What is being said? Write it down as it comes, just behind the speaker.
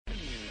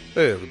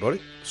Hey everybody,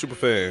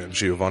 Superfan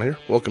Giovanni here.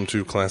 Welcome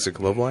to Classic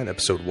Loveline,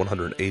 episode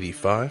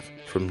 185,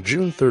 from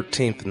June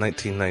 13th,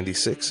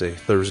 1996, a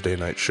Thursday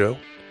night show.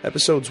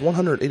 Episodes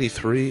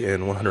 183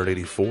 and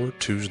 184,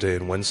 Tuesday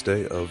and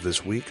Wednesday of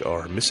this week,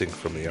 are missing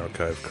from the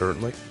archive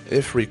currently.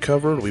 If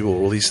recovered, we will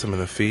release them in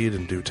the feed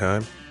in due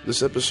time.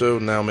 This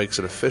episode now makes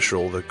it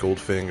official that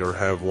Goldfinger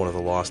have one of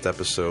the lost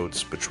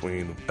episodes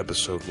between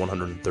episode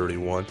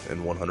 131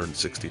 and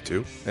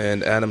 162,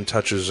 and Adam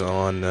touches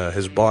on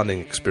his bonding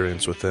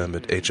experience with them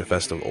at HF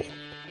Festival.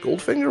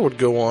 Goldfinger would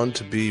go on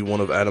to be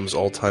one of Adam's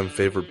all-time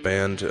favorite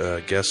band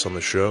guests on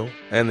the show,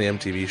 and the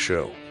MTV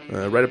show.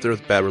 Right up there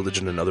with Bad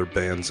Religion and other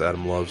bands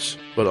Adam loves.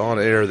 But on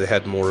air, they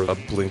had more of a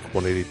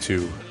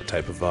Blink-182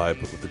 type of vibe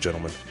with the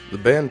gentleman. The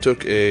band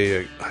took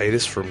a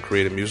hiatus from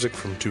creative music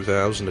from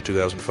 2000 to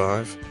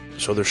 2005.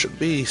 So there should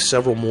be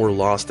several more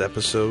lost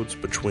episodes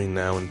between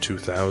now and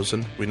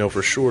 2000. We know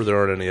for sure there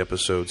aren't any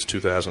episodes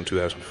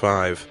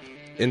 2000-2005.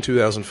 In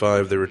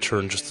 2005, they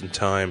returned just in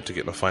time to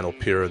get in a final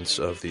appearance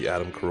of the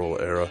Adam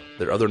Carolla era.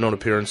 Their other known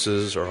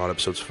appearances are on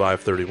episodes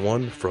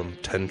 531 from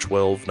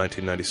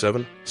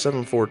 10/12/1997,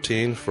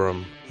 714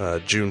 from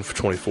June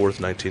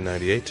 24th,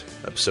 1998,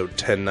 episode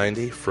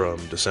 1090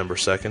 from December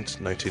 2nd,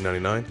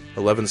 1999,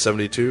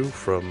 1172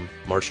 from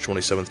March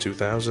 27th,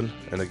 2000,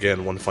 and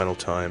again one final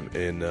time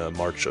in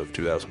March of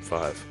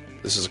 2005.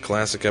 This is a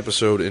classic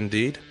episode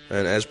indeed,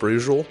 and as per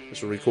usual,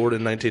 this was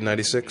recorded in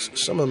 1996.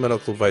 Some of the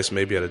medical advice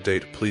may be out of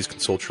date. Please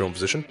consult your own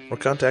physician, or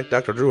contact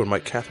Dr. Drew and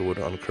Mike Catherwood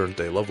on Current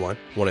Day Loveline,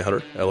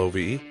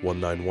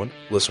 1-800-LOVE-191.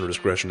 Listener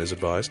discretion is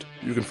advised.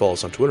 You can follow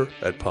us on Twitter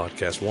at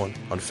Podcast1,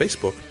 on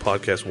Facebook,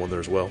 Podcast1 there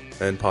as well,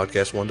 and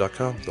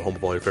Podcast1.com, the home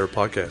of all your favorite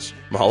podcasts.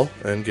 Mahalo,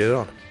 and get it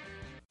on.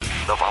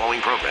 The following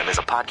program is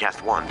a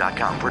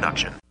Podcast1.com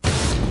production.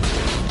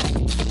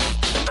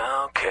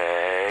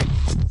 Okay.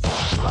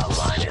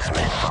 Loveline is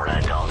meant for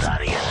an adult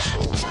audience.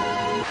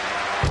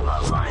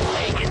 Loveline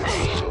may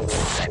contain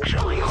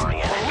sexually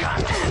oriented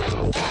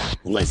content.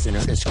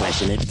 Listener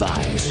discretion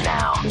advised.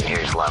 Now,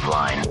 here's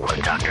Loveline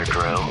with Dr.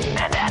 Drew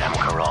and Adam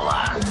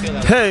Carolla.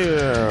 Hey,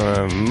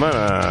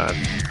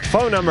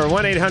 phone number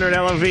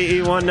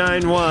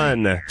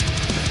 1-800-LOVE-191.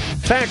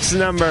 Fax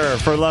number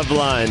for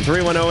Loveline,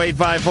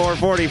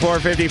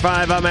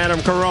 310-854-4455. I'm Adam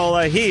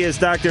Carolla. He is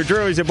Dr.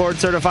 Drew. He's a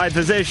board-certified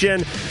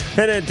physician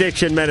and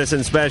addiction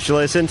medicine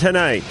specialist. And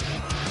tonight,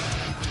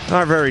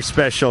 our very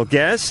special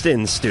guest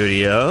in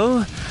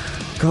studio,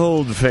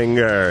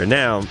 Goldfinger.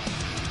 Now,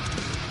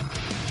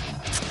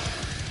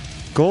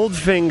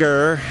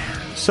 Goldfinger,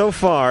 so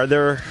far,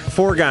 there are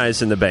four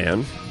guys in the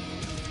band.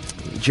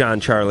 John,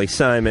 Charlie,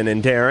 Simon,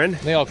 and Darren.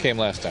 They all came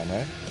last time,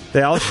 right?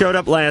 They all showed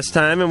up last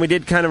time, and we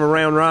did kind of a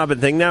round-robin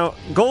thing. Now,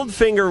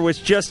 Goldfinger was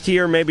just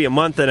here maybe a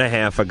month and a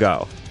half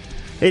ago.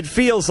 It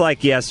feels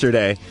like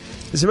yesterday.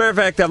 As a matter of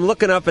fact, I'm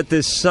looking up at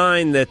this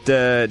sign that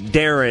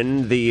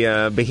Darren,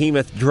 the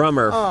behemoth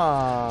drummer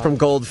from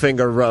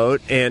Goldfinger,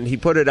 wrote, and he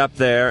put it up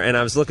there, and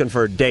I was looking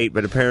for a date,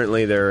 but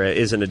apparently there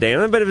isn't a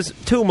date. But it was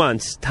 2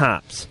 months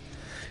tops.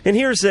 And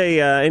here's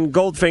and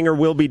Goldfinger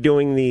will be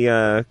doing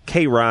the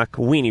K-Rock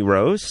Weenie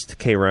Roast,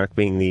 K-Rock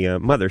being the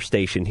mother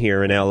station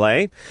here in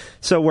L.A.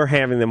 So we're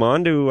having them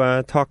on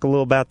to talk a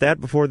little about that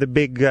before the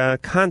big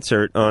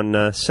concert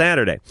on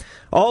Saturday.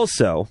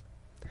 Also,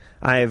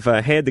 I've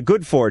had the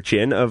good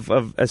fortune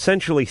of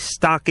essentially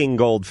stalking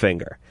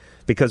Goldfinger,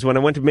 because when I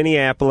went to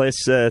Minneapolis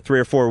 3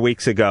 or 4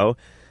 weeks ago,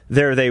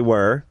 there they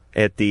were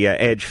at the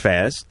Edge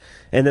Fest.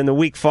 And then the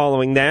week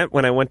following that,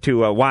 when I went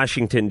to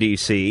Washington,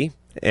 D.C.,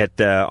 at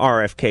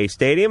RFK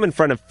Stadium in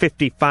front of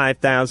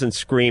 55,000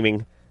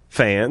 screaming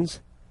fans.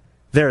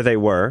 There they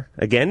were.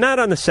 Again, not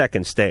on the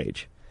second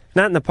stage.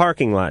 Not in the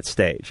parking lot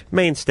stage.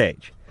 Main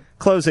stage.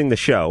 Closing the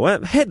show.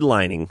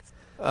 Headlining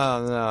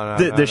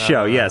the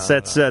show. Yes,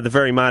 that's the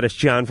very modest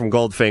John from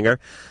Goldfinger.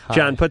 Hi.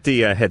 John, put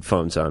the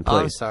headphones on, please.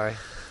 Oh, I'm sorry.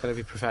 Gotta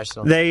be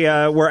professional. They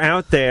were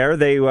out there.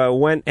 They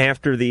went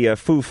after the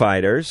Foo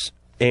Fighters.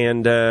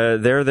 And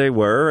there they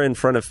were in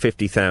front of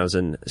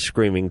 50,000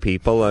 screaming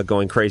people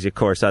going crazy. Of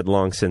course, I'd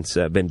long since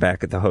been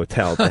back at the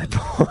hotel at that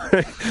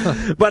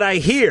point. But I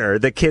hear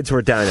the kids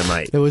were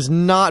dynamite. It was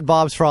not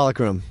Bob's Frolic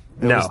Room.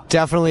 It was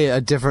definitely a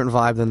different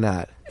vibe than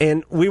that.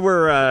 And we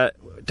were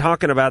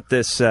talking about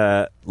this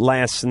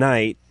last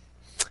night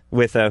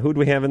with, who'd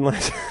we have in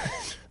last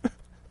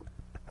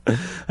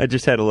I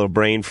just had a little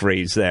brain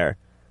freeze there.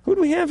 Who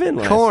do we have in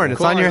last Corn. night?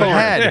 It's on your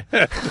head.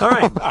 All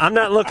right. I'm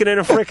not looking in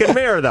a frickin'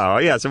 mirror, though.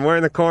 Yes, I'm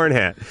wearing the Corn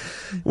hat.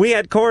 We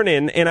had Corn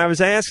in, and I was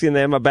asking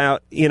them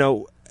about,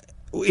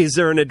 is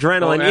there an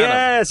adrenaline? Adam.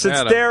 Yes, it's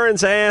Adam.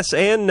 Darren's ass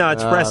and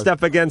nuts pressed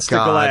up against the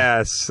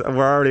glass. We're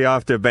already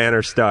off to a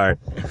banner start.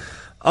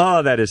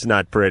 Oh, that is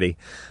not pretty.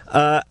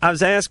 I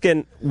was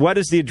asking, what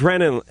is the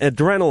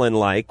adrenaline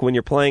like when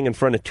you're playing in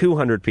front of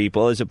 200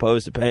 people as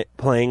opposed to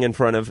playing in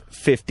front of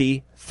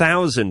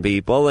 50,000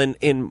 people?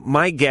 And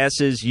my guess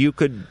is you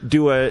could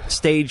do a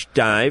stage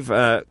dive,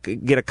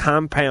 get a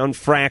compound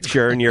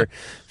fracture in your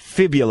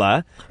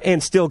fibula,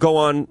 and still go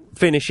on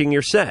finishing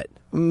your set.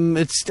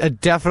 It's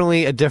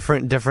definitely a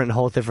different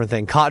whole different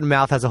thing.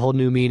 Cottonmouth has a whole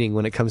new meaning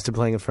when it comes to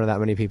playing in front of that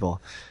many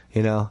people.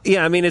 You know?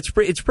 Yeah, I mean it's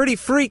pretty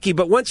freaky,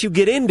 but once you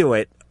get into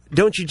it,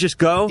 don't you just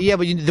go? Yeah,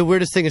 but the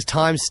weirdest thing is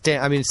time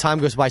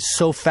goes by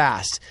so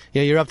fast.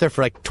 You know, you're up there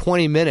for like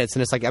 20 minutes,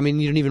 and it's like, I mean,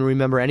 you don't even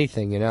remember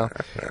anything, you know?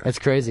 It's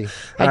crazy.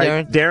 Hi,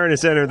 Darren. Darren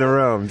has entered the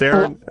room.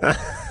 Darren.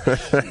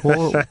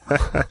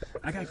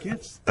 I got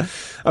gifts.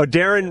 Oh,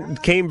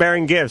 Darren came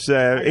bearing gifts.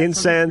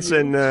 Incense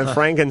and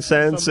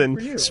frankincense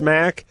and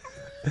smack.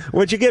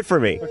 What'd you get for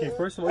me? Okay,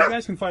 first of all, you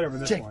guys can fight over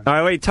this one. All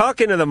right, wait, talk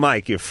into the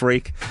mic, you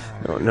freak.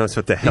 No one knows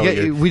what the hell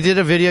you're... We did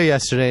a video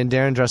yesterday, and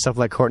Darren dressed up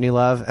like Courtney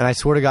Love, and I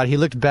swear to God, he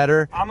looked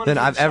better than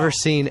I've ever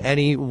seen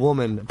any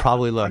woman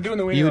probably look. I'm doing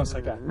the weirdos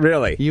like that.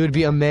 Really? You would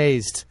be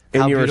amazed.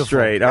 And how you were beautiful.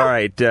 straight. All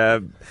right.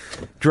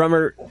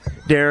 Drummer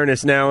Darren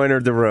has now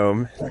entered the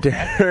room.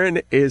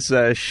 Darren is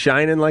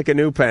shining like a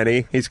new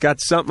penny. He's got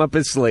something up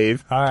his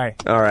sleeve. All right.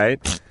 All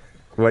right.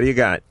 What do you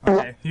got?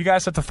 Okay, you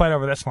guys have to fight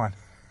over this one.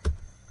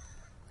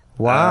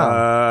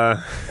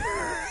 Wow.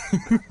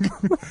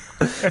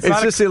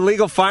 Is this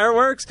illegal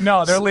fireworks?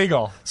 No, they're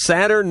legal.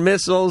 Saturn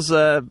missiles.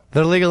 They're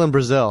legal in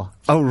Brazil.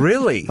 Oh,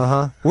 really?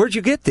 Uh-huh. Where'd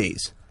you get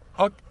these?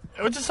 Oh,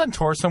 it was just on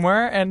tour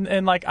somewhere,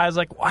 and like I was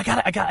like, well,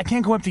 I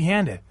can't go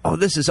empty-handed. Oh,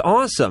 this is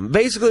awesome.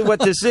 Basically, what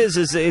this is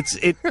It's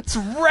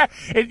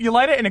you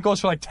light it and it goes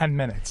for like 10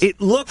 minutes.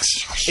 It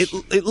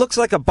looks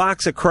like a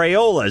box of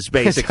Crayolas,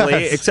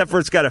 basically, except for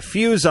it's got a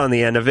fuse on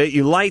the end of it.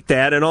 You light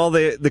that, and all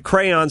the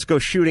crayons go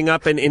shooting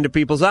up and into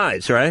people's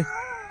eyes, right?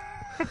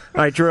 All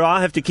right, Drew,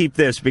 I'll have to keep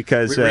this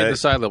because... Read the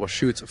side label.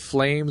 Shoots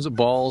flames,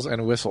 balls,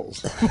 and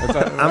whistles.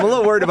 I'm a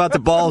little worried about the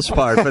balls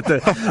part, but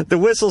the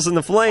whistles and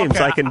the flames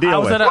I can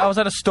deal with. I was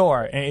at a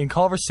store in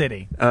Culver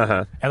City,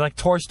 Uh-huh. at like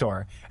toy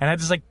store, and I had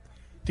this like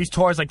these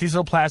toys, like these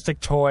little plastic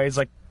toys,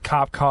 like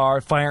cop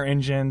car, fire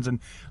engines, and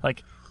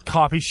like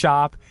coffee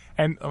shop,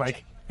 and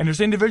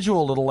there's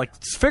individual little like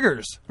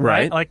figures,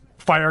 Right. Like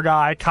fire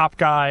guy, cop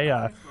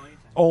guy,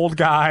 old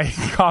guy,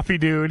 coffee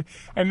dude,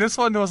 and this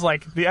one was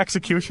like the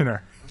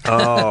executioner.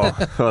 Oh,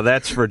 well,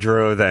 that's for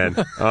Drew then.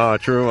 Oh,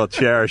 Drew will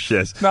cherish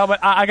this. No, but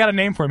I got a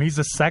name for him. He's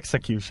the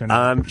sexecutioner.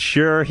 I'm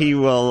sure he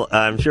will.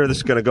 I'm sure this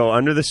is going to go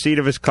under the seat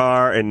of his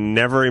car and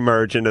never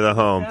emerge into the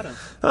home.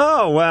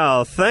 Oh,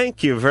 well,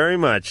 thank you very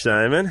much,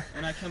 Simon.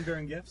 And I come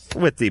bearing gifts.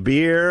 With the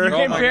beer. You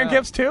came bearing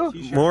gifts too?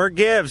 More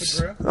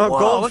gifts. Oh, Whoa,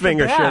 Goldfinger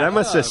look at shirt. that. I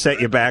must have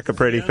set you back a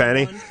pretty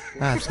penny.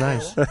 That's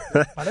nice. Oh,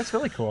 that's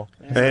really cool.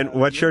 And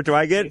what shirt do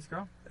I get? Space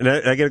Girl.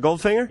 Did I get a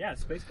Goldfinger? Yeah,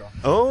 Space Girl.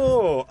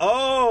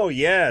 Oh,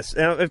 yes.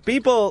 Now, if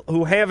people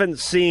who haven't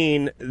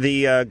seen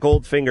the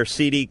Goldfinger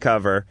CD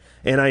cover,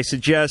 and I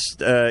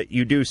suggest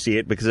you do see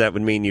it because that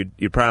would mean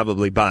you'd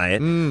probably buy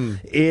it.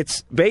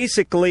 It's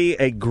basically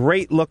a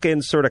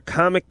great-looking sort of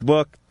comic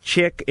book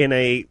chick in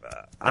a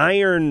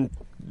iron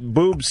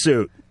boob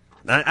suit.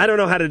 I don't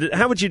know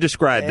how would you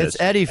describe this?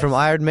 It's Eddie from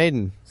Iron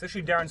Maiden. It's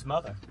actually Darren's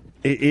mother.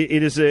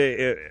 It is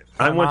a...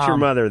 I want your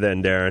mother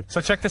then, Darren. So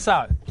check this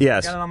out.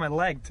 Yes. I got it on my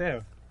leg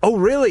too. Oh,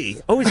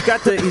 really? Oh, he's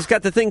got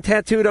the thing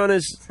tattooed on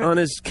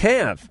his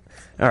calf.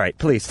 All right,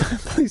 please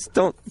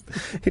don't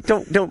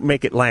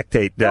make it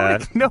lactate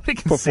Nobody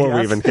can see before we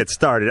us. even get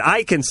started.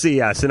 I can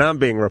see us, and I'm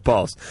being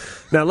repulsed.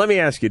 Now, let me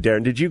ask you,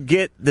 Darren, did you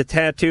get the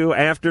tattoo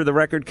after the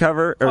record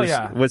cover? Or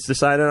yeah. was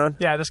decided on?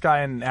 Yeah, this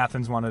guy in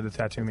Athens wanted to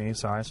tattoo me,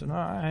 so I said, all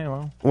right,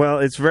 well. Well,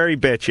 it's very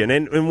bitchin',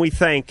 and we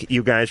thank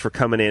you guys for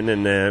coming in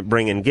and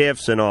bringing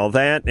gifts and all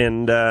that.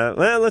 And,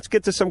 let's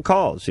get to some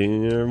calls.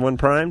 Everyone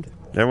primed?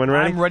 Everyone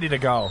ready? I'm ready to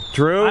go.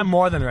 Drew? I'm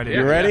more than ready to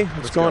You go. ready? Yeah,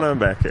 What's let's going go. on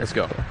back here? Let's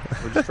go.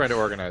 We're just trying to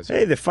organize.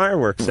 Hey, the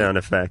fireworks sound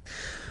effect.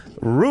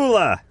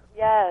 Rula,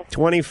 Yes.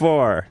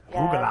 24.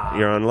 Yes.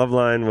 You're on Love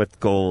Line with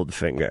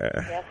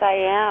Goldfinger. Yes,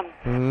 I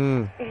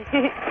am.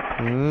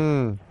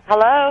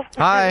 Hello?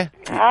 Hi.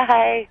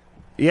 Hi.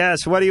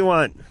 Yes, what do you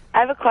want?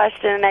 I have a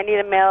question. I need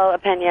a male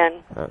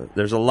opinion.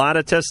 There's a lot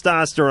of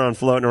testosterone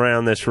floating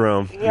around this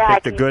room. Yeah, You I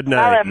picked a can good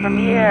smell night. it from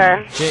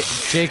here.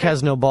 Jake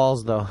has no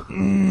balls, though.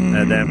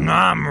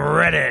 I'm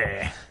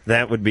ready.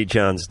 That would be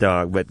John's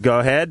dog, but go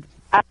ahead.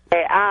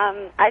 Okay,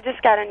 I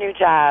just got a new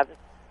job,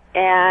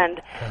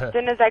 and as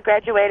soon as I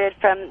graduated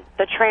from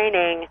the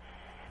training,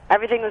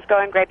 everything was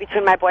going great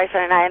between my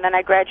boyfriend and I, and then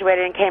I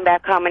graduated and came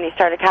back home, and he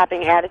started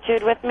copying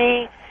attitude with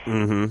me.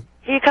 Mm-hmm.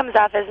 He comes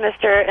off as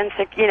Mr.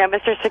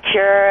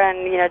 Secure,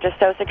 and just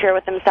so secure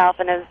with himself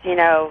and his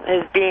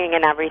being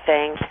and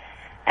everything.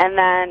 And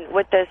then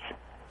with this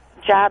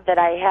job that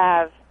I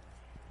have,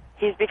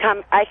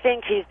 I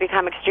think he's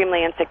become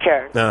extremely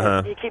insecure.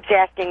 Uh-huh. He keeps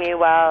asking me,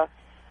 well,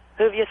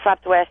 who have you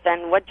slept with,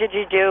 and what did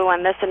you do,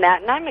 and this and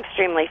that, and I'm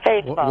extremely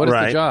faithful. What is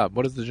Right. the job?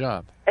 What is the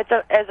job? It's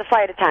as a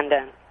flight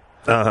attendant.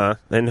 Uh-huh.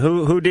 And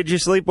who did you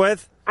sleep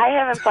with? I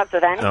haven't slept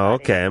with anybody. Oh,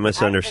 okay, I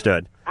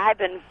misunderstood. I've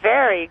been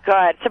very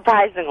good,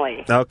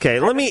 surprisingly. Okay,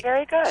 let me...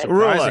 Very good. Rula,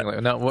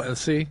 Surprisingly. Now,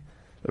 let's see.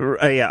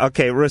 Yeah,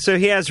 okay. So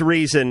he has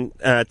reason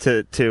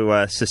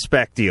to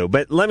suspect you.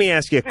 But let me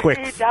ask you a quick...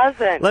 He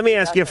doesn't. Let me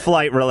ask you a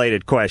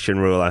flight-related question,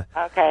 Rula.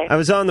 Okay. I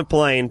was on the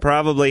plane,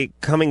 probably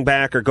coming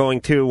back or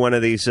going to one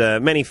of these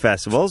mini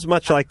festivals,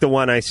 much like the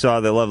one I saw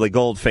the lovely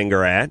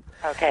Goldfinger at.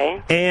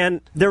 Okay.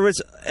 And there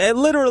was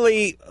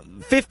literally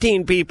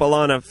 15 people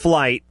on a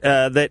flight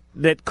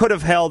that could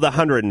have held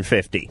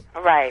 150.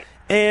 Right.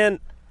 And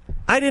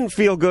I didn't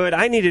feel good.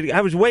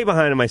 I was way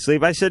behind on my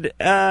sleep. I said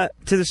to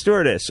the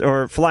stewardess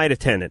or flight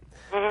attendant,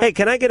 "Hey,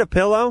 can I get a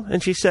pillow?"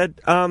 And she said,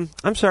 "I'm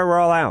sorry, we're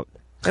all out."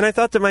 And I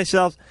thought to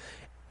myself,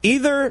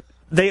 either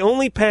they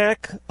only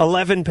pack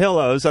 11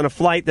 pillows on a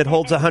flight that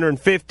holds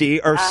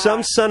 150, or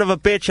some son of a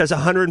bitch has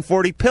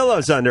 140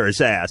 pillows under his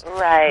ass.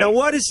 Right. Now,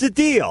 what is the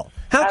deal?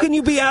 How can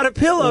you be out of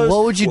pillows?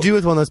 What would you do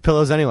with one of those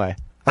pillows anyway?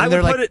 I mean, would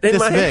they're put like it in this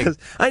my big. hands.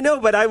 I know,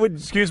 but I would...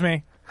 Excuse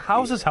me.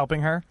 How is this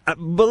helping her?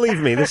 Believe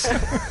me, this...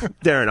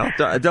 Darren,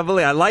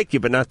 I like you,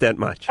 but not that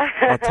much.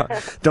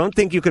 Don't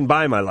think you can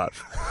buy my love.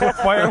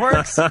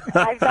 Fireworks?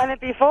 I've done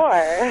it before.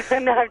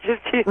 No, I'm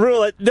just teasing.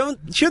 Rule it.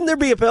 Shouldn't there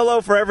be a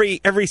pillow for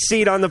every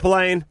seat on the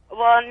plane?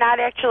 Well, not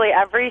actually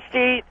every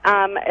seat.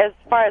 As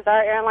far as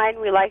our airline,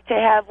 we like to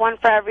have one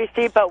for every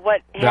seat. But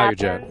what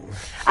happens?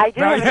 I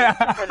do have an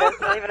answer for this,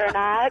 believe it or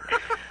not.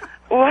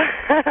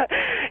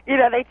 You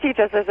know, they teach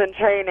us this in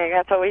training.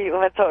 That's what we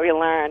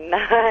learn.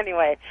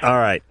 Anyway. All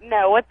right.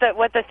 No, what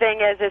the thing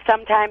is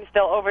sometimes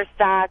they'll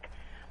overstock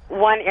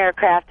one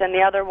aircraft and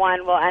the other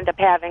one will end up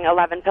having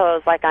 11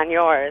 pillows like on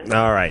yours.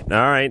 All right.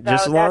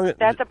 So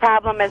that's a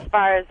problem as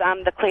far as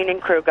the cleaning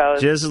crew goes.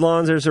 Just as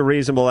long as there's a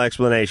reasonable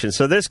explanation.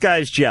 So this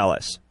guy's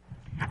jealous.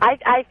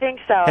 I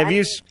think so. All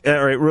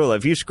right, Rula,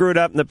 have you screwed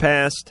up in the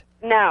past?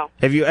 No.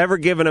 Have you ever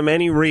given him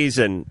any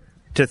reason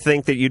to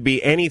think that you'd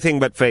be anything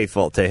but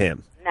faithful to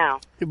him?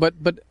 No. But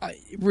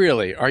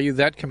really, are you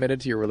that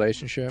committed to your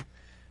relationship?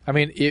 I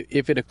mean,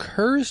 if it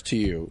occurs to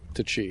you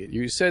to cheat,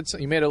 you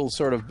made a little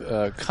sort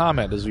of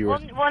comment as you were.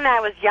 Well, when I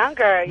was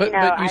younger, but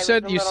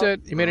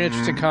you made an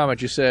interesting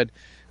comment. You said,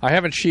 "I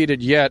haven't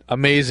cheated yet,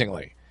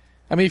 amazingly."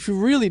 I mean, if you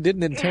really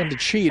didn't intend to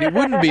cheat, it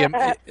wouldn't be.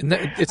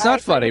 It's not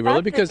funny,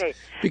 really, because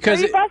he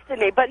busted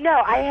me. But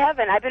no, I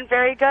haven't. I've been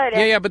very good.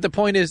 Yeah. But the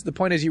point is,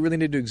 you really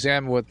need to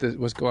examine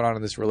what's going on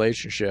in this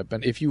relationship.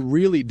 And if you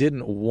really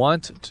didn't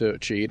want to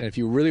cheat, and if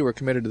you really were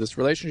committed to this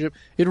relationship,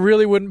 it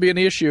really wouldn't be an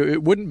issue.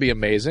 It wouldn't be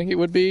amazing. It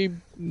would be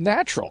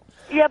natural.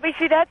 Yeah, but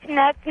see, that's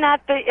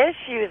not the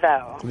issue,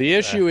 though. The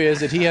issue is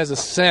that he has a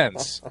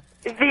sense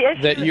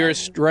that you're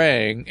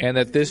straying, and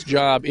that this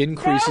job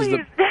increases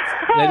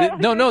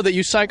that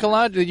you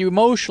psychologically, you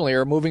emotionally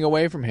are moving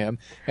away from him,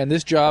 and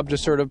this job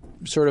just sort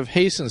of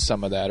hastens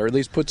some of that, or at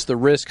least puts the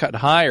risk cut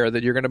higher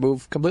that you're going to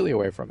move completely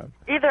away from him.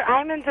 Either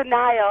I'm in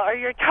denial, or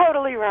you're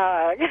totally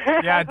wrong.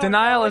 Yeah,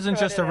 denial isn't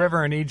just a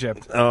river in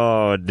Egypt.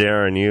 Oh,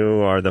 Darren,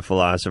 you are the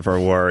philosopher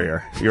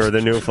warrior. You're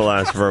the new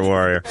philosopher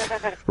warrior.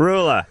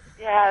 Rula.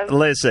 Yes.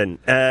 Listen,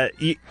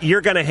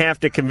 you're going to have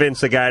to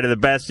convince the guy to the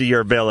best of your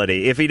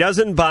ability. If he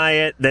doesn't buy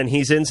it, then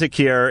he's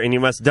insecure, and you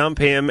must dump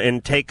him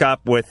and take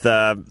up with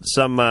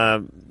some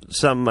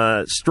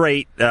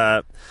straight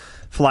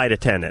flight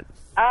attendant.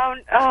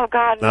 Oh,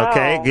 God, no.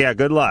 Okay, yeah,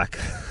 good luck.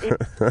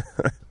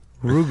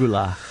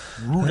 Rugula.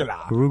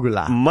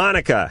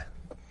 Monica.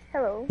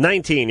 Hello.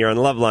 19, you're on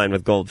the Love Line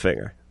with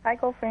Goldfinger. Hi,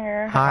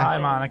 Goldfinger. Hi,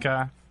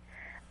 Monica.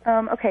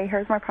 Okay,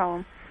 here's my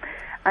problem.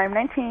 I'm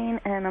 19,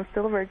 and I'm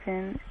still a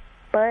virgin.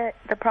 But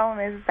the problem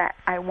is that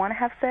I want to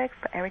have sex,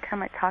 but every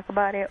time I talk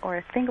about it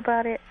or think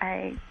about it,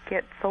 I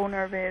get so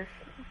nervous.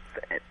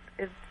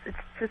 It's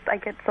just I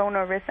get so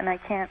nervous, and I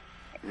can't,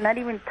 not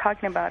even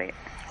talking about it.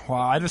 Well,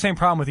 I have the same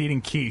problem with eating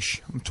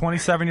quiche. I'm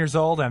 27 years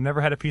old. I've never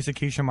had a piece of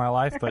quiche in my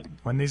life, but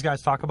when these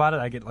guys talk about it,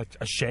 I get like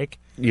a shake.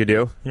 You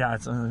do? Yeah.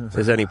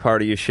 Does any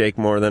part of you shake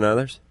more than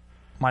others?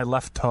 My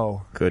left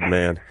toe. Good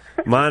man.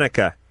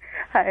 Monica.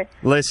 Hi.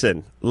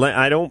 Listen,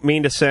 I don't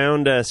mean to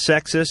sound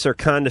sexist or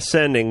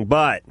condescending,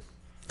 but...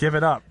 Give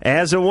it up.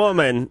 As a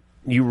woman,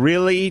 you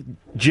really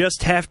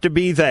just have to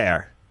be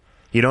there.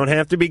 You don't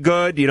have to be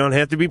good. You don't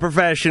have to be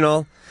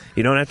professional.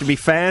 You don't have to be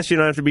fast. You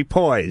don't have to be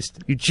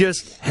poised. You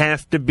just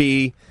have to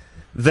be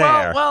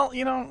there. Well,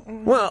 you know...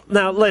 Well,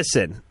 now,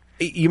 listen.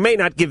 You may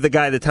not give the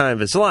guy the time of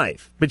his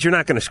life, but you're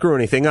not going to screw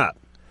anything up.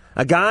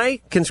 A guy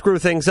can screw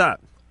things up.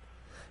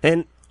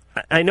 And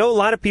I know a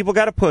lot of people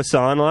got a puss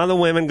on. A lot of the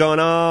women going,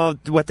 oh,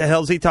 what the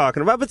hell's he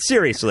talking about? But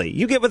seriously,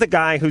 you get with a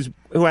guy who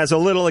has a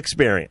little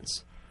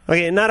experience.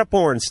 Okay, not a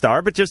porn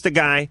star, but just a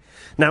guy,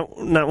 not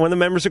one of the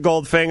members of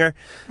Goldfinger,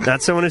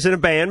 not someone who's in a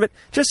band, but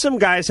just some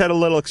guy's had a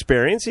little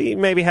experience. He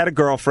maybe had a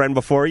girlfriend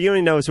before you, and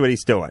he knows what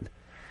he's doing.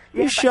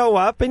 You show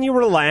up and you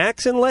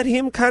relax and let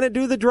him kind of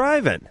do the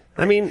driving.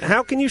 I mean,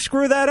 how can you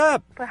screw that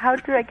up? But how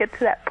do I get to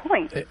that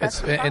point?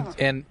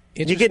 And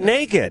you get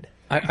naked.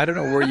 I don't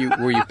know where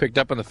you picked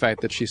up on the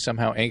fact that she's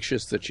somehow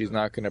anxious that she's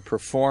not going to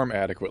perform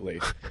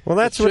adequately. Well,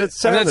 that's what it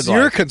sounded that's like.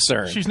 your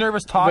concern. She's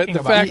nervous talking about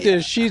it. But the fact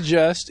is, she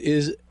just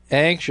is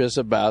anxious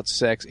about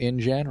sex in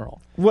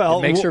general. Well,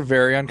 it makes her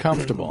very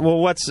uncomfortable.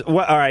 Well,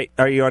 all right,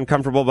 are you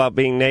uncomfortable about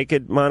being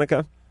naked,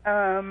 Monica?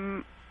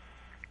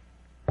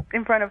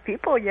 in front of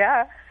people,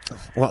 yeah.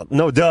 Well,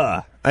 no,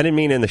 duh. I didn't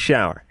mean in the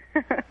shower.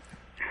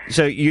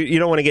 So you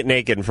don't want to get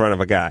naked in front of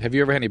a guy. Have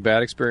you ever had any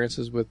bad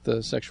experiences with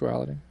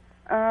sexuality?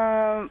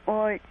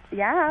 Well,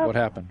 yeah. What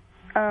happened?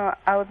 I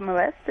was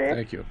molested.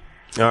 Thank you.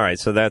 All right,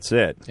 so that's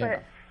it.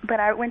 But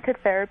I went to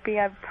therapy.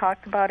 I've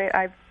talked about it.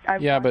 I've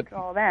gone through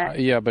all that.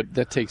 But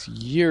that takes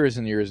years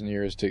and years and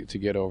years to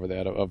get over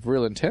that, of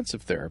real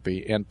intensive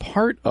therapy. And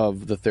part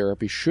of the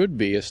therapy should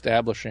be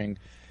establishing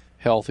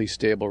healthy,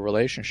 stable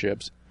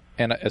relationships.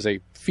 And as a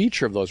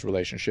feature of those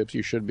relationships,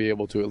 you should be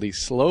able to at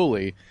least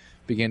slowly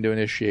begin to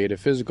initiate a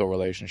physical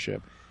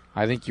relationship.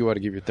 I think you ought to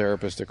give your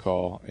therapist a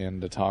call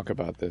and to talk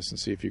about this and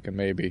see if you can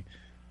maybe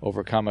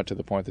overcome it to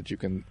the point that you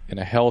can, in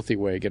a healthy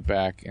way, get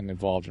back and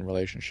involved in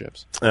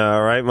relationships.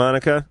 All right,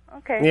 Monica.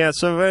 Okay. Yeah.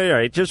 So all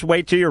right, just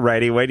wait till you're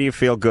ready. Wait till you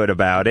feel good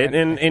about it,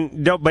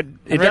 and don't. But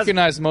it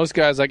recognize most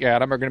guys like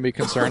Adam are going to be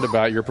concerned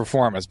about your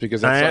performance because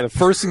that's the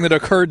first thing that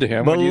occurred to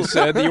him when you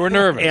said that you were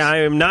nervous. Yeah, I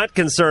am not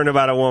concerned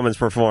about a woman's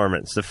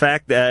performance. The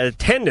fact that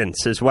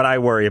attendance is what I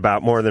worry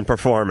about more than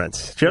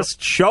performance.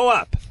 Just show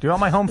up. Do you want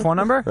my home phone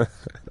number?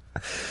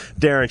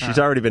 Darren, she's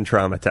already been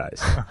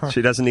traumatized.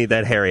 She doesn't need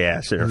that hairy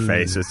ass in her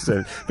face. It's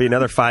be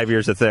another 5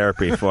 years of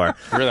therapy for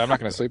her. Really, I'm not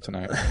going to sleep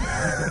tonight.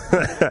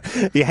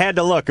 You had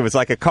to look. It was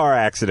like a car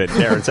accident,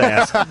 Darren's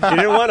ass. You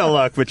didn't want to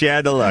look, but you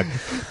had to look.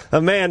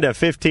 Amanda,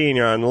 15,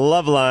 you're on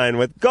Love Line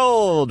with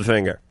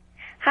Goldfinger.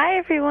 Hi,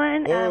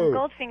 everyone.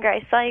 Goldfinger,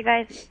 I saw you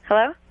guys.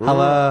 Hello?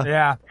 Hello.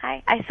 Yeah.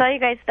 Hi. I saw you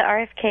guys at the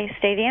RFK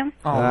Stadium.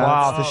 Oh,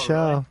 wow. That's the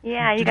show.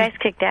 Yeah, you guys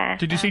kicked ass.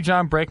 Did you see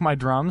John break my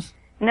drums?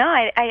 No,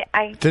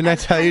 I Didn't I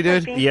tell you,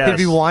 dude? Yes.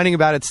 He'd be whining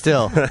about it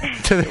still. To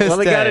this Well,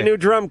 they day. got a new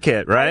drum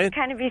kit, I right? was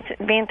kind of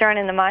being thrown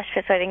in the mosh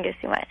pit, so I didn't get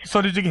too much.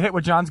 So did you get hit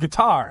with John's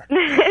guitar?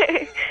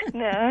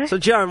 No. So,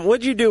 John,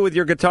 what'd you do with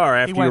your guitar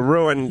after you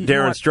ruined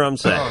Darren's drum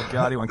set? Oh,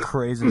 God, he went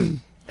crazy.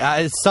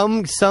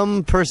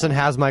 Some person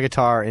has my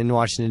guitar in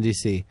Washington,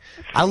 D.C.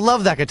 I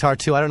love that guitar,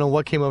 too. I don't know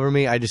what came over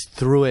me. I just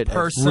threw it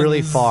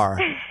really far.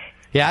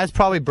 Yeah, it's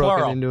probably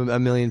broken into a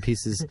million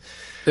pieces.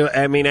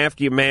 I mean,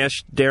 after you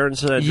mashed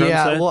Darren's drum set?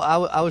 Yeah, well,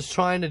 I was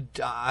trying to,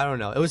 I don't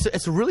know.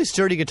 It's a really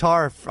sturdy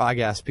guitar, I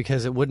guess,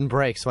 because it wouldn't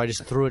break, so I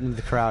just threw it into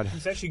the crowd.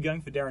 He's actually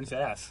going for Darren's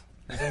ass.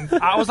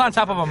 I was on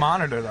top of a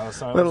monitor, though,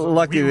 so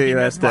Lucky we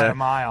that's missed by the a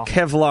mile.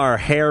 Kevlar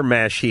hair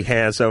mesh he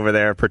has over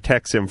there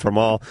protects him from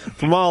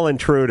all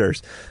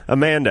intruders.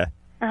 Amanda,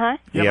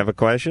 you have a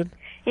question?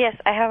 Yes,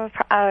 I have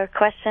a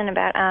question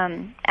about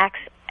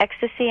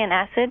ecstasy and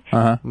acid.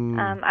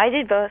 I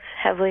did both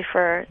heavily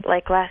for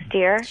like last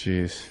year.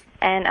 Jeez.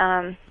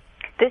 And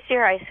this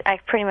year I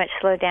pretty much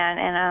slowed down,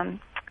 and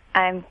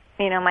I'm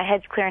my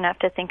head's clear enough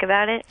to think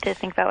about it, to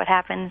think about what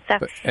happened and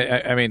stuff.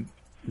 But, I mean,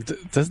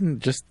 doesn't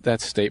just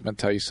that statement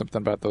tell you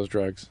something about those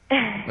drugs?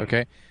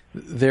 Okay,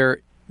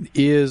 there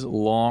is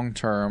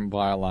long-term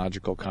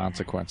biological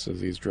consequences of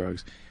these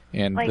drugs.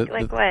 And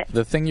like what?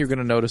 The thing you're going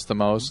to notice the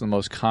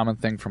most common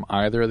thing from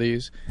either of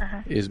these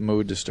is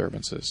mood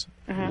disturbances.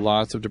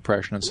 Lots of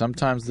depression, and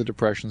sometimes the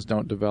depressions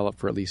don't develop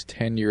for at least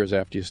 10 years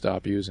after you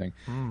stop using,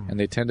 and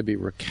they tend to be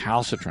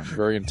recalcitrant,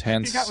 very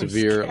intense,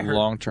 severe,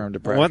 long-term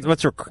depression.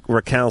 What's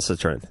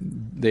recalcitrant?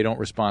 They don't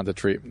respond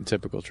to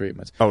typical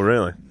treatments. Oh,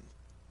 really?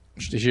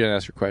 She didn't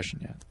ask her question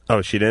yet.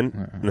 Oh, she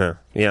didn't? No.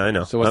 Yeah, I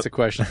know. So what's the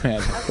question,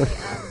 man?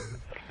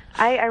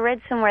 I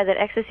read somewhere that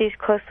ecstasy is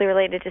closely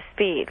related to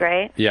speed,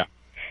 right? Yeah.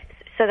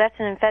 So that's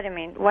an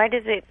amphetamine. Why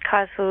does it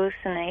cause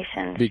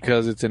hallucinations?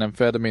 Because it's an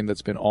amphetamine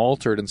that's been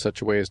altered in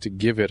such a way as to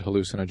give it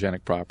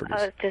hallucinogenic properties.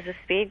 Oh, does the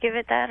speed give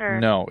it that, or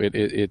no?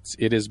 It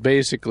is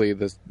basically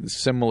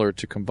similar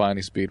to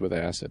combining speed with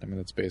acid. I mean,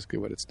 that's basically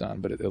what it's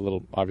done, but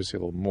obviously a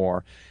little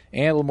more,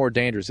 and a little more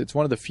dangerous. It's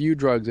one of the few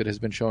drugs that has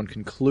been shown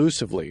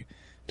conclusively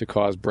to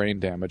cause brain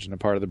damage in a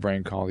part of the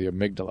brain called the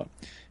amygdala,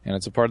 and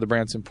it's a part of the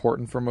brain that's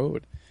important for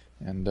mood,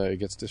 and it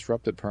gets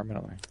disrupted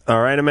permanently.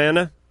 All right,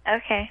 Amanda.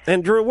 Okay.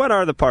 And Drew, what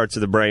are the parts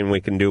of the brain we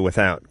can do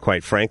without,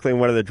 quite frankly, and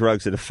what are the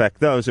drugs that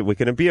affect those that we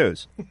can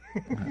abuse?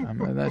 I'm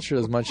not sure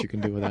there's much you can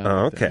do without.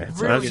 Oh, okay.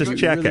 So I was just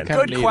checking.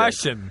 Good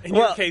question. In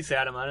your case,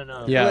 Adam, I don't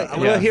know. Yeah.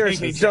 Well,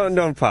 here's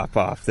don't pop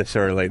off this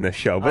early in the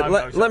show,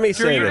 but let me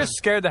say you this. just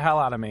scared the hell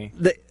out of me.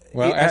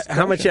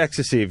 How much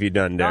ecstasy have you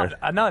done, Darren?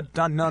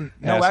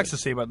 No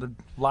ecstasy, but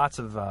lots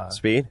of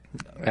speed,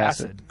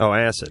 acid. Oh,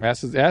 acid.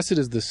 Acid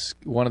is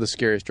one of the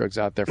scariest drugs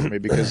out there for me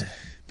because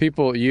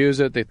people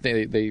use it.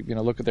 They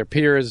look at their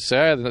peers,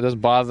 say it doesn't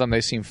bother them. They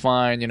seem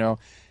fine,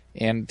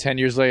 And 10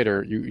 years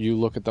later, you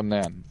look at them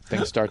then.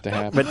 Things start to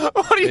happen. But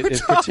what are you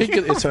it's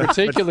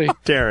particularly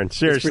Darren,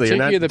 seriously, you're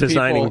not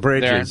designing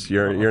bridges.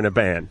 You're in a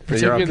band.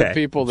 Particularly okay. the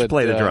people that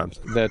play the drums.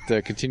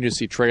 that continue to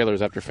see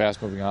trailers after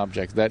fast-moving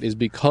objects. That is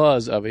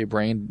because of a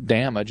brain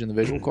damage in the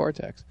visual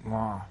cortex.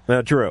 Wow.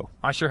 Now, Drew.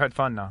 I sure had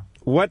fun, though.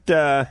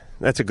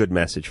 That's a good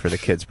message for the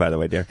kids, by the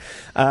way, Darren.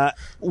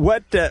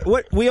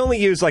 What we only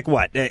use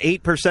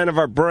 8% of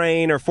our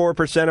brain or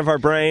 4% of our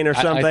brain or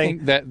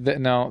something? I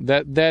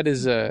think that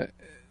is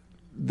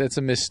that's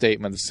a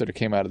misstatement that sort of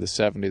came out of the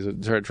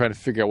 70s. Trying to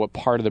figure out what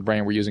part of the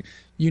brain we're using.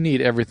 You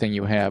need everything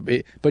you have,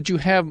 but you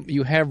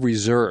have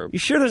reserve. You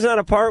sure there's not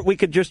a part we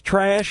could just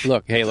trash?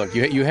 Look,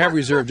 you have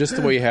reserve just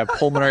the way you have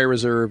pulmonary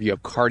reserve, you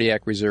have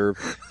cardiac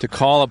reserve to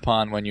call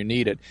upon when you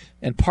need it.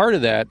 And part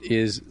of that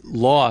is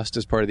lost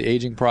as part of the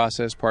aging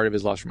process. Part of it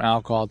is lost from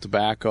alcohol,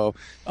 tobacco,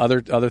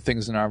 other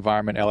things in our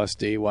environment,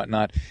 LSD,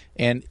 whatnot.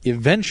 And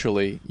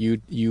eventually,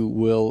 you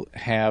will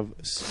have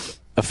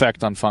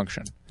effect on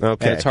function.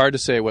 Okay. And it's hard to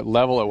say what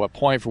level, at what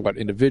point, for what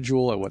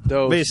individual, at what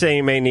dose. But you're saying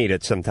you may need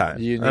it sometime.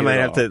 I might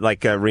have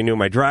to renew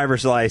my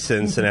driver's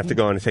license and have to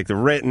go in and take the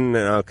written.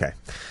 Okay.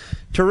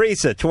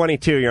 Teresa,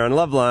 22, you're on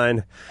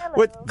Loveline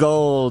with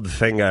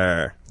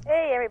Goldfinger.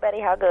 Hey,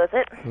 everybody. How goes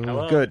it?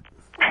 Hello. Good.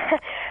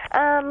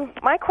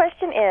 My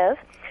question is,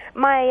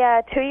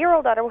 my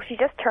 2-year-old daughter, well, she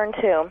just turned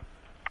 2,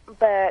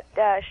 but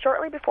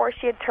shortly before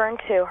she had turned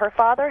 2, her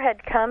father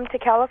had come to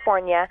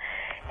California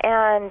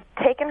and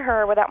taken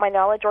her without my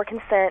knowledge or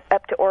consent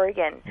up to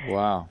Oregon.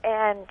 Wow.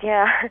 And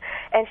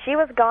and she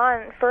was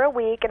gone for a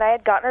week, and I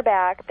had gotten her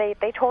back. They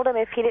told him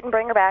if he didn't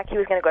bring her back, he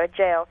was going to go to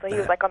jail. So he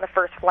was like on the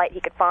first flight he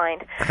could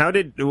find.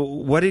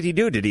 What did he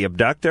do? Did he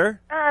abduct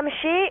her?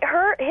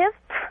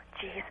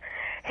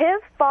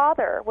 His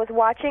father was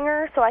watching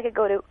her so I could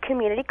go to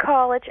community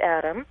college,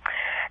 Adam.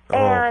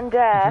 And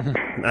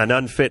an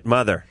unfit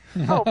mother.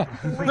 Oh,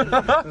 please.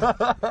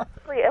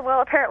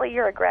 Well, apparently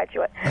you're a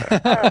graduate.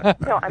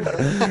 No, I'm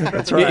kidding.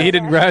 That's right. He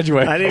didn't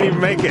graduate. I didn't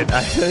even make it.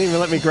 I didn't even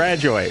let me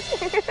graduate.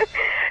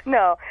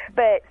 No,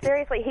 but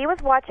seriously, he was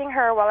watching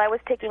her while I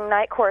was taking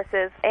night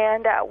courses.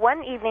 And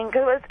one evening,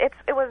 because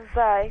it was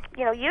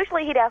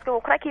usually he'd ask her,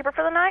 well, can I keep her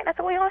for the night? And I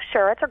said, well,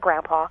 sure, it's her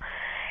grandpa.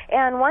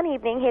 And one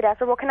evening he'd ask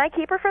her, well, can I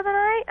keep her for the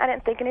night? I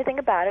didn't think anything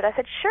about it. I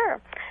said, sure.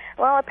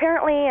 Well,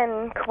 apparently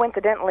and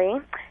coincidentally,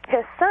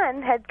 his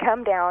son had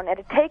come down and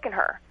had taken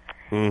her.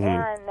 Mm-hmm.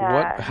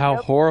 And, how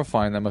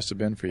horrifying that must have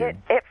been for you.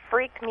 It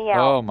freaked me out.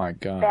 Oh, my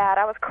God. Bad.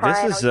 I was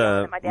crying. This is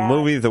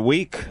movie of the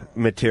week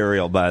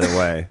material, by the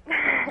way.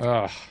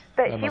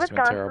 But she was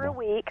gone for a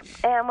week,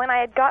 and when I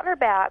had gotten her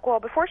back, well,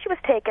 before she was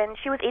taken,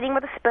 she was eating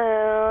with a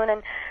spoon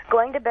and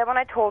going to bed when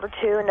I told her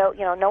to.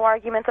 No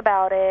arguments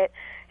about it.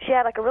 She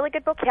had like a really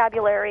good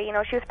vocabulary.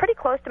 She was pretty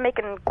close to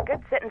making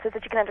good sentences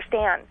that you can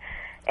understand.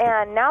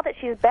 And now that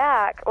she's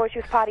back, she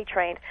was potty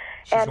trained,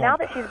 now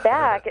that she's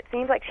back, it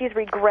seems like she's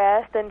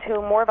regressed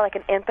into more of like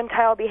an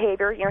infantile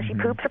behavior. She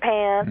poops her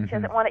pants. She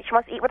doesn't want it. She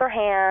wants to eat with her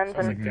hands.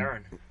 Sounds like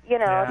Darren.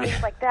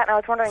 Things like that. And I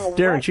was wondering,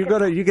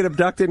 Darren, you get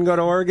abducted and go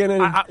to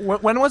Oregon?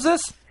 When was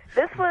this?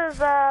 This was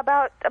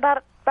about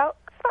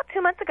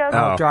 2 months ago.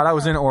 Oh God, I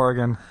was in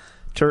Oregon.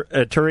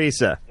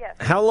 Teresa, yes.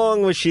 How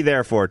long was she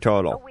there for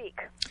total? A week.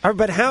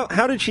 But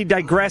how did she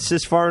digress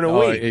this far in a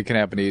week? It can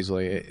happen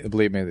easily.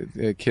 Believe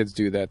me, kids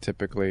do that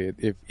typically.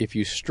 If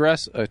you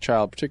stress a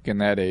child, particularly in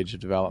that age of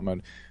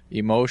development,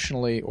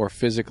 emotionally or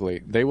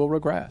physically, they will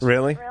regress.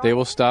 Really? They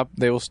will stop.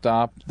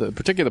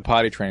 Particularly the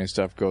potty training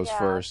stuff goes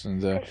first.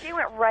 And she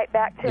went right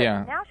back to it.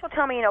 Now she'll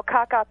tell me,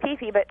 caca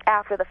pee-pee, but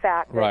after the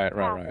fact. Right.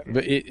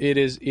 But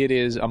it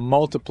is a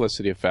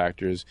multiplicity of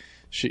factors.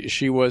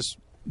 She was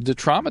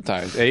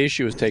traumatized. A,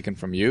 she was taken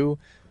from you.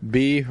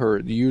 B, her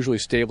usually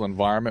stable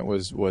environment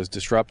was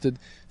disrupted.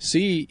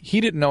 C,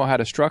 he didn't know how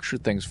to structure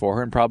things for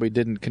her and probably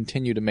didn't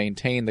continue to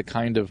maintain the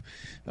kind of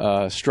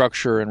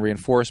structure and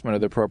reinforcement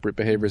of the appropriate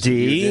behaviors.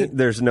 D,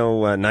 there's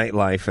no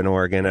nightlife in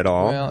Oregon at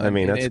all. Well,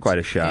 that's quite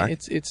a shock.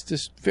 It's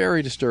just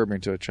very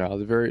disturbing to a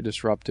child, very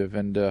disruptive,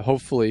 and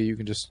hopefully you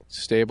can just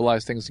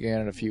stabilize things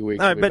again in a few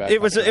weeks. All right, but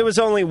it was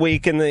only a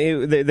week, and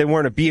they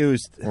weren't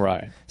abused.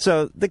 Right.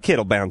 So the kid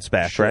will bounce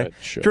back, right?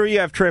 Sure. Drew, you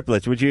have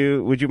triplets. Would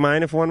you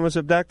mind if one was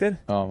abducted?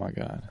 Oh my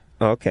God.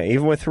 Okay,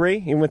 even with 3?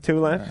 Even with 2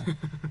 left? Yeah.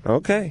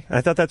 Okay.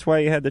 I thought that's why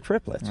you had the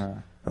triplets.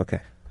 Okay.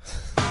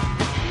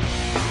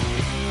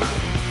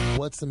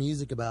 What's the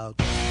music about?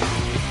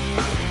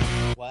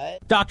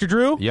 What? Dr.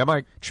 Drew? Yeah,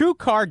 Mike.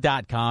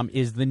 TrueCar.com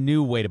is the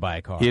new way to buy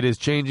a car. It is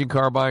changing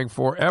car buying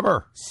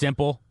forever.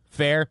 Simple,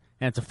 fair,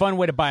 and it's a fun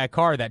way to buy a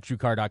car, that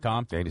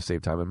TrueCar.com. And you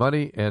save time and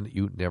money, and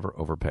you never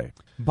overpay.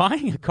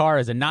 Buying a car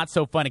is a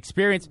not-so-fun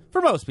experience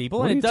for most people,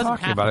 what and it doesn't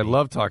talking have about? to be. I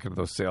love talking to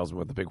those salesmen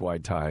with the big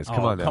wide ties.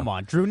 Come on now. Come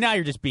on, Drew. Now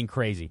you're just being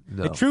crazy.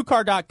 No. At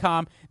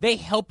TrueCar.com, they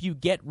help you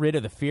get rid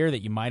of the fear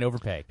that you might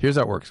overpay. Here's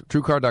how it works.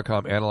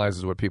 TrueCar.com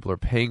analyzes what people are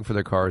paying for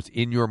their cars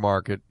in your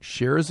market,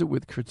 shares it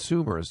with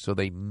consumers so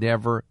they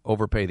never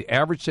overpay. The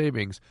average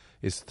savings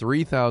is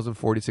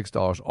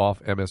 $3,046 off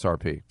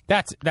MSRP.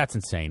 That's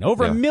insane.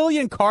 Over 1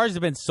 million cars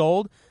have been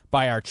sold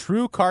by our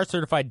True Car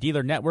Certified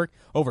Dealer Network.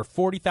 Over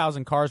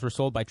 40,000 cars were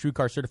sold by True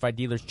Car Certified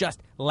Dealers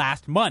just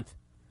last month.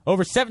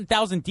 Over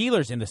 7,000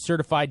 dealers in the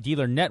Certified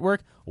Dealer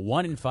Network.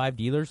 1 in 5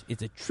 dealers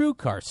is a True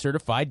Car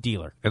Certified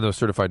Dealer. And those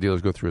certified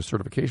dealers go through a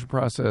certification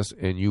process,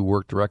 and you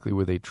work directly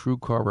with a True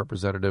Car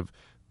representative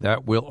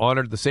that will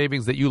honor the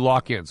savings that you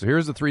lock in. So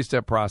here's the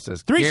 3-step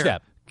process.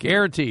 3-step.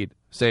 Guaranteed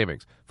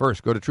savings.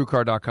 First, go to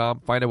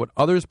TrueCar.com. Find out what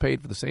others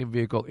paid for the same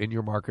vehicle in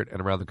your market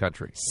and around the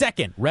country.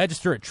 Second,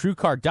 register at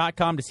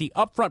TrueCar.com to see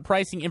upfront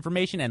pricing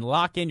information and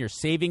lock in your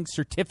savings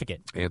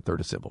certificate. And third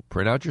is simple.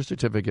 Print out your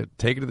certificate,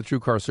 take it to the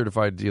TrueCar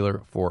certified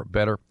dealer for a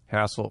better,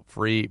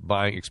 hassle-free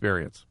buying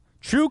experience.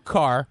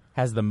 TrueCar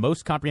has the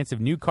most comprehensive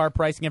new car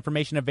pricing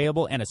information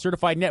available and a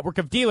certified network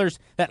of dealers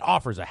that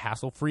offers a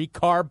hassle-free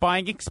car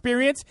buying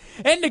experience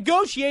and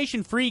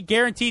negotiation-free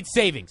guaranteed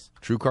savings.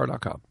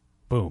 TrueCar.com.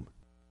 Boom.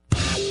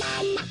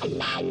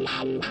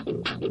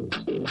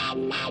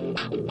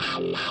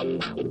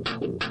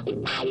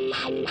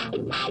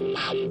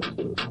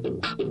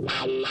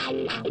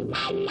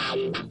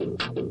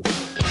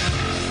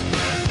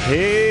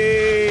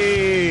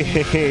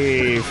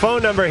 Hey,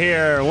 phone number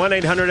here,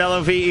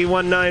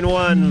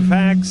 1-800-LOVE-191.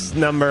 Fax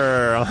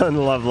number on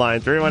the Love Line,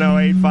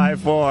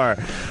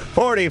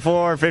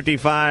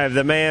 310-854-4455.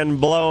 The man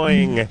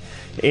blowing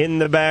in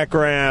the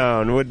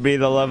background would be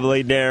the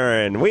lovely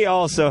Darren. We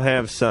also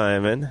have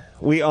Simon.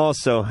 We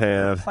also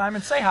have...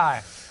 Simon, say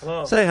hi.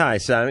 Hello. Say hi,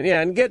 Simon.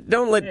 Yeah, and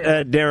don't let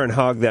Darren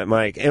hog that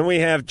mic. And we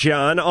have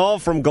John, all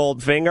from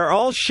Goldfinger,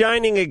 all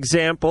shining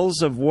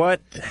examples of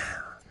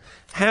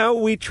how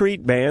we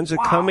treat bands that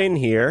come in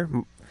here,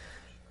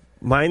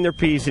 mind their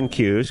P's and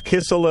Q's,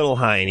 kiss a little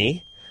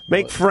hiney,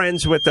 make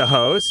friends with the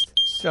host.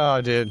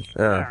 Oh, dude.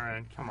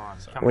 Darren, come on.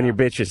 When your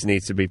bitches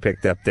needs to be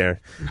picked up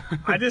there.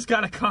 I just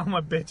got to call my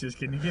bitches.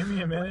 Can you give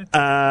me a minute?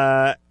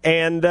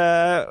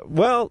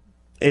 Well,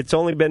 it's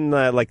only been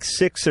like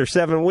 6 or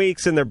 7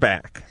 weeks, and they're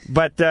back.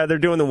 But they're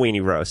doing the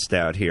weenie roast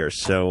out here,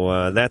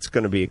 so that's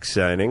going to be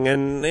exciting.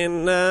 And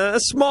in a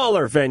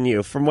smaller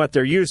venue from what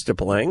they're used to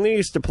playing. They're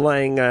used to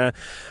playing,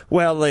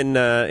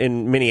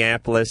 in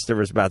Minneapolis, there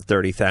was about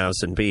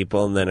 30,000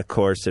 people. And then, of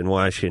course, in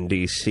Washington,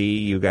 D.C.,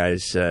 you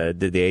guys did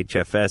the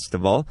HF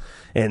Festival,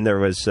 and there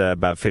was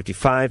about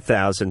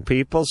 55,000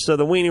 people. So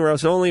the weenie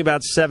roast only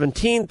about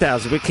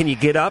 17,000. But can you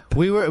get up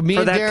me for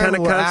and that Darren kind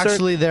of were concert?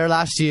 actually there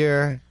last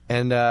year.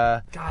 And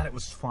God, it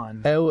was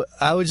fun.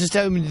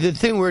 the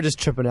thing we were just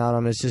tripping out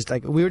on is just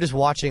like we were just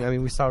watching. I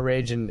mean, we saw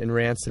Rage and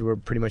Rancid were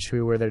pretty much who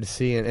we were there to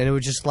see, and it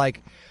was just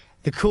like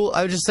it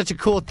was just such a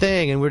cool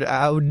thing, and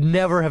I would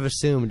never have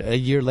assumed a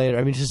year later.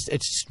 I mean, it's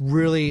just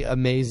really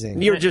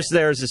amazing. You were just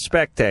there as a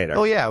spectator.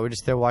 Oh yeah, we're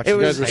just there watching.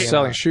 You guys were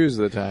selling shoes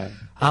at the time.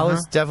 I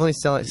was definitely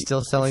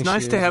still selling. It's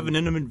nice shoes. to have an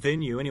intimate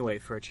venue anyway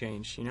for a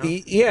change, you know.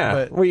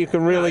 Yeah, where you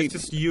can really it's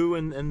just you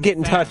and get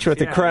in touch with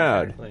the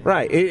crowd. Exactly.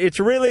 Right. It's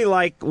really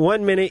like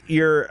 1 minute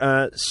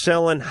you're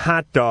selling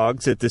hot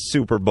dogs at the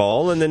Super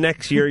Bowl, and the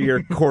next year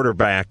you're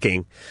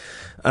quarterbacking.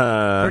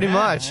 Pretty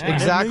much,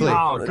 exactly.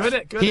 Oh,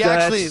 good.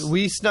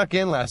 We snuck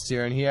in last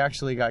year, and he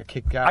actually got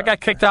kicked out. I got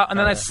kicked out, and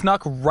then I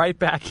snuck right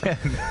back in.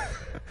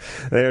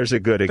 There's a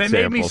good example.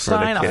 They made me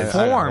sign for the a kids.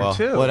 form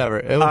too.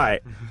 Whatever. All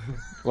right.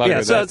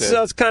 Yeah, so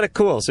it's kind of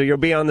cool. So you'll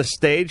be on the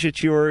stage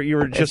that you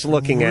were just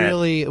looking at.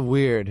 Really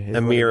weird. A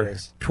mere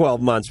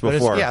 12 months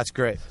before. It's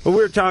great. But we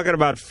were talking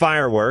about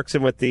fireworks,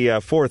 and with the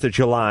 4th of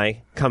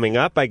July coming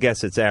up, I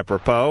guess it's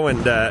apropos.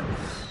 And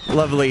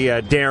lovely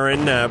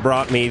Darren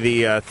brought me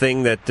the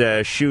thing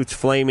that shoots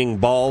flaming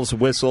balls,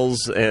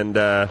 whistles, and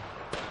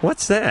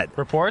what's that?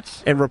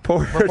 Reports? And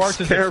reports.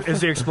 Reports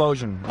is the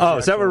explosion. Oh,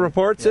 is that what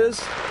reports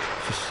is?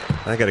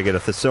 I got to get a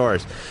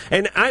thesaurus.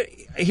 And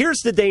here's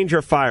the danger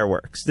of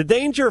fireworks. The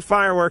danger of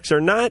fireworks are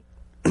not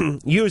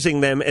using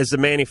them as the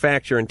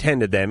manufacturer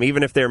intended them,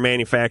 even if they're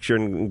manufactured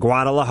in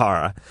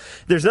Guadalajara.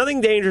 There's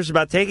nothing dangerous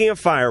about taking a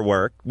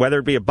firework, whether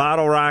it be a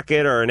bottle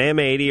rocket or an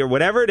M80 or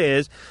whatever it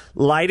is,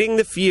 lighting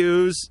the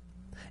fuse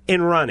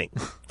and running.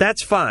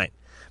 That's fine.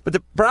 But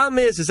the problem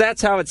is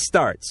that's how it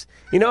starts.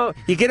 You know,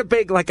 you get a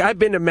big, like I've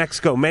been to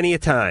Mexico many a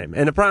time,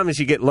 and the problem is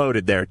you get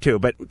loaded there too.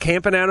 But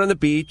camping out on the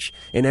beach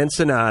in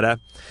Ensenada,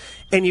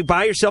 and you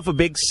buy yourself a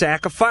big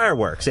sack of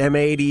fireworks,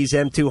 M80s,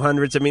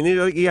 M200s. I mean,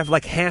 you have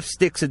like half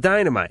sticks of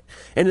dynamite.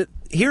 And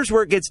here's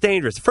where it gets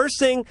dangerous. First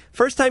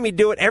time you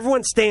do it,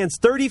 everyone stands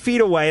 30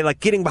 feet away,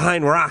 like getting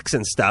behind rocks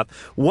and stuff.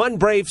 One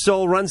brave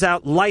soul runs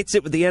out, lights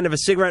it with the end of a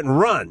cigarette, and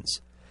runs.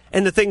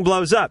 And the thing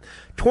blows up.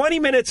 20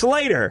 minutes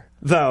later,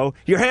 though,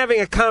 you're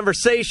having a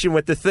conversation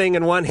with the thing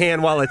in one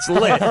hand while it's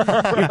lit.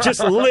 You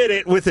just lit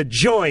it with a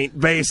joint,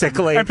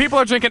 basically. And people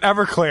are drinking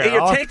Everclear. And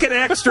you're taking an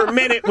extra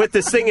minute with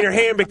this thing in your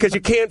hand because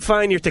you can't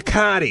find your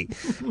Tecate.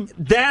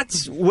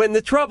 That's when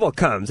the trouble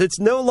comes. It's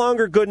no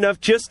longer good enough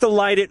just to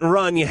light it and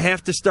run. You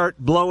have to start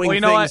blowing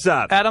things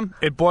up. Adam,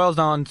 it boils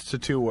down to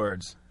 2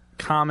 words.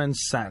 Common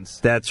sense.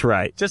 That's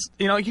right. Just,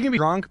 you can be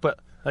drunk, but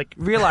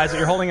realize that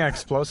you're holding an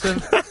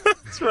explosive.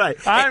 That's right.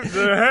 And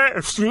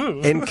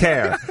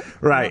care.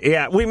 Right,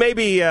 yeah. We may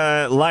be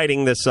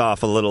lighting this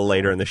off a little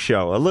later in the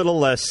show. A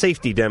little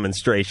safety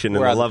demonstration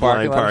in the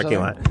Loveline parking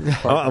lot.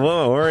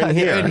 We're in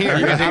here. Are you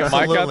going to take a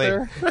mic out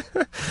there?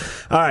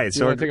 All right.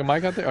 So you want to take a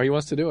mic out there? Oh, he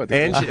wants to do it.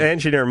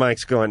 Engineer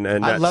Mike's going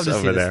nuts I'd love to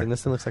over see there. this thing.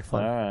 This thing looks like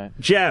fun. All right.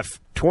 Jeff,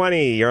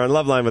 20. You're on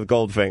Loveline with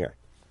Goldfinger.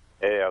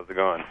 Hey, how's it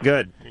going?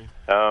 Good.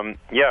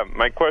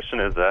 My question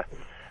is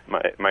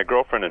my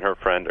girlfriend and her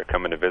friend are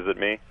coming to visit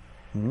me,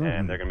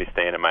 and they're going to be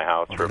staying at my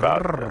house for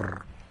about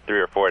 3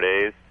 or 4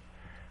 days.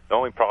 The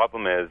only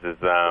problem is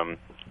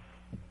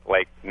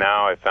like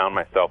now I found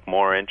myself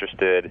more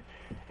interested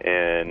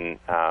in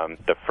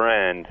the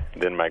friend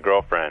than my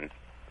girlfriend.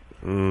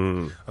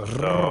 So,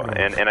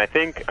 and I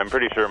think, I'm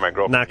pretty sure my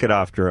girlfriend... Knock it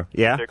off, Drew.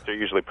 Yeah? Chicks are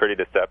usually pretty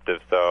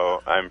deceptive,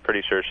 so I'm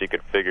pretty sure she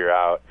could figure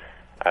out,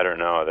 I don't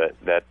know,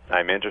 that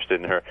I'm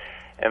interested in her.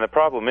 And the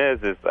problem is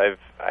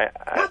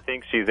I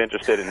think she's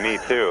interested in me,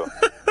 too.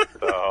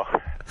 So,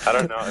 I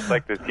don't know. It's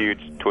like this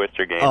huge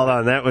twister game. Hold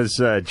on. That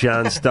was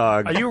John's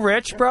dog. Are you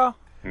rich, bro?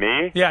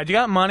 Me? Yeah. Do you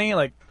got money?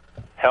 Like,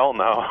 hell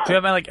no. Do you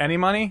have like any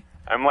money?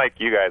 I'm like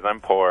you guys.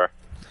 I'm poor.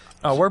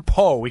 Oh, we're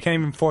po. We can't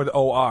even afford the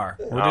OR.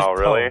 We're just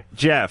really? po.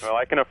 Jeff. Well,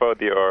 I can afford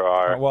the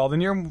OR. Well, then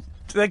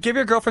give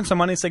your girlfriend some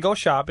money and say go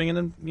shopping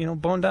and then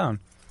bone down.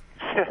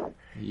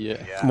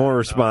 Yeah. More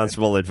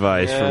responsible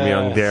advice from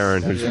young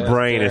Darren, whose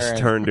brain has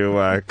turned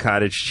to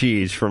cottage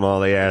cheese from all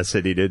the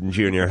acid he did in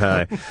junior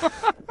high.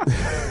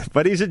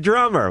 But he's a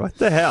drummer. What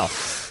the hell?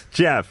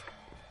 Jeff,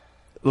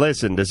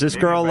 listen, does this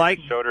girl like...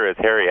 If I showed her his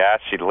hairy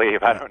ass, she'd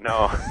leave. I don't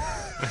know.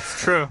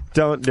 It's true.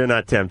 Do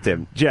not tempt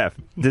him. Jeff,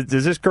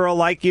 does this girl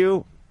like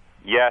you?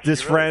 Yeah, this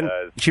she friend,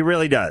 really does. she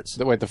really does.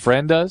 Wait, the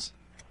friend does?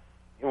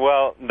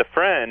 Well, the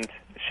friend,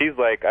 she's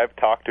like, I've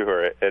talked to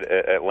her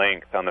at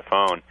length on the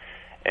phone.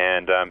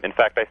 And, in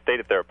fact, I stayed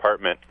at their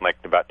apartment, like,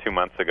 about 2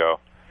 months ago.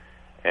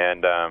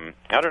 And,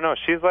 I don't know,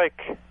 she's like,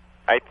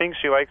 I think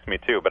she likes me,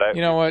 too. But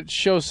you know what?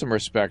 Show some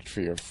respect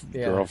for your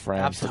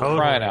girlfriend. Absolutely. For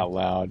crying out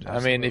loud.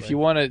 Absolutely. I mean, if you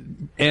want to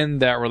end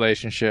that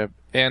relationship,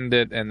 end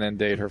it and then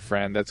date her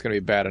friend. That's going to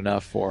be bad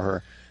enough for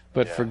her.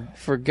 But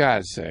for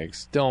God's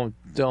sakes, don't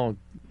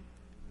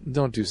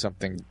do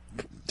something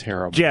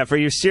terrible. Jeff, are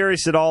you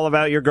serious at all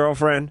about your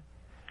girlfriend?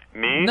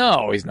 Me?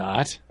 No, he's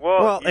not.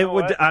 Well,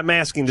 I'm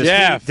asking,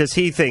 Jeff. does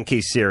he think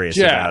he's serious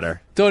Jeff, about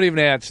her? Don't even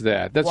answer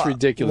that. That's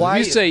ridiculous.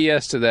 If you say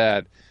yes to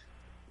that...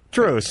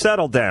 Drew,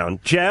 settle down.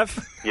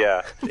 Jeff?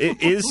 Yeah.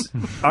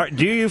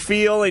 Do you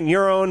feel, in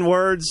your own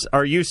words,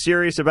 are you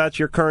serious about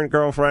your current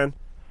girlfriend?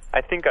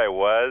 I think I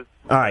was.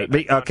 All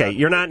right, okay,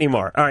 you're not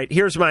anymore. All right,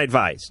 here's my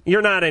advice.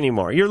 You're not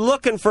anymore. You're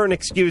looking for an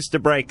excuse to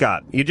break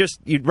up.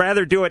 You'd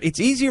rather do it. It's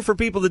easier for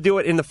people to do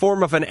it in the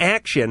form of an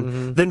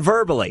action than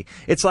verbally.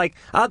 It's like,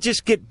 I'll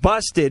just get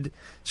busted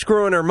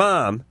screwing her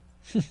mom,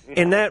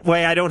 and that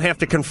way I don't have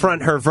to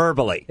confront her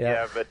verbally.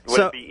 Yeah, but would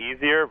it be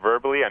easier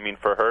verbally? I mean,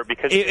 for her?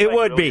 Because it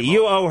would be.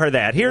 You owe her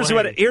that. Here's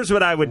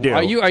what I would do.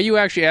 Are you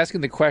actually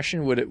asking the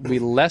question, would it be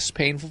less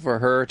painful for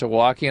her to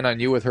walk in on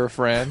you with her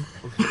friend?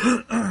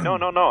 No.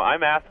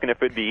 I'm asking if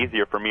it'd be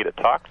easier for me to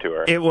talk to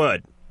her. It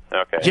would.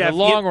 Okay. Jeff, in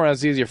the long run,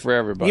 it's easier for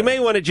everybody. You may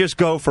want to just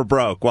go for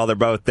broke while they're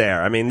both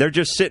there. I mean, they're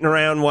just sitting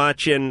around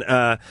watching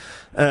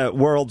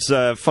World's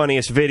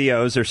Funniest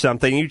Videos or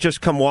something. You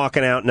just come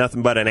walking out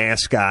nothing but an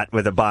ascot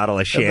with a bottle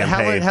of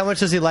champagne. How much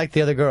does he like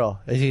the other girl?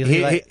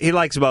 He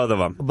likes both of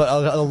them. But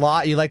a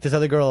lot? You like this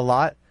other girl a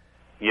lot?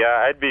 Yeah,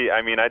 I'd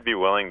be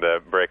willing to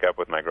break up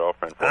with my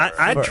girlfriend for her.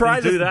 I'd try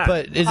to do that.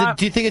 But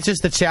do you think it's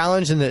just the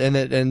challenge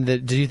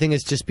and do you think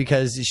it's just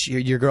because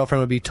your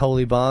girlfriend would be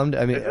totally bummed?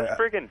 I mean, is this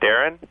friggin'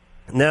 Darren?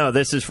 No,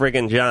 this is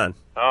friggin' John.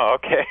 Oh,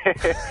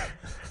 okay.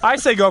 I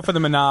say go for the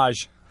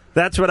menage.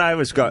 That's what I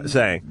was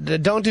saying.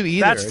 Don't do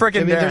either. That's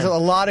freaking there's a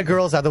lot of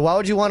girls out there. Why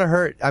would you want to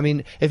hurt? I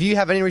mean, if you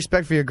have any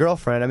respect for your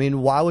girlfriend, I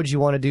mean, why would you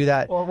want to do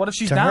that? Well, what if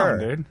she's to down,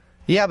 her? dude?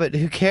 Yeah, but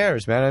who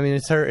cares, man? I mean,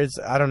 it's her.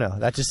 I don't know.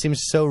 That just seems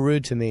so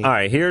rude to me. All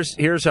right,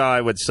 here's how I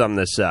would sum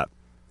this up.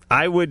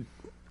 I would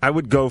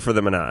go for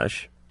the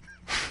menage.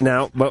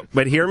 Now,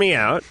 but hear me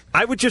out.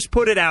 I would just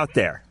put it out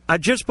there.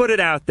 I'd just put it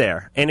out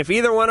there. And if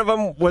either one of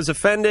them was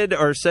offended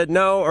or said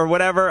no or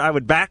whatever, I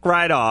would back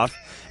right off.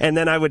 And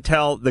then I would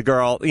tell the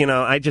girl,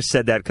 I just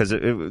said that because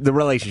the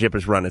relationship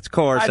has run its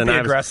course. I'd and be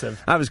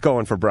aggressive. I was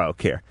going for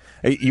broke here.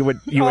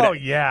 Oh,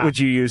 yeah. Would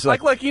you use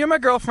like you're my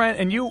girlfriend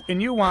and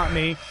you want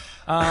me.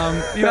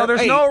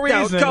 There's no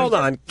reason. No, hold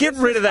on. Get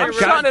rid of that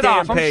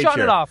goddamn pager. I'm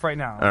shutting it off right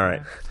now. All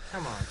right.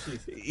 Come on,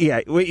 jeez.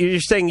 Yeah, you're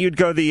saying you'd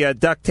go the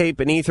duct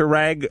tape and ether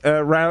rag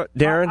route,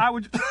 Darren? I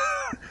would.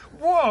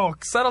 Whoa,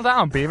 settle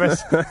down,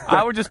 Beavis.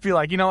 I would just be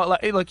like, you know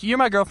what? Hey, look, you're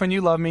my girlfriend. You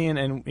love me,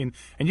 and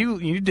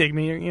you dig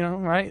me.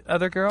 Right,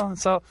 other girl.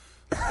 So,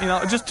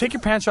 just take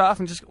your pants off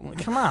and just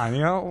come on.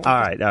 All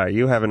right.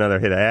 You have another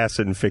hit of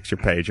acid and fix your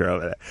pager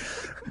over there,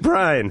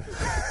 Brian.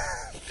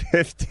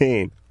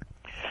 15.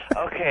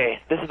 Okay,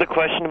 this is the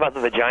question about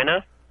the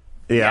vagina.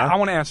 Yeah, I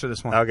want to answer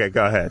this one. Okay,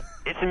 go ahead.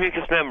 It's a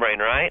mucous membrane,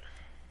 right?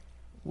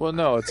 Well,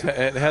 no, it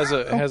has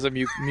a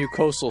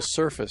mucosal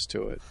surface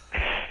to it.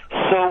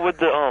 So would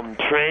the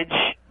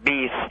tridge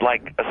be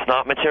like a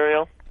snot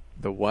material?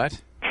 The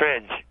what?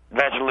 Tridge,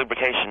 vaginal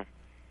lubrication.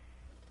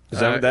 Is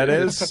that what that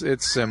is?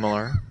 It's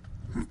similar.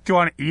 Do you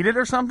want to eat it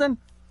or something?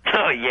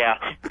 Oh yeah.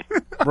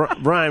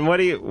 Brian, what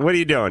are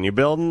you doing? You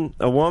building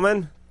a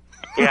woman?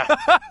 Yeah.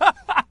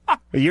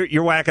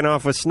 You're whacking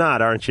off with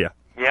snot, aren't you?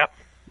 Yep.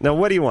 Now,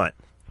 what do you want?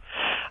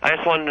 I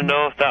just wanted to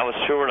know if that was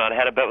true or not. I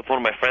had a bet with one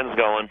of my friends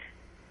going.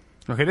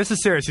 Okay, this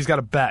is serious. He's got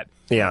a bet.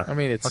 Yeah. I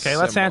mean, it's okay.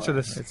 Let's similar. answer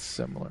this. It's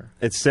similar.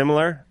 It's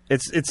similar.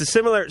 It's a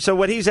similar. So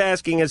what he's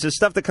asking is the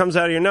stuff that comes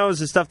out of your nose,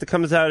 the stuff that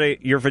comes out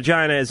of your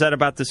vagina. Is that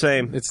about the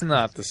same? It's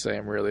not the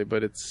same, really,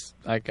 but it's.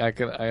 I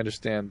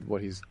understand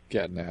what he's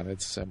getting at.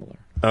 It's similar.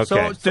 Okay.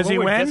 So does he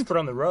win? Just put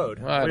on the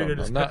road. I don't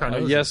know.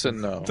 Not, yes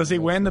and no. Does he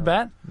win the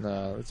bet?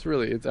 No, it's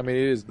really. I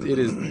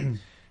mean,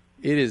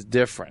 it is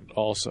different.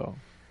 Also,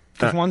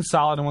 Is one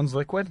solid and one's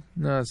liquid?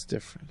 no, it's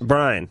different.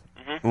 Brian.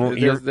 Well,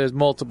 There's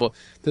multiple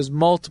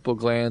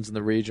glands in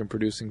the region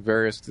producing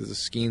various. There's the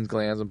Skene's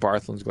glands and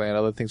Bartholin's gland,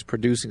 other things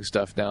producing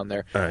stuff down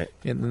there. All right.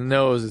 In the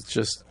nose, it's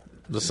just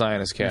the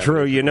sinus cavity.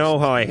 Drew, you know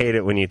how I hate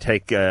it when you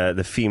take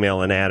the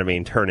female anatomy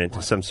and turn it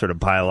into some sort of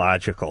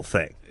biological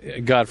thing.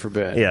 God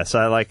forbid. Yes,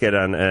 I like it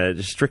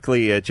on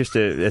strictly just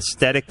a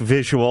aesthetic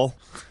visual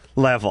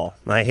level.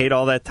 I hate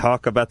all that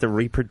talk about the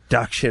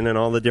reproduction and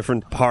all the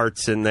different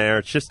parts in there.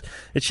 It's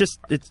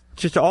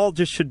just all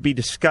should be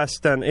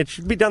discussed on. It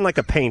should be done like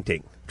a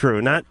painting,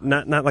 Drew, not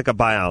like a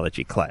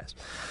biology class.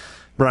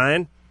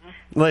 Brian,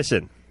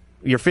 listen,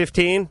 you're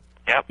 15.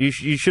 Yep. You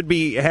should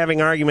be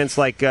having arguments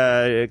like,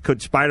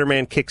 could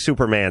Spider-Man kick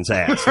Superman's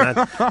ass,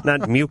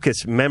 not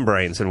mucous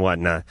membranes and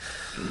whatnot.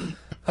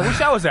 I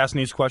wish I was asking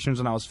these questions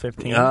when I was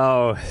 15.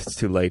 Oh, it's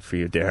too late for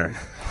you, Darren.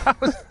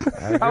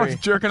 I was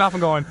jerking off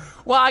and going,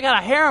 well, I got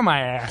a hair in my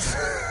ass.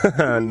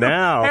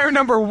 Now. Hair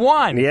number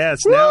 1. Yes,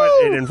 Woo! now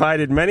it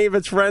invited many of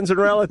its friends and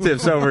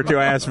relatives over to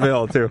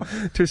Asheville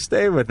to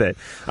stay with it.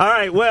 All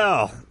right,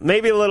 well,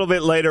 maybe a little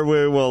bit later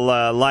we will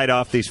light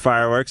off these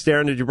fireworks.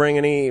 Darren, did you bring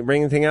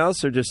anything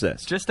else or just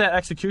this? Just that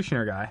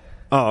executioner guy.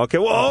 Oh, okay.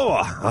 Whoa,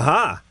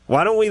 aha.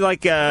 Why don't we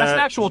That's an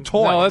actual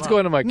toy. No, let's go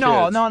into my kids.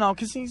 No,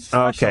 because he's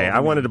special. Okay,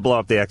 I wanted to blow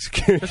up the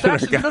executioner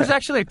guy. There's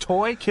actually a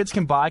toy kids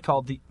can buy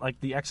called the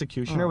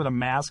executioner with a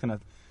mask and a...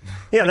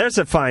 Yeah, there's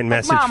a fine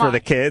message Mama, for the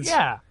kids.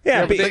 Yeah.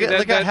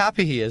 Look how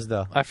happy he is,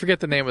 though. I forget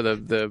the name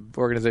of the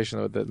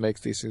organization that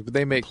makes these things, but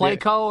they make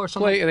Playco or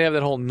something. They have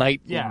that whole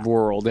night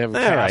world. They have a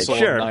castle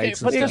sure. of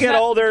knights. When you get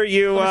older,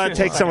 you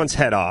take someone's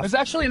head off. There's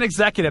actually an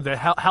executive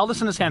that held this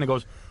in his hand and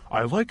goes,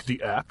 I like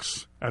the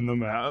X and the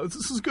mask.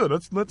 This is good.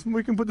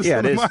 We can put this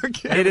on the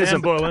market. It is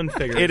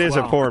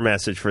Wow. a poor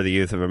message for the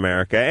youth of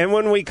America. And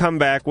when we come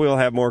back, we'll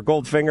have more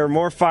Goldfinger,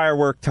 more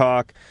firework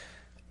talk,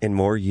 and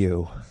more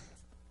you.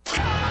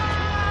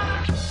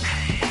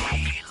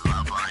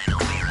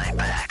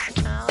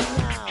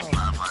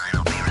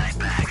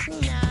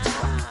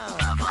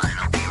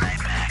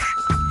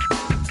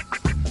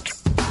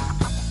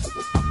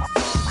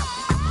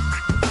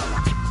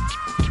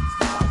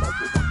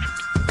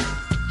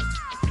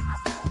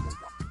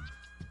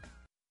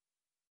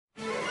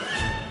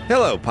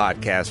 Hello,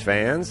 podcast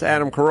fans.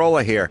 Adam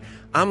Carolla here.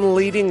 I'm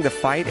leading the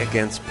fight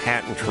against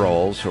patent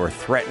trolls who are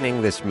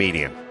threatening this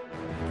medium.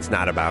 It's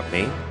not about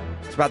me.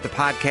 It's about the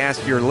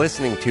podcast you're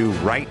listening to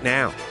right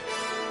now.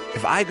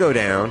 If I go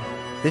down,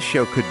 this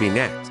show could be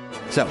next.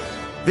 So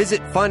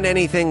visit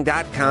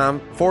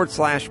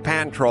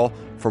fundanything.com/patent troll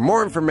for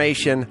more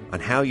information on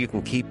how you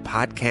can keep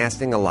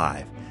podcasting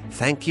alive.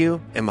 Thank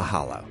you and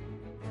mahalo.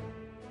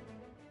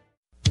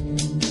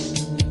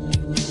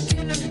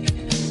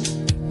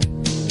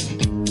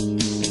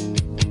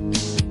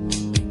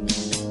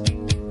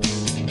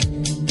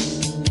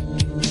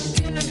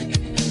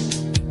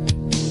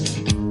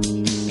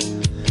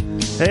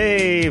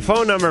 Hey,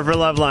 phone number for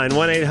Loveline,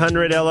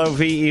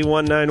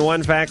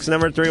 1-800-LOVE-191. Fax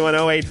number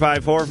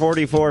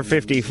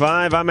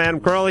 310-854-4455. I'm Adam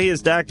Carolla. He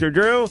is Dr.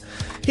 Drew.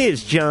 He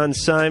is John,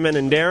 Simon,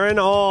 and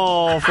Darren,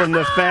 all from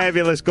the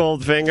fabulous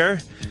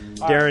Goldfinger.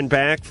 Darren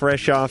back,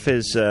 fresh off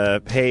his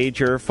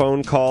pager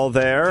phone call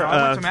there.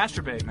 I went to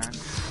masturbate, man.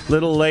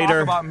 Little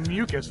later. Talk about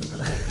mucus.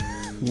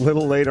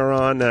 Little later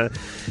on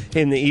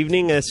in the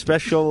evening, a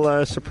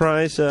special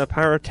surprise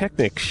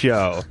pyrotechnics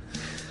show.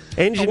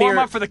 A warm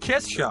up for the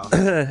Kiss show.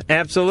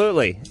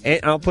 Absolutely.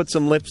 I'll put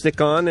some lipstick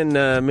on and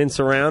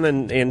mince around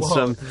and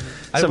some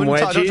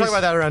wedgies. Don't talk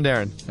about that around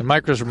Darren. And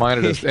Mike just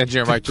reminded us,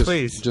 Engineer Mike just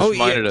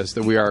reminded us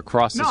that we are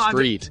across the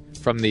street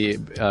from the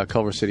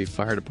Culver City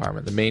Fire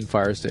Department, the main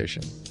fire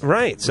station.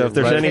 Right. So if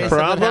there's any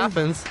problem,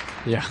 happens.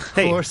 Yeah.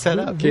 Hey, we're set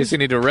up. In case you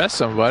need to arrest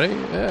somebody,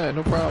 yeah,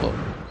 no problem.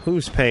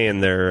 Who's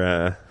paying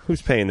their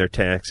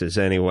taxes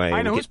anyway?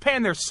 I know who's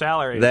paying their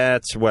salary.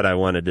 That's what I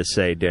wanted to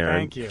say, Darren.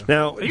 Thank you.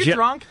 Now, are you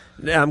drunk?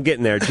 I'm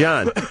getting there,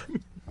 John.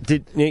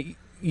 Did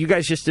you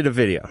guys just did a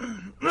video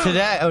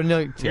today? Oh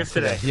no,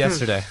 yesterday.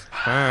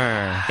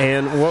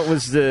 And what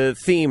was the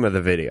theme of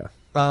the video?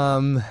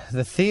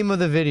 The theme of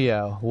the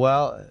video.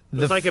 Well, it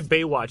was like a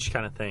Baywatch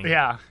kind of thing.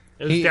 Yeah,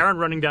 it was Darren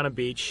running down a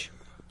beach,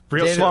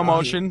 real slow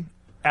motion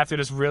after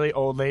this really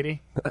old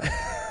lady.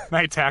 And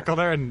I tackled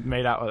her and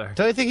made out with her.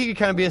 Don't you think he could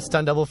kind of be a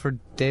stunt double for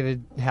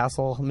David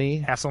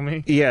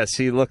Hasselme? Yes,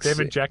 he looks.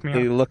 David Jack me.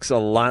 He looks a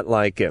lot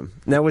like him.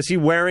 Now, was he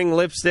wearing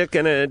lipstick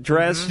and a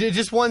dress? Mm-hmm.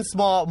 Just one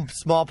small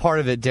part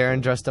of it.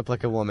 Darren dressed up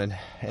like a woman,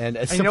 and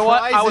you know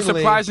what? I was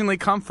surprisingly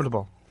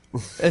comfortable.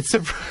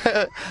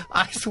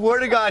 I swear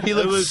to God, he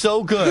looks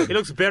so good. He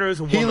looks better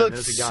as a woman. He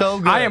looks so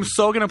good. I am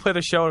so going to play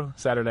the show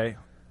Saturday.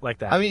 like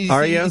that. I mean,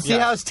 you see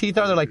how his teeth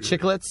are? They're like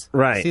chiclets.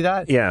 Right. See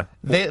that? Yeah.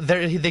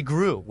 They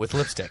grew with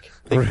lipstick.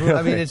 They grew,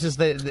 I mean, it's just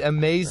the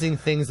amazing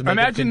things that makeup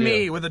Imagine can do.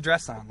 me with a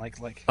dress on,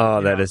 like.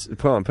 Oh, that is.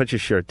 Come on, put your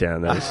shirt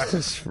down. That is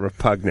just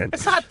repugnant.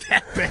 It's not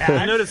that bad.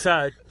 I noticed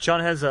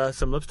John has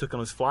some lipstick on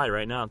his fly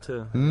right now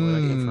too.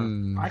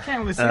 I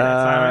can't really see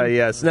that, Simon.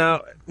 Yes.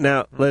 Now,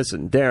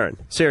 listen, Darren.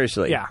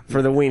 Seriously. Yeah.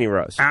 For the weenie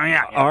roast. Oh,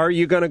 yeah. Are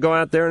you going to go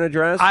out there in a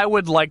dress? I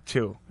would like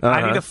to. I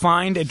Uh-huh. need to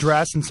find a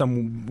dress and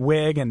some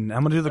wig, and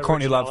I'm gonna do the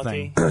Courtney Love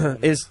thing. I'm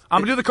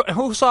gonna do the.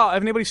 Who saw?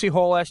 Anybody see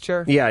Hole last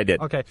year? Yeah, I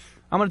did. Okay,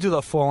 I'm gonna do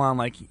the full on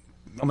I'm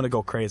gonna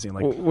go crazy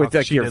with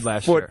like she your did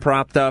last foot year.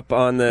 propped up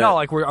on the. No,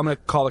 I'm gonna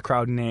call the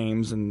crowd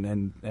names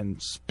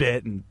and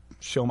spit and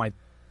show my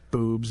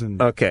boobs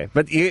and. Okay,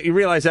 but you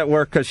realize that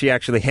worked because she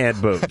actually had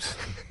boobs.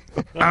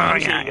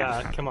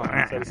 Come on.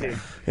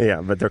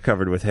 Yeah, but they're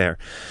covered with hair.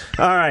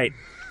 All right.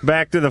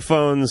 Back to the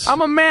phones.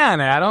 I'm a man,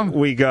 Adam.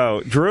 We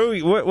go. Drew,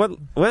 what?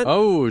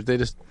 Oh, they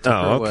just took her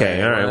okay.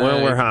 away. All right.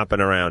 Well, we're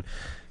hopping around.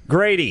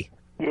 Grady.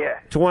 Yeah.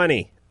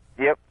 20.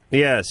 Yep.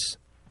 Yes.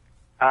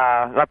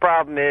 My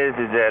problem is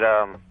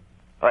that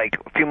like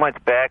a few months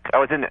back, I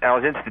was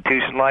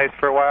institutionalized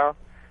for a while,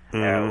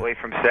 away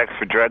from sex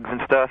for drugs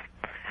and stuff.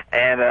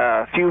 And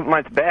a few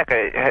months back,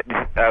 I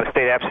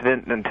stayed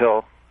abstinent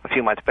until a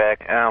few months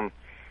back.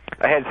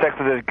 I had sex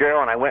with this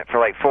girl, and I went for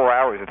like 4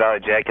 hours without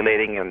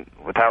ejaculating and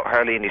without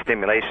hardly any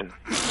stimulation.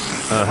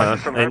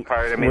 From her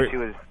part, I mean, she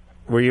was.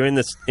 Were you in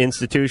this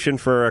institution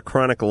for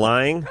chronic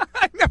lying?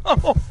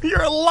 No,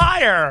 you're a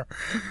liar.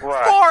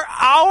 What? 4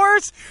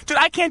 hours, dude.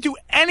 I can't do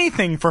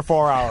anything for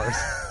 4 hours.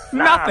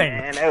 Nothing.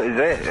 Man, that was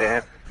it,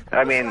 man.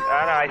 I mean, I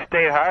don't know. I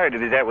stayed hard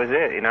because that was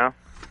it, you know.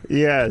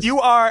 Yes. You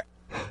are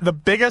the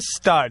biggest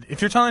stud.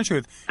 If you're telling the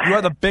truth, you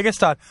are the biggest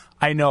stud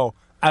I know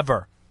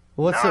ever.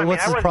 What's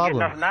his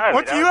problem?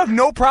 You have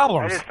no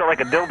problems. I just felt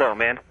like a dildo,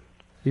 man.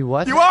 You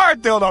what? You are a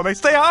dildo. They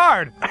stay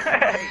hard.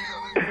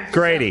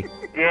 Grady.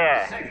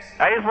 Yeah.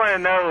 I just want to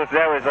know if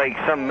that was like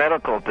some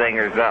medical thing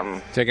or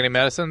something. Take any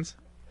medicines?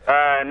 No,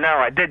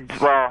 I did.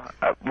 Well,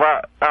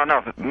 I don't know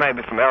if it might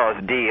be from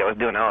LSD. I was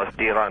doing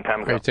LSD a long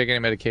time ago. Are you taking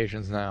any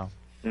medications now?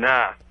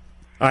 Nah.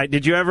 All right.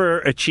 Did you ever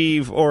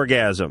achieve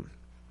orgasm?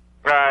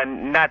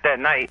 Not that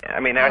night. I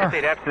mean, I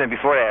stayed abstinent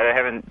before that. I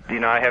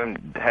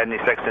haven't had any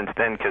sex since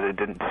then because it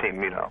didn't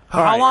seem,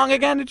 How long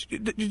again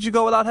did you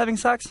go without having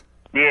sex?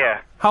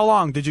 Yeah. How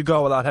long did you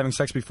go without having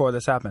sex before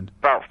this happened?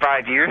 About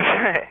 5 years.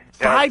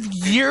 5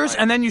 years,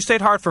 and then you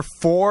stayed hard for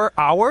 4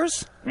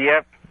 hours?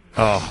 Yep.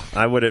 Oh,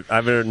 I would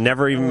have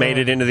never even made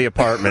it into the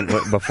apartment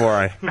before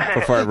I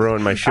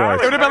ruined my show.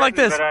 It would have been like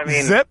this. I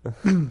mean, Zip.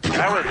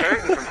 I was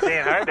hurting from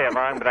staying hard that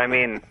long, but I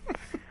mean,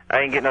 I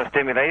didn't get no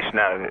stimulation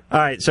out of it. All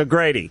right, so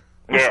Grady.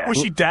 Yeah. Was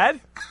she dead?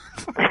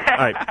 All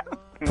right,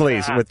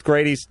 please. With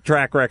Grady's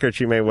track record,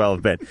 she may well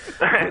have been.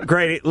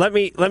 Grady, let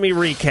me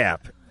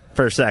recap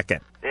for a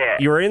second. Yeah.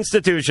 You were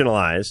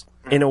institutionalized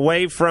and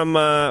away from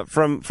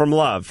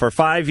love for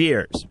 5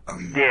 years.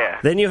 Yeah.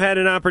 Then you had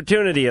an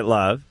opportunity at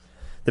love.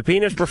 The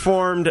penis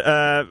performed,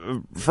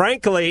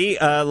 frankly,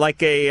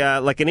 like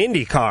an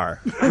Indy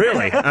car.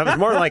 Really, it was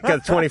more like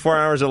 24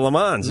 hours of Le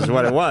Mans is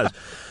what it was.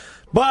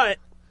 But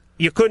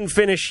you couldn't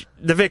finish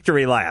the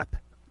victory lap,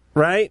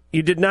 right?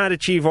 You did not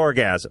achieve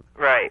orgasm.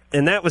 Right.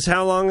 And that was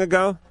how long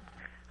ago?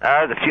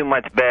 That was a few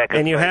months back.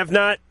 And you have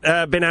not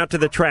been out to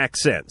the track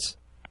since?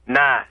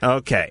 Nah.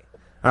 Okay.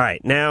 All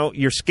right. Now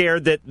you're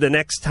scared that the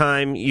next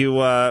time you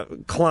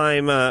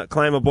climb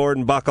aboard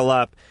and buckle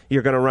up,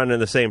 you're going to run into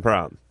the same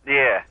problem.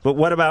 Yeah. But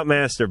what about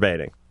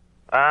masturbating?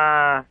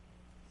 I've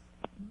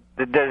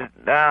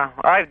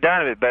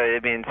done it, but I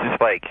mean, it's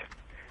just like.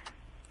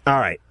 All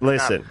right,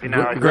 listen.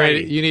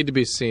 Grady, you need to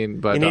be seen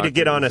by. You need to doctor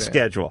get on a today.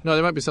 schedule. No,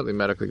 there might be something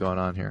medically going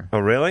on here. Oh,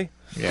 really?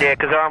 Yeah,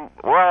 because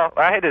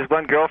I had this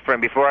one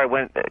girlfriend before I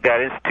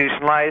got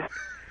institutionalized,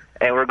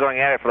 and we're going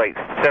at it for like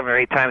 7 or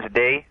 8 times a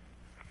day.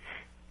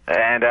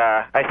 And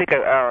I think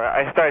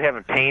I started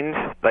having pains.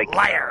 Like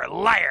liar.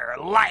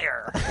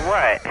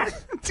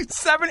 What? Dude,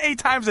 7, 8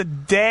 times a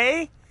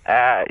day?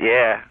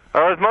 Yeah.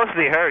 Well, it was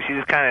mostly her. She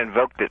just kind of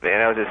invoked it,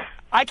 man.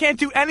 I can't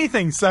do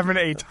anything 7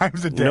 to 8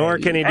 times a day. Nor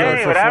can he do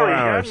it for 4 hours.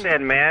 I was young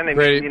then, man. I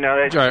Grady, mean,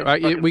 that all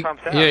right,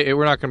 pumps out.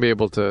 we're not going to be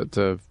able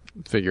to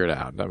figure it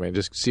out. I mean,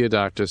 just see a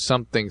doctor.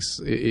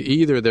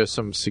 Either there's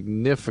some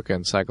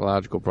significant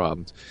psychological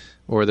problems,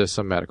 or there's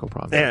some medical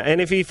problem. Yeah,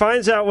 and if he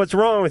finds out what's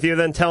wrong with you,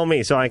 then tell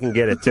me so I can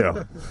get it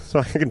too. So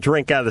I can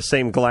drink out of the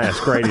same glass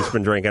Grady's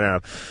been drinking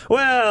out of.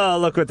 Well,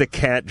 look what the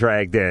cat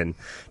dragged in.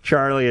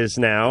 Charlie is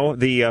now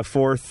the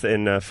fourth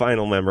and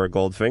final member of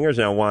Goldfinger, has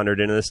now wandered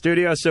into the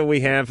studio, so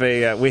we have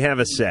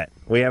a set.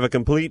 We have a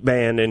complete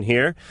band in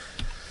here,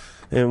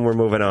 and we're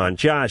moving on.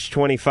 Josh,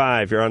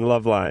 25, you're on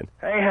Loveline.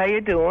 Hey, how you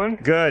doing?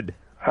 Good.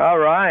 All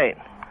right.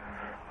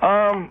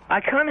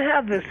 I kind of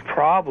have this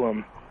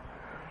problem.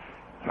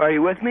 Are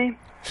you with me?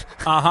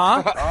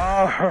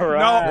 Uh-huh. All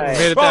right.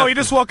 No. Bo, you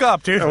just woke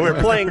up, dude. We're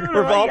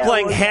all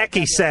playing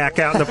hacky sack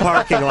out in the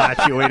parking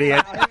lot, you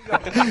idiot.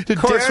 Of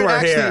course Darren we're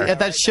actually, here. at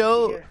that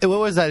show, what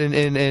was that,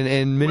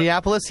 in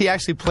Minneapolis? He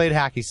actually played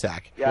hacky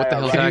sack. What the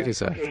hell is hacky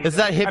sack? It's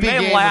that hippie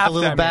game with the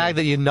little bag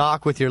that you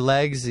knock with your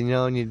legs, and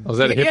you... Oh, is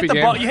that a hippie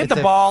game? You hit the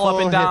ball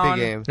up and down.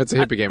 Hippie game. That's a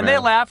hippie game. And they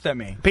laughed at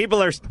me.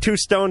 People are too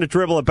stoned to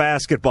dribble a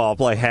basketball,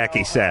 play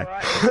hacky sack.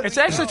 It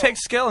actually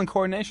takes skill and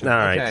coordination. All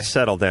right,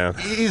 settle down.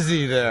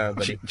 Easy there,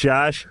 buddy.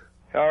 Josh?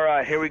 All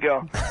right, here we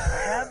go. I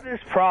have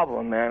this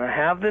problem, man. I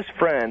have this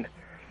friend,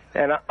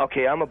 and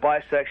I'm a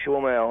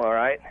bisexual male, all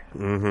right?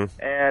 Mm-hmm.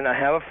 And I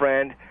have a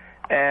friend,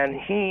 and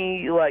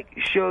he,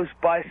 shows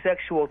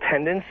bisexual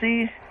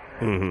tendencies,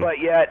 but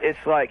yet it's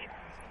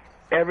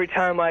every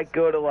time I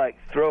go to,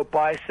 throw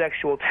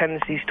bisexual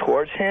tendencies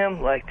towards him,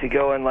 to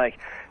go and,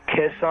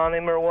 kiss on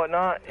him or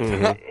whatnot,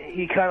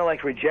 he kind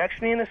of, rejects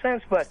me in a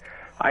sense, but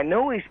I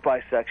know he's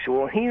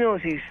bisexual, and he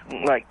knows he's,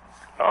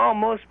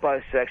 almost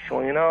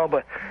bisexual,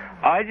 but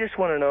I just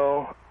want to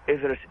know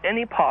if there's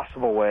any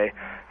possible way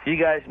you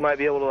guys might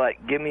be able to,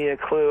 give me a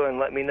clue and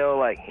let me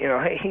know,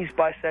 hey, he's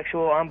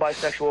bisexual, I'm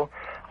bisexual,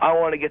 I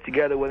want to get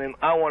together with him,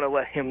 I want to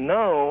let him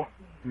know.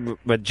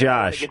 But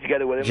Josh, get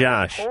together with him.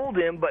 Josh, I told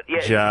him, but yeah,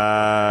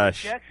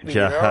 Josh, me,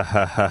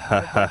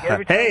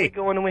 every time we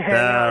go in and we hang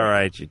out. All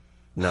right, you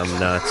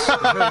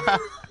numbnuts.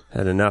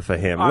 Had enough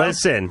of him.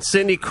 Listen,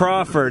 Cindy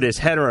Crawford is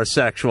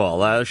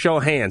heterosexual. Show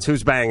of hands.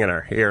 Who's banging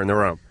her here in the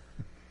room?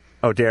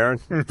 Oh, Darren,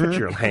 put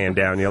your hand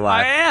down, you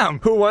lie. I am.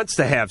 Who wants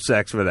to have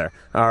sex with her?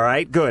 All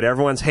right, good.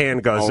 Everyone's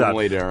hand goes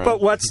Only up. Darren. But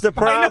what's the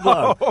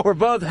problem? We're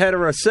both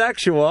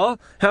heterosexual.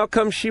 How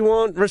come she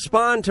won't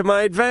respond to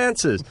my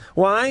advances?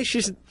 Why? She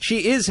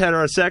is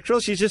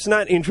heterosexual. She's just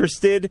not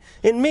interested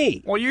in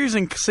me. Well, you're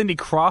using Cindy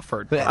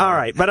Crawford. All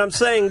right, but I'm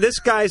saying this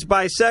guy's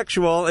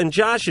bisexual and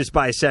Josh is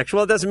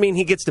bisexual. It doesn't mean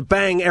he gets to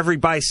bang every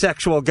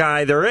bisexual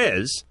guy there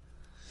is.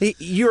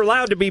 You're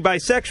allowed to be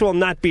bisexual and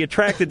not be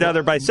attracted to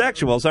other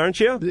bisexuals, aren't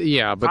you?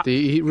 Yeah, but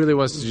he really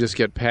wants to just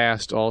get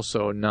past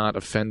also not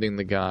offending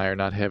the guy or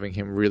not having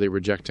him really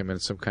reject him in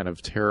some kind of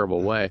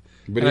terrible way.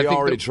 But he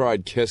already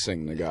tried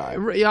kissing the guy.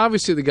 Yeah,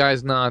 obviously the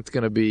guy's not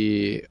going to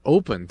be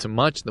open to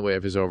much in the way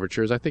of his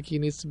overtures. I think he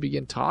needs to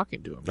begin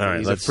talking to him. All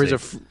right, let's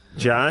see.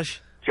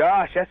 Josh?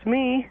 Josh, that's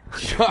me.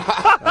 Josh,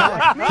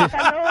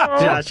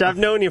 I've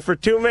known you for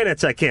 2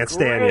 minutes. I can't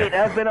stand Great. you.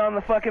 I've been on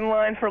the fucking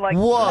line for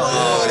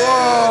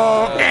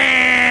Whoa.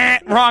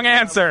 Wrong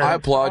answer. I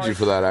applaud you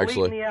for that,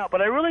 actually. Me out,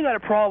 but I really got a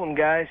problem,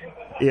 guys.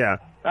 Yeah.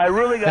 I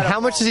really got. How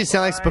much does he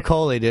sound like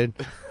Spicoli, dude?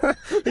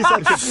 He's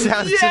like,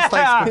 sounds just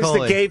like Spicoli. He's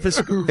the gay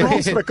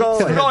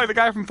Spicoli. Spicoli, the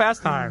guy from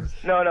Fast Times.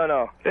 No. This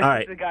All is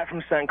right. the guy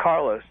from San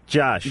Carlos.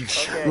 Josh,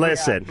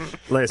 listen.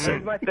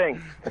 Here's my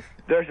thing.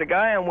 There's a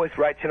guy I'm with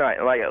right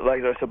tonight.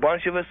 Like there's a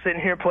bunch of us sitting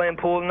here playing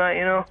pool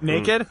tonight,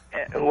 Naked?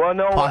 Well,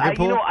 no.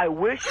 Pool? I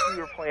wish we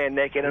were playing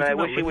naked, and I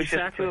wish it was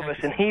just two of us,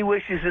 and he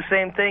wishes the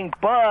same thing,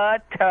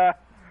 but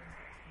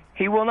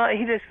he will not.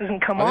 He just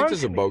doesn't come on. I think this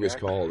is a bogus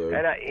call, dude.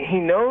 And he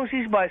knows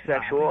he's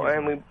bisexual,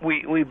 and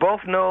we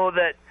both know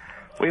that.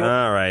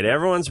 All right,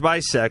 everyone's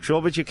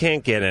bisexual, but you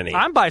can't get any.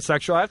 I'm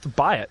bisexual. I have to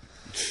buy it.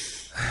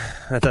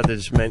 I thought that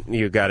just meant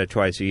you got it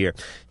twice a year.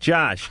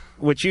 Josh,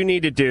 what you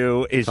need to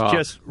do is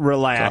just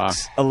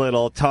relax a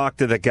little, talk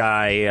to the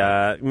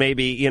guy,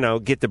 maybe,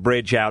 get the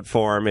bridge out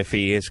for him if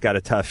he has got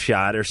a tough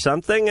shot or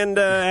something, and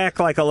act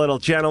like a little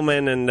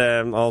gentleman,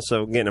 and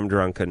also getting him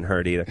drunk couldn't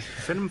hurt either.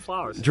 Send him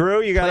flowers.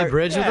 Drew, you got Play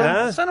bridge with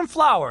him? Send him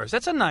flowers.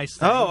 That's a nice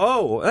thing.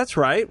 Oh, that's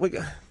right.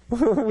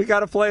 We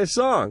got to play a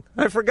song.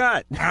 I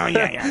forgot. Oh,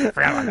 yeah. I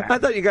forgot about that. I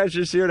thought you guys were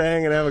just here to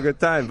hang and have a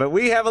good time. But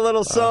we have a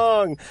little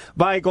song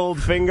by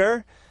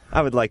Goldfinger.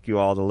 I would like you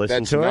all to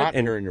listen to it. That's not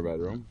and here in your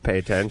bedroom. Pay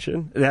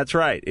attention. That's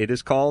right. It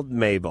is called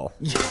Mabel.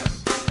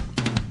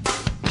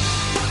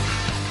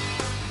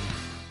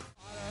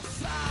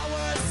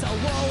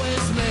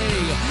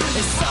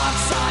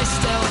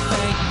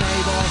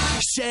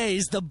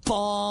 She's the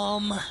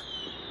bomb.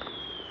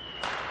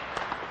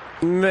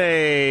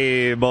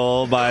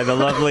 Mabel by the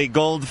lovely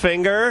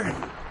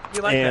Goldfinger.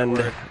 You like and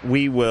that word.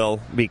 we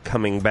will be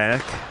coming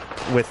back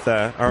with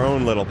our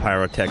own little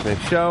pyrotechnic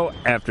show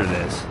after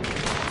this.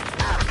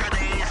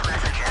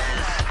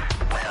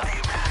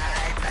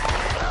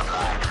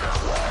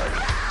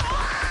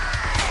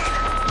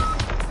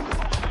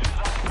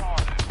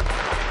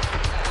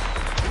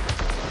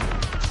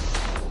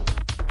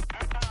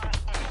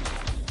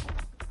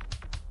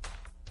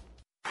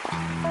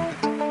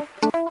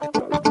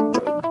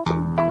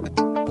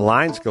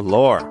 Blinds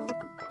galore.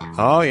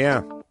 Oh,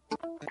 yeah.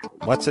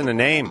 What's in the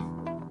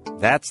name?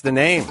 That's the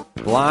name.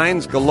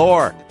 Blinds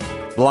galore.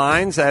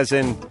 Blinds as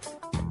in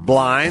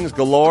blinds,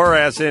 galore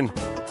as in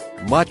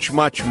much,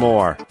 much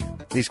more.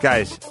 These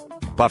guys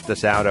buffed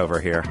us out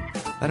over here.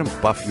 Let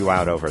them buff you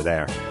out over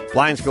there.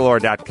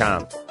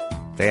 BlindsGalore.com.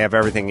 They have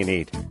everything you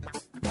need.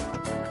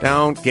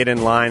 Don't get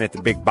in line at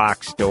the big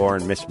box store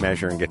and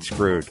mismeasure and get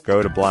screwed.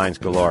 Go to Blinds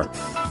Galore.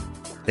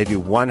 They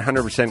do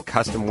 100%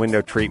 custom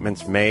window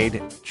treatments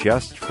made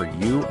just for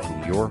you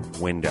and your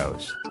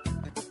windows.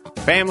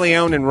 Family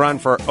owned and run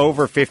for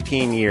over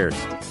 15 years.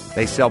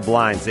 They sell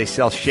blinds, they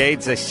sell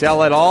shades, they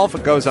sell it all. If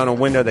it goes on a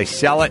window, they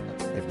sell it.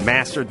 They've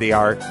mastered the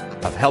art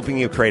of helping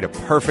you create a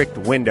perfect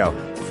window.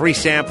 Free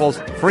samples,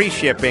 free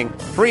shipping,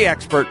 free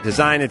expert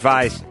design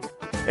advice.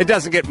 It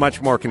doesn't get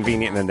much more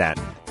convenient than that.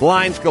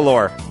 Blinds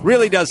Galore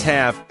really does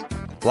have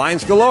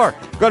Blinds Galore.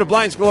 Go to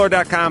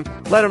blindsgalore.com.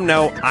 Let them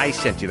know I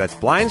sent you. That's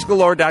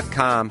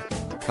blindsgalore.com.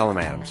 Tell them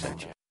Adam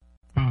sent you.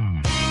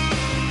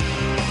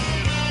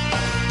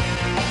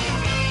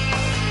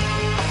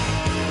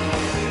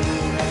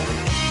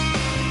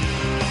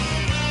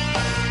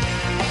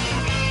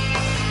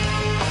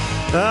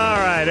 All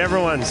right,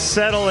 everyone,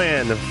 settle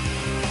in.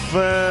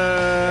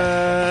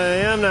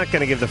 I'm not going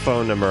to give the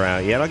phone number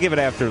out yet. I'll give it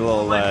after a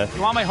little... you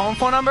want my home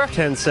phone number?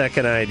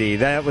 10-second ID.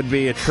 That would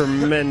be a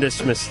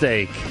tremendous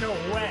mistake. No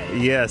way.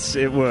 Yes,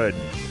 it would.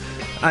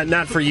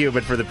 Not for you,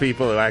 but for the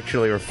people who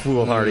actually are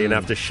foolhardy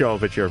enough to show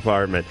up at your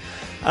apartment.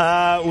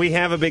 We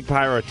have a big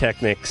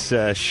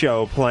pyrotechnics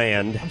show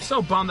planned. I'm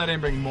so bummed I didn't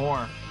bring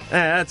more.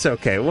 That's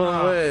okay.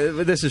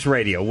 Well, this is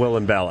radio. We'll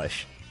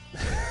embellish.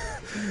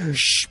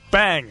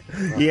 Bang.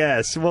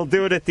 Yes, we'll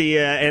do it at the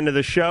end of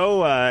the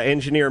show.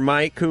 Engineer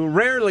Mike, who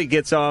rarely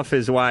gets off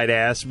his wide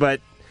ass, but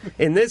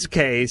in this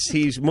case,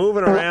 he's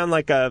moving around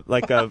like a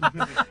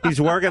he's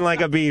working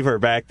like a beaver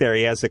back there.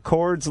 He has the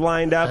cords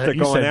lined up. They're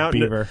going out.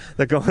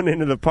 They're going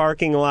into the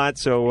parking lot.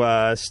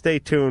 So stay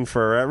tuned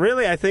for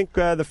really, I think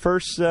the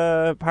first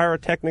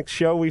pyrotechnics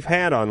show we've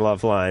had on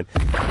Loveline.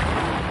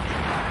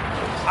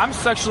 I'm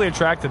sexually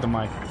attracted to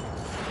Mike.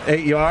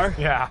 You are?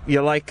 Yeah.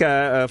 You like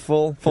a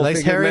full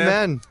likes hairy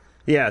men.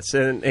 Yes,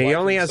 and he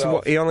only has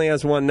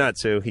one nut,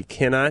 so he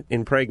cannot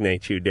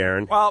impregnate you,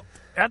 Darren. Well,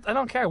 I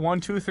don't care. 1,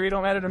 2, 3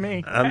 don't matter to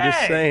me. I'm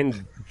just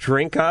saying,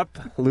 drink up,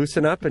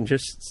 loosen up, and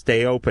just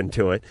stay open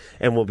to it.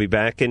 And we'll be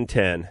back in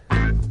 10.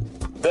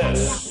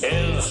 This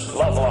is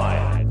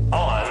Loveline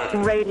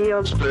on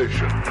Radio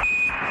Station.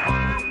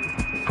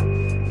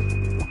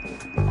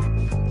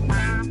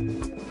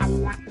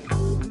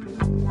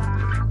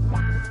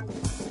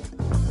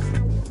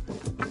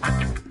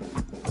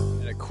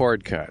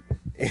 Cord cut.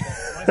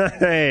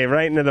 Hey,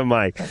 right into the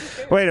mic.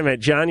 Wait a minute,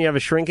 John. You have a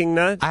shrinking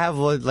nut? I have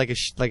one, like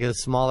a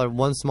smaller,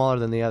 one smaller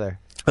than the other.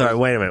 All right,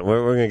 wait a minute.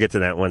 We're going to get to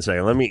that in 1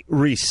 second. Let me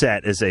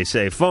reset, as they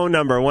say. Phone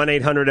number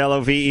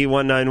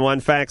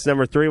 1-800-LOVE-191. Fax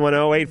number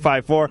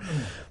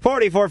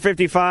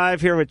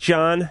 310-854-4455. Here with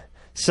John,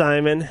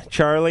 Simon,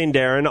 Charlie, and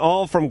Darren,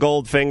 all from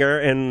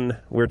Goldfinger, and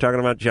we're talking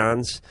about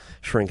John's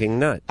shrinking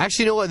nut.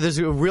 Actually, you know what? There's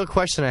a real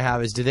question I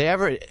have is, do they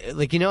ever,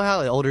 like, you know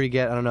how the older you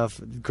get, I don't know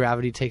if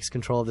gravity takes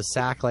control of the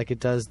sack like it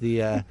does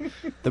the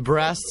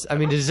breasts? I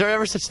mean, is there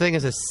ever such thing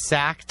as a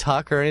sack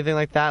tuck or anything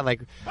like that? Like,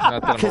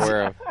 not that I'm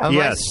aware of.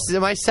 Yes.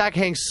 My sack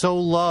hangs so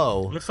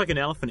low. Looks like an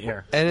elephant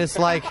ear. And it's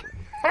like...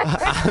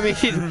 I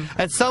mean,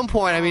 at some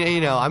point, I mean,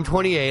 you know, I'm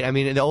 28. I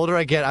mean, the older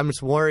I get, I'm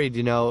just worried,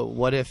 you know,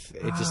 what if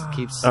it just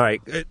keeps... All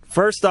right.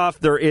 First off,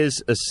 there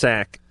is a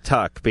sack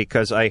tuck,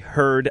 because I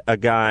heard a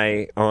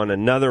guy on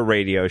another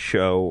radio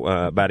show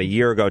about a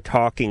year ago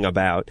talking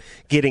about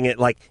getting it,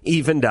 like,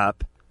 evened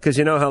up, because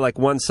you know how, like,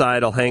 one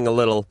side will hang a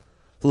little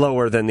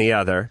lower than the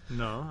other.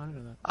 No, I don't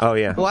know that. Oh,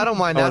 yeah. Well, I don't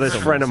mind that. Oh, this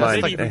friend of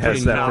mine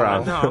has that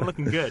problem. No, I'm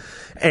looking good.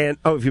 And,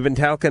 have you been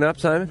talcing up,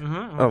 Simon?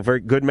 Mm-hmm. Oh,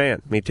 very good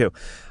man. Me too.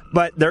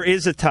 But there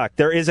is a tuck.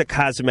 There is a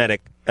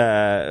cosmetic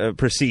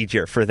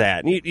procedure for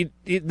that. And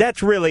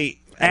that's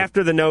really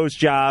after the nose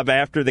job,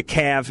 after the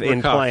calf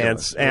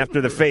implants,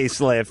 after the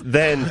facelift.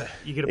 Then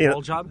you get a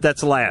ball job.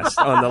 That's last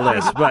on the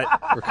list. But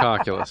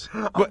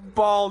Recalculus.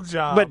 Ball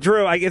job. But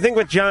Drew, I think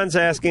what John's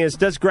asking is,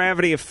 does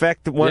gravity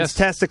affect one's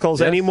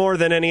testicles any more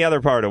than any other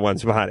part of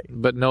one's body?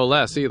 But no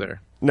less either.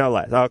 No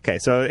less. Okay,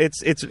 so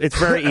it's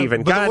very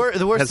even. But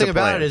the worst thing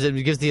about it is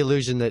it gives the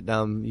illusion that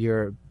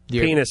your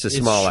penis is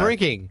smaller.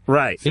 Shrinking.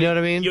 Right. You know what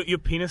I mean? Your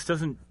penis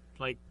doesn't,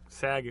 like,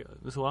 sag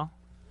as well?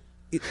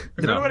 If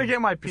I'm going to get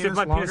my penis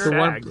longer,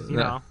 sags, you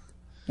know.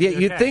 Yeah,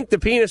 you'd think the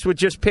penis would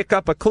just pick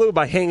up a clue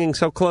by hanging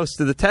so close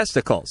to the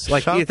testicles.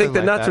 Like, you think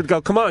the nuts would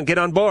go, come on, get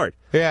on board.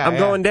 Yeah, I'm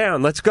going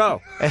down. Let's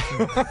go.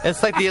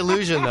 It's like the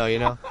illusion, though, you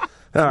know.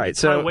 All right,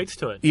 so weights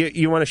to it.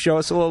 You want to show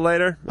us a little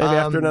later? Maybe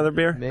after another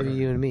beer? Maybe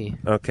you and me.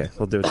 Okay,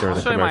 we'll do it during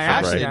the show you my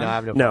commercial ass, break. no, I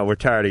have no No, we're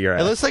tired of your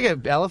ass. It looks like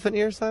an elephant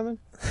ear, Simon.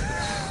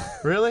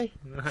 Really?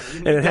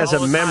 And it has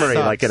a memory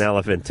like an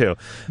elephant, too.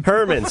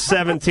 Herman,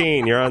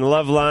 17. You're on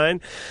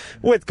Loveline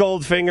with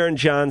Goldfinger and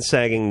John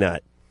Sagging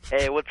Nut.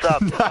 Hey, what's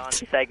up, John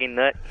Sagging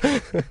Nut?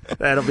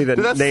 That'll be the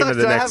name of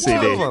the next CD.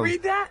 Did you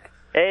read that?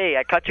 Hey,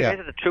 I caught you guys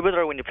at the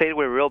Troubadour when you played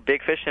with Real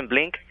Big Fish and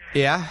Blink.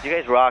 Yeah. You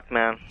guys rocked,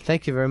 man.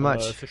 Thank you very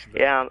much.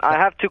 Yeah, I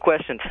have two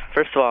questions.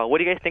 First of all, what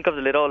do you guys think of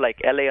the little, like,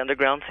 LA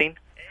underground scene?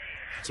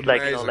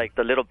 Like, you know, like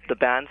the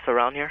bands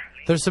around here?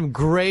 There's some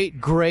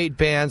great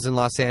bands in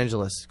Los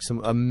Angeles.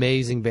 Some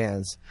amazing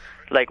bands.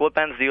 Like, what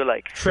bands do you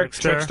like?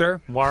 Trickster,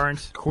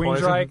 Warrant,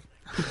 Queensryche.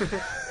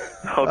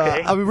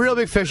 Okay. I mean, Real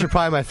Big Fish are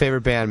probably my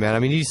favorite band, man. I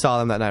mean, you saw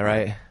them that night,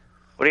 right?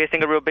 What do you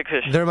think of Real Big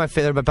Fish? They're my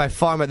favorite, but by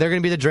far, they're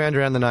going to be the Duran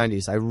Duran in the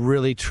 90s. I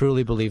really,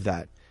 truly believe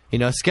that. You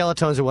know,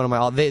 Skeletones are one of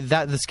my. The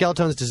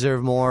Skeletones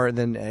deserve more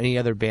than any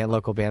other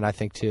local band, I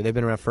think, too. They've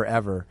been around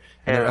forever,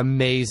 and they're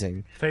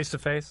amazing. Face to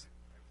face,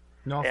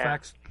 no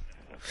effects.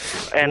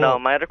 And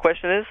my other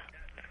question is,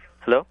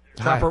 hello?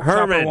 Herman.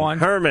 Chopper 1.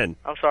 Herman.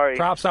 I'm sorry.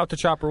 Props out to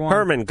Chopper 1.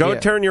 Herman, go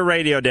turn your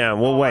radio down.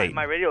 We'll wait.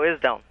 My radio is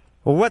down.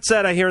 Well, what's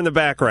that I hear in the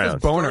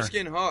background? Boner.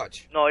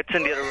 Hodge. No, it's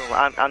in the other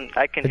room.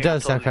 I can. It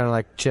does sound kind of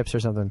like Chips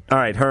or something. All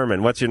right,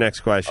 Herman, what's your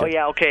next question? Oh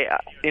yeah, okay.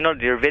 You know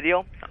your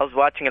video? I was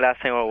watching it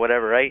last time or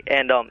whatever, right?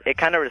 And it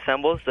kind of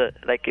resembles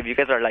like if you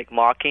guys are like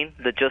mocking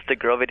the Just a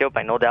Girl video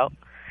by No Doubt.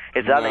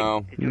 Is that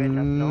like? Did you guys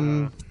have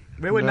no?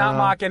 We would not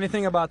mock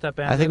anything about that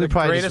band. I think They're we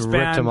probably the just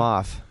greatest ripped band. them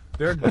off.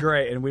 They're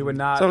great, and we would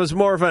not. So it was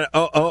more of an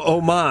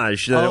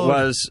homage than it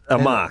was a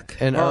mock.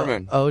 And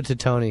Herman. ode to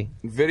Tony.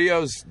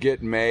 Videos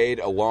get made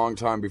a long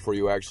time before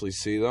you actually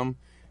see them,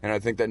 and I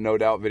think that No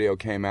Doubt video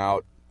came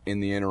out in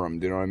the interim.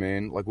 Do you know what I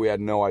mean? Like, we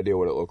had no idea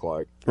what it looked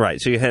like. Right,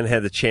 so you hadn't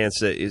had the chance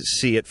to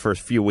see it for a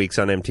few weeks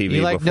on MTV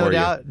You like before No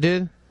Doubt,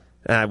 dude?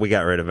 We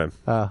got rid of him.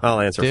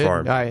 I'll answer Dude? for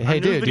him. All right. Hey,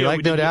 dude, do you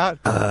like No Doubt?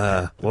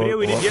 What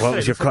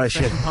was your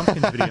question?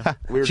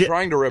 We were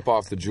trying to rip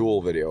off the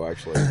Jewel video,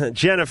 actually.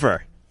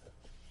 Jennifer.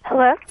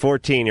 Hello?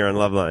 14, you're on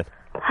Loveline.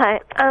 Hi.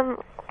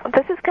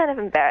 This is kind of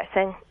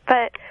embarrassing,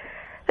 but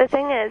the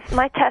thing is,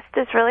 my chest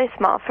is really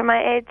small for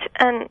my age,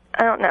 and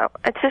I don't know.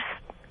 It just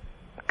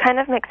kind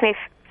of makes me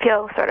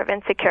feel sort of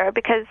insecure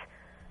because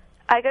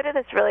I go to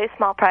this really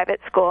small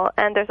private school,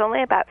 and there's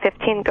only about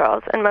 15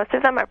 girls, and most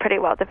of them are pretty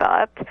well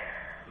developed,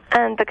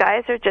 and the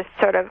guys are just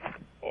sort of,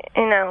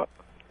 you know,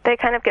 they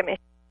kind of give me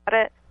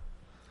about it.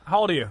 How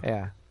old are you?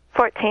 Yeah.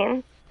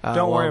 14.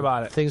 Don't worry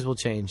about it. Things will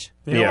change.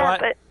 You know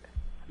what? But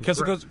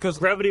Because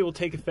gravity will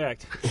take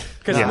effect.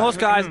 Because most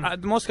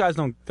guys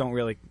don't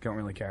really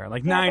care.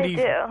 Like 90,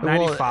 they do.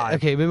 95. Well,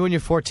 okay, maybe when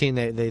you're 14,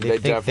 they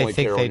think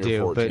they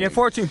do. But Yeah,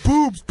 14.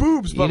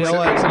 Boobs. you know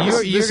what?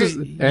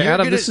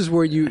 Adam, this is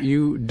where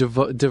you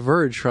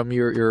diverge from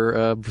your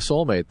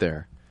soulmate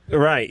there.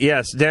 Right,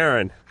 yes,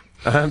 Darren.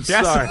 I'm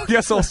sorry.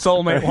 Yes, old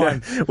soulmate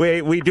one.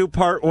 we do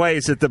part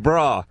ways at the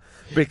bra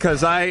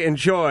because I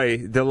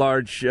enjoy the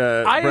large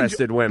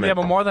breasted women. Yeah,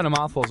 but more than a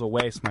mouthful is a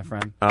waste, my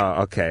friend.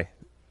 Oh, okay.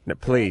 Now,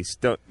 please,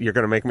 don't. You're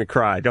going to make me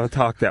cry. Don't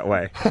talk that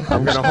way.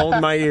 I'm going to hold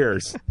my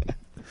ears.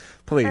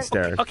 Please,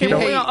 Darren. Okay,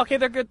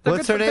 they're good.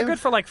 What's her name? They're good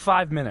for like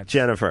 5 minutes.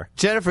 Jennifer,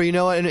 you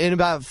know what? In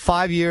about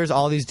 5 years,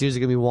 all these dudes are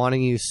going to be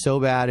wanting you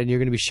so bad, and you're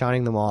going to be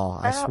shining them all.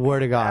 I swear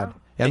to God.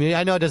 I mean,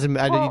 I know it doesn't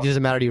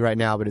matter to you right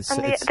now, but it's...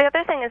 And the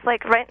other thing is,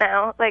 like, right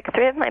now, like,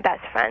 3 of my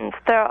best friends,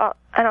 they're all,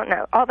 I don't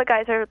know, all the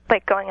guys are,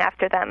 like, going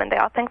after them, and they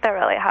all think they're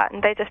really hot,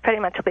 and they just pretty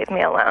much leave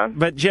me alone.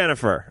 but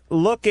Jennifer,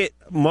 look at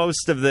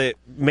most of the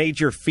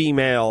major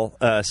female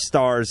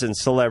stars and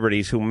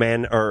celebrities who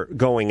men are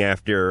going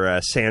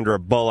after, Sandra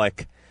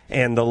Bullock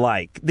and the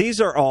like.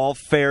 These are all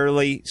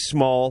fairly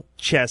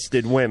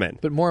small-chested women.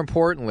 But more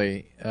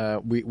importantly,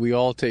 we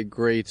all take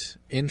great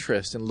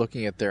interest in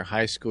looking at their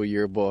high school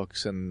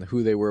yearbooks and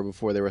who they were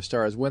before they were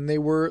stars when they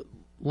were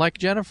like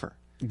Jennifer.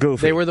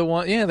 Goofy. They were the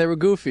one. Yeah, they were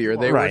goofy, or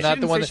they were not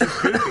the one.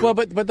 Well,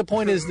 but the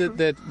point is that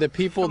the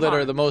people that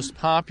are the most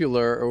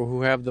popular or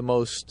who have the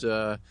most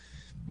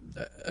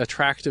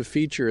attractive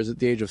features at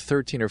the age of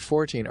 13 or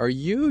 14 are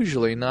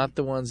usually not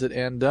the ones that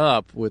end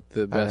up with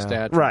the best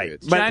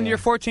attributes. Right. Jen, you're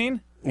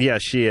 14?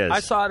 Yes, she is. I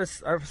saw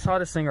this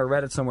thing or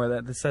read it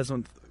somewhere that says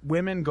when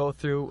women go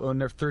through, when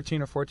they're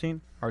 13 or 14,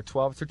 or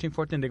 12, 13,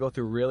 14, they go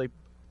through really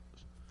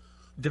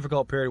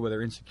difficult period where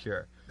they're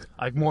insecure.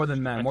 Like more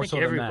than men, more so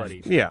than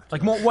men. Yeah.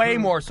 Like way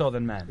more so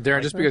than men.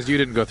 Darren, just because you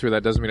didn't go through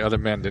that doesn't mean other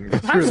men didn't go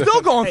through I'm that.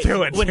 still going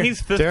through it. When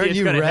he's 50, Darren, it's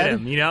you going to hit read?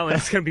 him, you know? And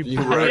it's going to be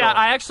Yeah,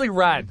 I actually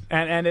read,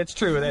 and it's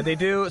true. They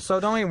do, so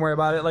don't even worry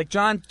about it. Like,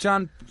 John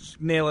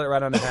nailed it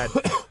right on the head.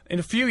 In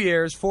a few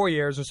years, 4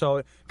 years or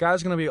so, guys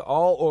are going to be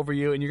all over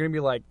you, and you're going to be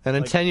like... And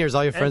in 10 years,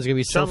 all your friends are going to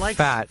be so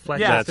fat.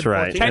 Yeah, that's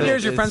right. 10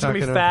 years, your friends are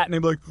going to be fat, and they'll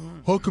be like,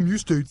 how come you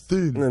stayed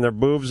thin? And their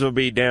boobs will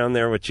be down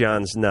there with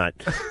John's nut.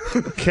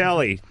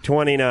 Kelly,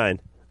 29.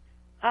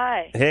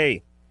 Hi.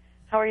 Hey.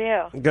 How are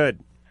you?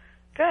 Good.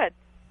 Good.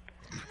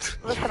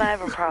 Listen, I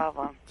have a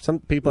problem. Some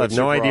people What's have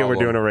no your idea we're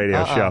problem? doing a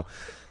radio show.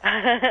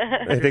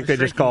 I think they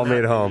just called me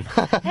at home.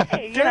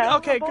 Hey, you know,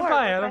 okay, I'm bored.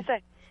 goodbye, What Adam. can I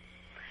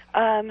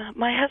say?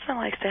 My husband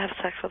likes to have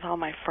sex with all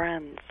my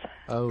friends.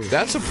 Oh.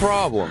 That's a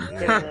problem.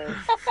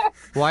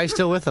 Why are you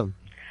still with him?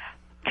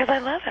 Because I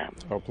love him.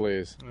 Oh,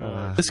 please.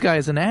 This guy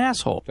is an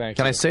asshole. Can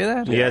I say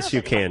that? Yes,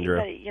 you can, Drew.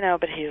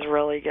 But he's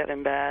really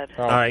getting bad.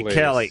 All right,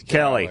 please,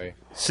 Kelly.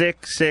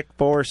 Sick,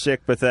 poor,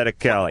 sick, pathetic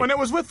Kelly. When it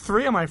was with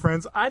 3 of my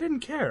friends, I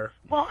didn't care.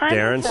 Well, I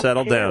Darren, have them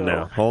settle too. down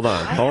now. Hold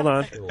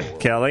on.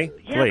 Kelly,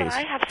 Yeah, please. but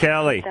I have sex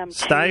Kelly, with them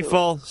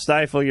too.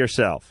 stifle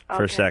yourself for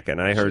a Okay.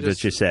 second. I heard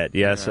what you said.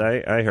 Yes,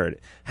 I heard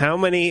it. How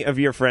many of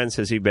your friends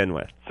has he been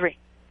with? 3.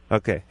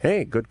 Okay.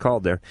 Hey, good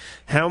call there.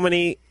 How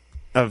many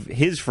of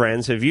his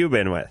friends have you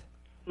been with?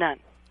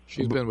 None.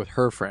 She's been with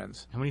her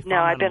friends.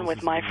 No, I've been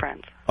with my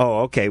friends.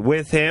 Oh, okay.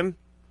 With him?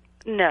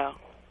 No.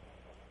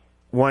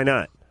 Why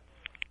not?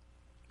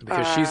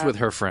 Because she's with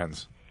her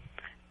friends.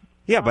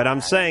 Yeah, but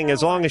I'm saying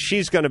as long as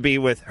she's going to be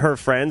with her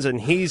friends and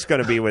he's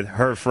going to be with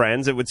her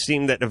friends, it would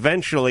seem that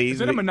eventually...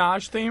 Is it a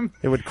menage theme?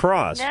 It would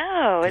cross.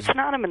 No, it's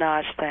not a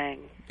menage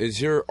thing.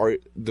 Is your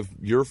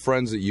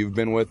friends that you've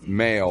been with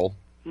male?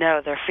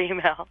 No, they're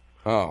female.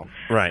 Oh.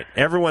 Right.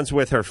 Everyone's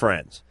with her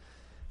friends.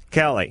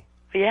 Kelly.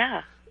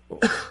 Yeah.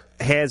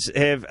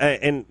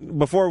 And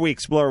before we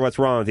explore what's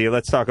wrong with you,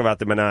 let's talk about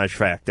the menage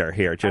factor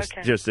here.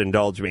 Just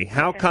indulge me.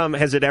 How come,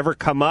 has it ever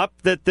come up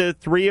that the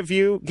three of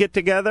you get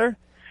together?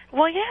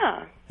 Well,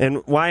 yeah.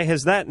 And why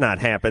has that not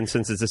happened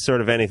since it's a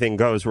sort of anything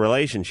goes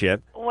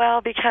relationship?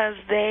 Well, because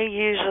they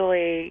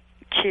usually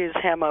choose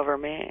him over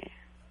me.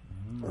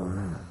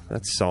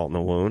 That's salt in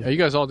the wound. Are you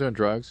guys all doing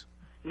drugs?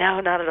 No,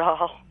 not at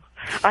all.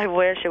 I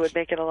wish it would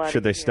make it a lot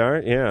Should they easier.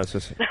 start? Yeah. It's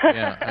just...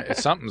 Yeah,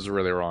 something's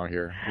really wrong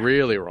here.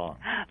 Really wrong.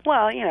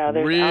 Well,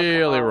 there's really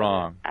alcohol,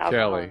 wrong,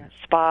 Kelly. and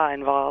spa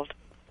involved.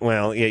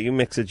 Well, yeah, you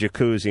mix a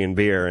jacuzzi and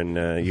beer,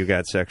 and you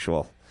got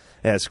sexual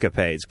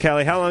escapades.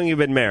 Kelly, how long you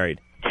been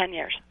married? 10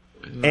 years.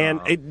 And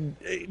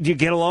do you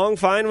get along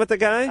fine with the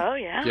guy? Oh,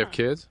 yeah. Do you have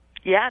kids?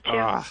 Yeah,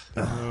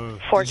 2.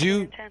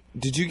 14 and 10.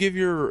 Did you give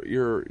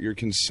your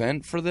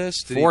consent for this?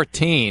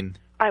 14.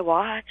 I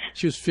watch.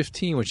 She was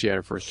 15 when she had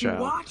her first child.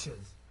 watches.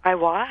 I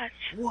watch.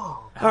 Whoa.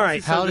 All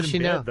right. How does she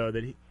know? Though,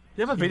 that he,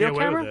 You have a video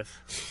camera?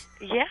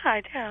 Yeah,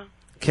 I do.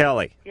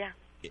 Kelly. Yeah.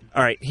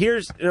 All right.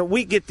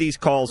 We get these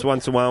calls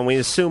once in a while, and we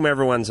assume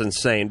everyone's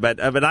insane, but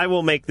I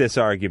will make this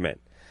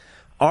argument.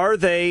 Are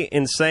they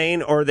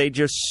insane, or are they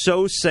just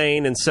so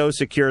sane and so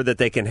secure that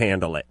they can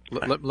handle it?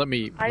 Let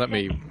me.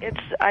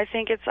 I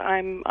think it's.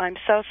 I'm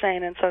so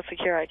sane and so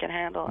secure I can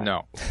handle it.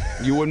 No,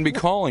 you wouldn't be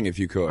calling if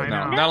you could.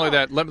 No. Not only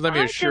that. Let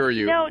me assure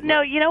you.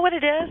 No. You know what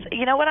it is?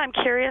 You know what I'm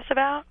curious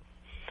about?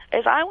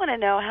 Is I want to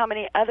know how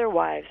many other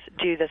wives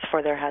do this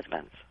for their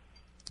husbands.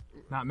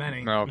 Not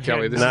many. No,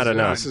 Kelly. This Not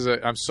is enough.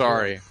 I'm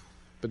sorry,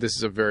 but this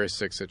is a very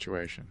sick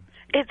situation.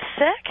 It's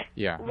sick?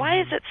 Yeah. Why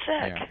is it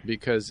sick? Yeah,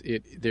 because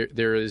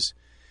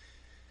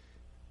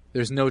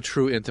there's no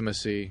true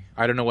intimacy.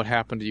 I don't know what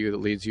happened to you that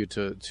leads you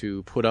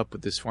to put up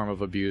with this form of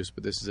abuse,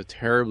 but this is a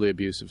terribly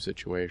abusive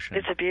situation.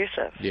 It's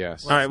abusive.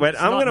 Yes. All right, but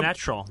It's I'm not going to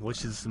natural,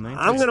 which is the main.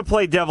 I'm going to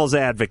play devil's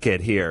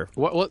advocate here.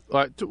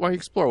 Why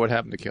explore what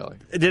happened to Kelly?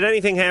 Did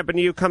anything happen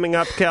to you coming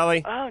up,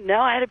 Kelly? Oh no,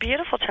 I had a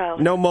beautiful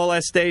childhood. No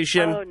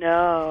molestation. Oh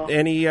no.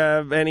 Any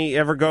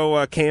ever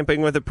go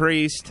camping with a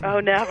priest? Oh,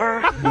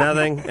 never.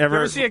 Nothing You ever.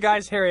 ever see a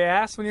guy's hairy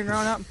ass when you're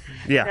growing up?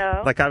 Yeah,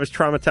 No. like I was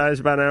traumatized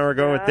about an hour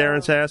ago with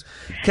Darren's ass.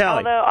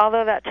 Kelly.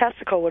 Although that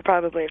testicle would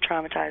probably have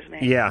traumatized me.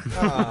 Yeah.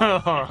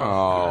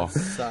 Oh.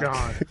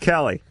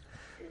 Kelly,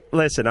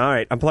 listen, all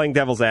right, I'm playing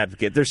devil's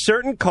advocate. There's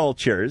certain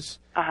cultures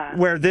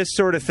where this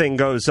sort of thing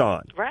goes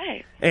on.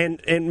 Right. And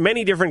in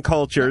many different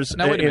cultures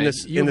Now, wait a in minute.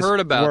 this, You in this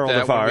heard about world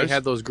that of when ours. we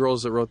had those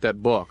girls that wrote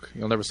that book,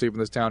 You'll Never Sleep in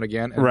This Town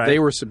Again, and Right. they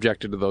were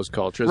subjected to those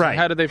cultures. Right. And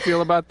how did they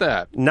feel about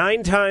that?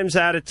 9 times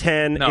out of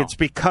 10, No. it's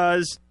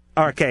because...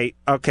 Okay.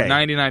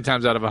 99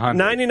 times out of 100.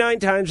 99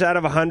 times out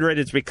of 100,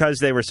 it's because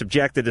they were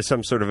subjected to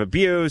some sort of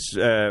abuse,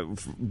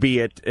 be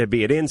it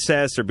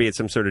incest or be it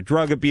some sort of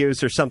drug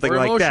abuse or something or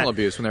like that. emotional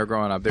abuse when they were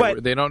growing up.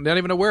 But- They're not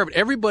even aware of it.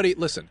 Everybody,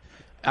 listen,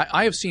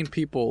 I have seen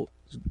people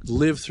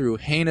live through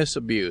heinous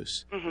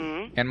abuse,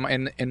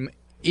 and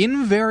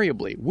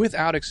invariably,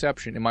 without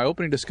exception, in my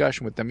opening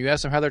discussion with them, you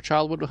asked them how their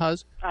childhood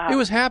was. It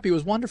was happy. It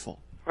was wonderful.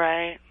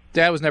 Right.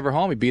 Dad was never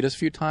home. He beat us a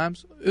few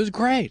times. It was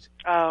great.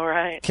 Oh,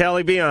 right.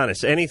 Kelly, be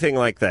honest. Anything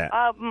like that?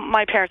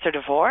 My parents are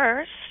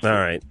divorced. All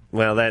right.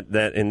 Well,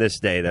 that in this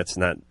day, that's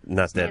not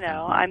that.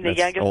 I'm the that's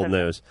youngest. Old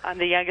news. I'm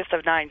the youngest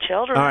of 9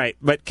 children. All right,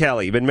 but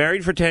Kelly, you've been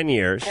married for 10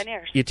 years. 10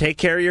 years. You take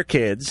care of your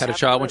kids. Had a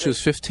child when she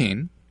was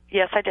 15.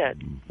 Yes, I did.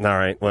 All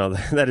right. Well,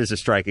 that is a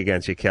strike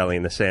against you, Kelly,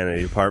 in the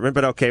sanity department.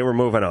 But okay, we're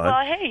moving on.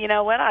 Well, hey, you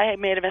know what? I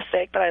made a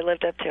mistake, but I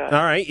lived up to it.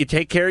 All right. You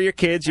take care of your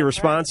kids. You're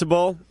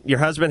responsible. Your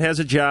husband has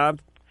a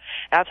job.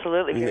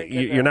 Absolutely. Very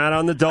good. You're not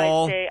on the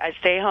dole. I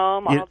stay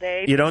home all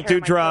day. You take don't care do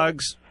of my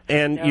drugs.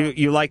 And No.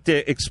 you like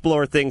to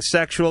explore things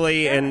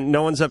sexually, and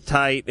no one's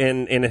uptight,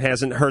 and it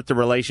hasn't hurt the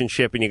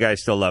relationship, and you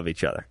guys still love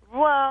each other.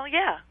 children. Well,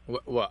 yeah.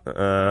 What?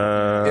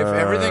 If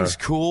everything's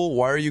cool,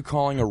 why are you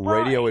calling a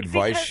radio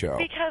advice show?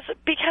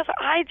 Because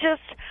I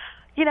just,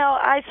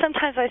 I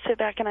sometimes I sit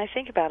back and I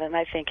think about it, and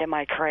I think, am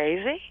I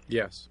crazy?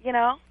 Yes.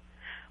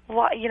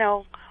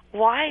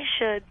 Why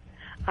should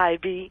I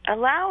be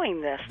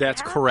allowing this?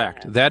 That's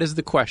correct. That is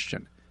the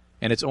question.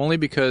 And it's only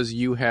because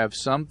you have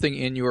something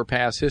in your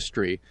past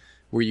history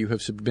where you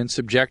have been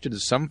subjected to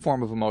some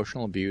form of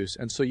emotional abuse,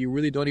 and so you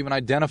really don't even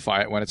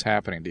identify it when it's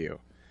happening to you.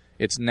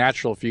 It's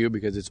natural for you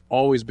because it's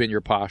always been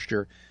your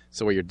posture. It's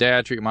the way your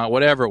dad treated your mom,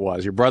 whatever it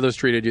was. Your brothers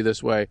treated you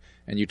this way,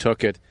 and you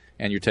took it,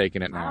 and you're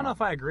taking it now. I don't know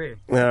if I agree.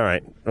 All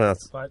right. Well,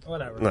 But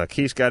whatever. look,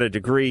 he's got a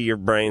degree. Your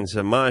brain's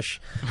a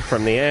mush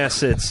from the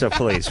acid. So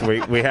please,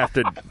 we have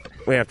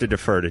to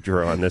defer to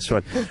Drew on this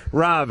one.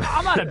 Rob,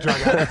 I'm not a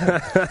drug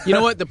addict. You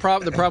know what? The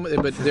problem,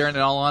 but there, in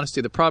all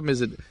honesty, the problem is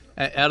that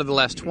out of the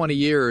last 20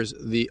 years,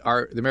 the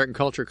American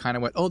culture kind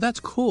of went, oh, that's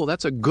cool.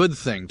 That's a good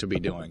thing to be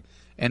doing.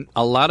 And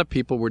a lot of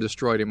people were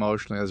destroyed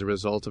emotionally as a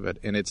result of it.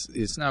 And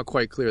it's now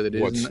quite clear that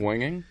it What, is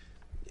swinging?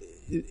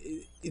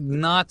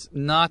 Not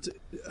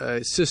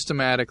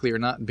systematically or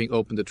not being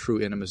open to true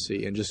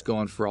intimacy and just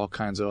going for all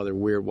kinds of other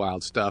weird,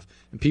 wild stuff.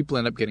 And people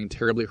end up getting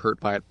terribly hurt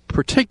by it,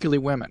 particularly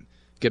women.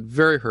 Get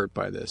very hurt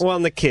by this. Well,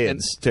 and the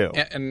kids, too.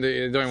 And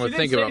they don't even She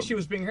think didn't about say she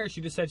was being hurt.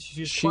 She just said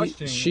she was She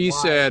questioning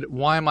why. said,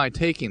 why am I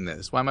taking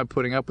this? Why am I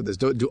putting up with this?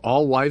 Do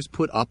all wives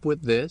put up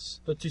with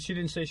this? But she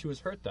didn't say she was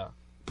hurt, though.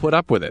 Put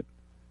up with it,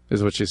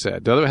 is what she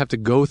said. Do other have to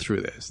go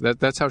through this?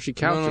 That's how she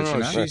couched it.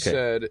 No. She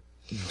said,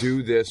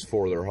 do this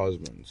for their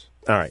husbands.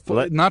 All right.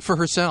 Not for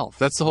herself.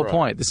 That's the whole Right.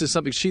 point. This is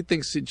something she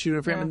thinks she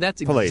would have, and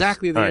that's Please.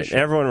 exactly the All right, issue.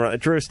 everyone,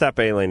 Drew, stop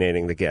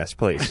alienating the guest,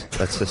 please.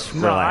 Let's just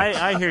No, relax.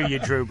 I hear you,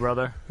 Drew,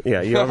 brother.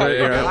 Yeah, you over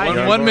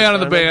there. One man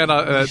of the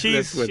band.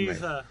 She's with me.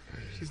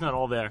 she's not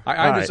all there.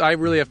 I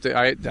really have to.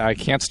 I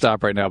can't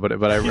stop right now, but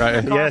I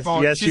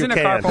yes, She's you in a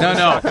can. car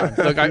No.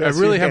 Look, I Yes,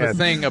 really you have a can.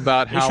 thing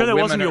about You how sure that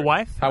women wasn't are, your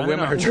wife? how I women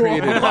don't are know.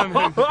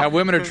 treated, how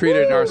women are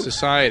treated in our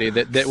society.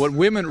 That what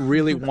women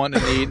really want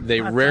and need, they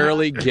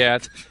rarely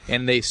get,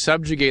 and they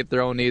subjugate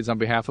their own needs on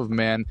behalf of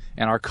men.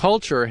 And our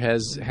culture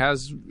has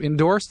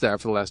endorsed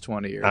that for the last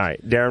 20 years. All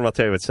right, Darren will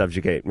tell you what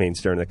subjugate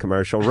means during the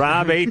commercial.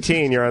 Rob,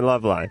 18, you're on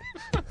Love Line.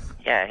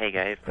 Yeah, hey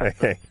guys.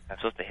 Hey. I'm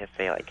supposed to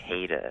say like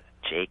hey to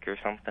Jake or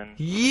something.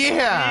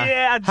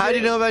 Yeah. How do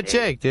you know about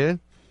Jake, dude?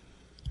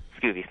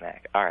 Scooby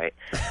snack. All right.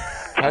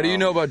 How do you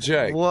know about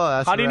Jake?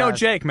 Whoa, How do you know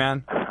Jake,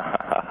 man?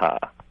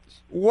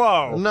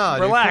 Whoa. No,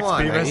 dude, Relax, come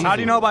on, Beavis. man, How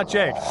do you know about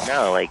Jake?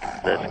 No, like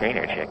the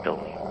screener chick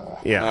told me.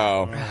 Yeah.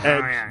 Oh.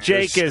 And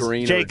Jake The is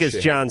screener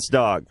chick. John's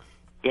dog.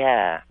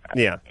 Yeah.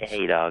 Yeah.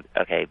 Hey dog.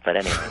 Okay, but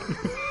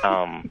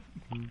anyway,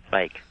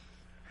 like,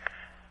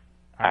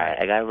 all right,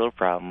 I got a little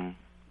problem,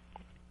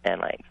 and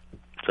like,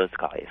 supposed to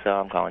call you, so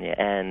I'm calling you,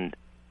 and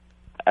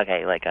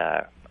okay, like,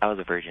 I was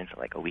a virgin for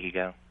like a week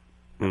ago.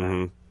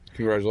 Mm-hmm.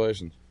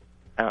 Congratulations.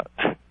 Oh,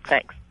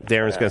 thanks.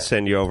 Darren's going to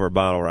send you over a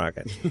bottle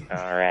rocket.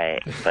 All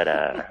right, but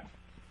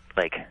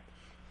like,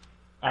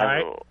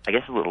 I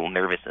guess a little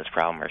nervousness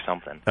problem or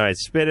something. All right,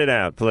 spit it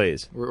out,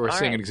 please. We're All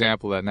seeing right. an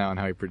example of that now and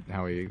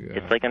how he.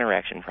 It's like an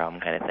erection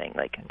problem kind of thing.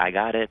 Like, I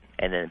got it,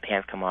 and then the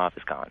pants come off,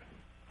 it's gone.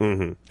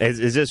 Mm-hmm.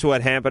 Is this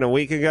what happened a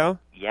week ago?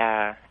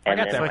 Yeah. I And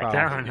got then, that like,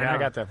 problem. Yeah, I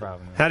got that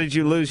problem. How did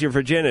you lose your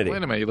virginity? Wait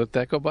a minute, you let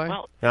that go by?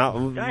 Well, Now,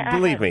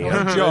 believe me, It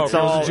was a joke. it's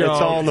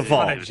all in the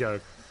vault.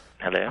 joke.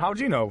 hello? How'd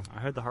you know? I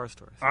heard the horror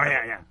stories. Oh,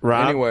 yeah.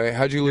 Rob? Anyway,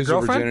 how'd you lose your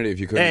girlfriend? virginity if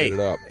you couldn't Hey, get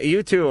it up?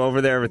 you two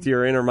over there with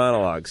your inner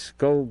monologues.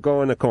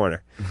 Go in the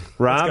corner.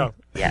 Rob? go.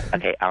 Yeah,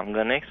 okay, I'm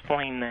going to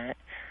explain that.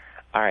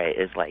 All right,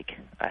 it's like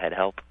I had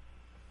help.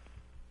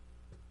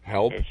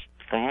 Help? Ish.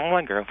 From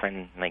my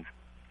girlfriend, like,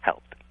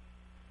 help.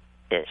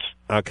 Ish.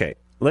 Okay,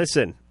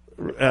 listen.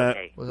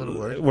 Okay. Was it a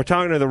word? We're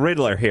talking to the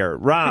Riddler here.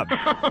 Rob,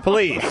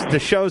 please. The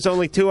show's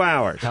only 2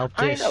 hours. All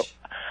I know.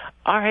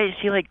 All right,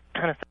 she, like,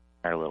 kind of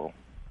her a little.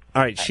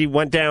 right, she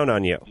went down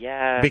on you.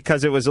 Yeah.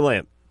 Because it was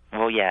limp.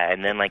 Well, yeah,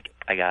 and then, like,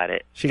 I got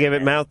it. She gave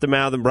it mouth to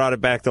mouth and brought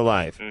it back to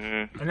life.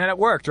 Mm-hmm. And then it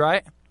worked,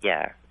 right?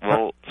 Yeah,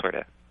 well, sort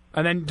of.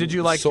 And then did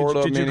you like? Sort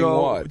of did you meaning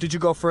go? what? Did you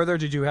go further?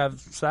 Did you have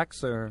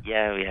sex or?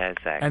 Yeah, we had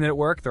sex. And then it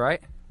worked,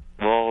 right?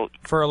 Well,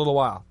 For a little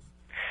while.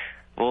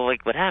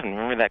 like, what happened?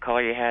 Remember that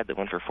caller you had that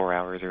went for 4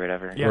 hours or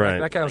whatever? Yeah, Right.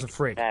 that guy was a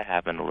freak. That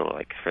happened a little,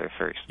 like, for the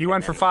first. You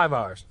went for 5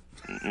 hours.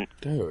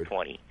 Dude.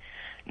 20.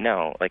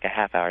 No, like a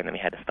half hour, and then we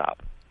had to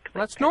stop.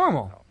 Well, that's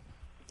normal.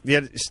 You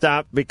had to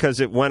stop because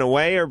it went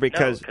away or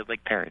because... because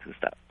like parents and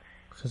stuff.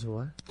 Because of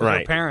what?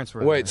 Right. Parents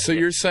were. Wait, so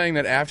you're saying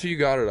that after you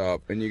got it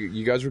up and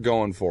you guys were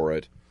going for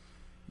it,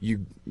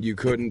 you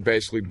couldn't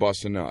basically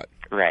bust a nut?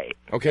 Right.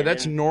 Okay, And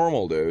that's then-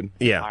 normal, dude.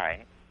 Yeah. All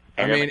right.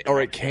 I And then, mean, like,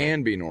 or it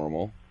can be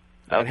normal.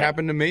 That Okay.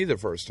 happened to me the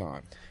first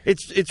time.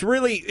 It's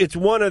really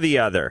one or the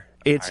other.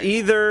 It's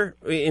either,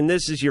 and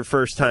this is your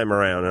first time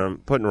around, and I'm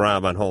putting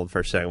Rob on hold for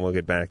a second. We'll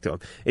get back to him.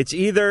 It's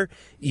either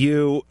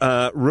you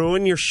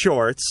ruin your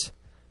shorts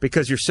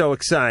because you're so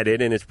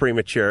excited and it's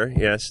premature.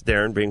 Yes,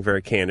 Darren being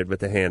very candid with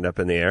the hand up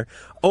in the air.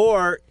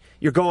 Or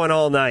you're going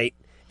all night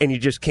and you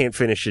just can't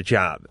finish the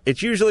job.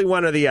 It's usually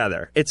one or the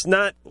other. It's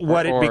not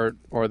what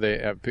or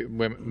they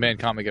men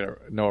commonly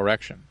get no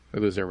erection. They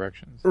lose their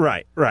erections.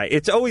 Right.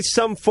 It's always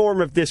some form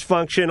of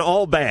dysfunction,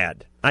 all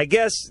bad. I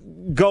guess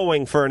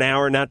going for an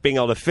hour, not being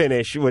able to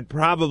finish, would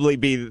probably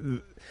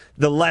be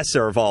the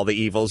lesser of all the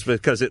evils,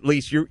 because at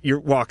least you're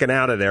walking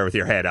out of there with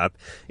your head up,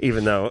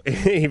 even though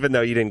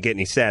you didn't get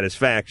any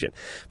satisfaction.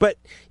 But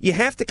you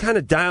have to kind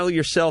of dial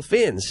yourself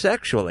in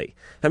sexually.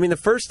 I mean, the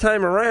first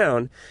time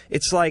around,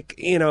 it's like,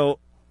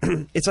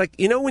 it's like,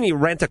 when you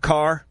rent a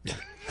car.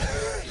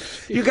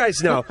 You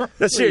guys know.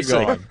 No,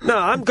 seriously. going? No,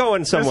 I'm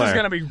going somewhere. This is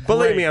gonna be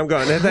Believe great. me, I'm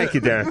going. Thank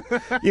you, Darren.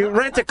 You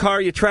rent a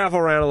car, you travel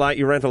around a lot,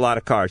 you rent a lot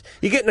of cars.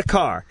 You get in a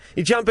car,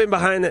 you jump in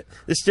behind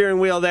the steering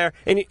wheel there,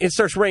 and it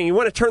starts raining. You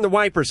want to turn the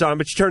wipers on,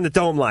 but you turn the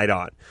dome light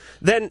on.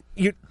 Then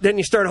you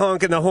start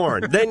honking the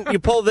horn. Then you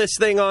pull this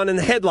thing on, and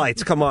the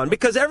headlights come on,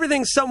 because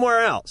everything's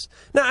somewhere else.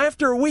 Now,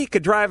 after a week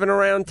of driving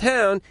around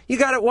town, you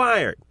got it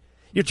wired.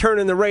 You're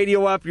turning the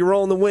radio up. You're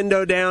rolling the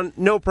window down.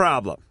 No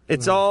problem.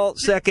 It's all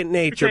second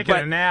nature. You're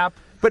taking a nap.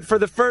 But for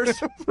the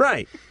first,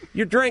 right,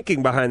 you're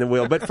drinking behind the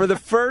wheel. But for the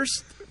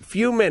first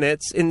few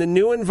minutes in the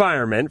new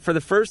environment, for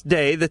the first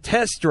day, the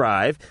test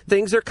drive,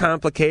 things are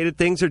complicated.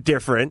 Things are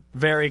different.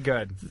 Very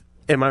good.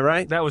 Am I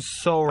right? That was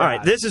so right. All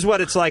right, this is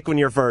what it's like when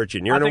you're a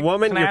virgin. You're a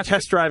woman, you're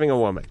test driving a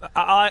woman.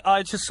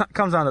 It just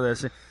comes down to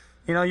this.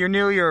 You know, you're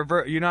new, you're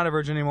not a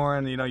virgin anymore,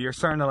 and, you know, you're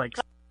starting to, like...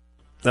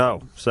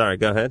 Oh, sorry,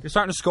 go ahead. You're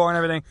starting to score and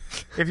everything.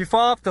 If you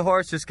fall off the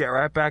horse, just get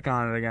right back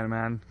on it again,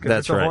 man.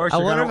 That's right. Horse, I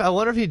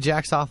wonder if he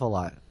jacks off a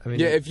lot. I mean,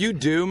 yeah, if you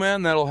do,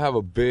 man, that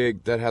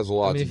has a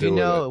lot to do with it. If you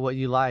know what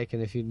you like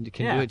and if you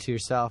can do it to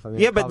yourself. I mean,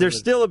 yeah, but there's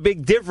still a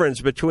big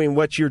difference between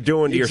what you're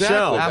doing to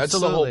yourself. That's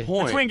the whole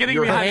point. Between getting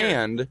your behind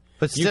hand,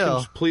 but still,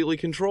 you completely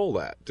control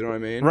that. Do you know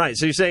what I mean? Right.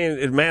 So you're saying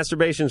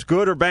masturbation's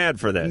good or bad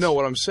for this? No,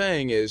 what I'm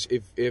saying is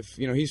if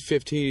you know, he's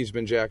 15, he's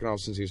been jacking off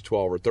since he's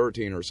 12 or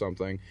 13 or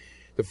something.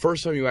 The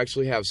first time you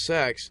actually have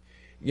sex,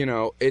 you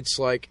know, it's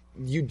like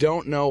you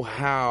don't know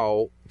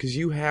how, because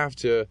you have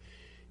to,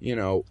 you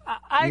know,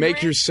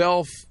 make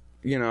yourself,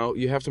 you know,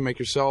 you have to make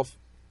yourself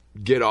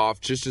get off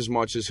just as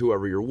much as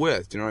whoever you're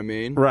with. Do you know what I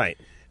mean? Right.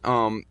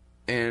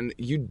 And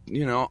you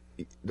know,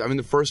 I mean,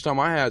 the first time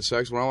I had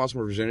sex, when I lost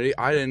my virginity,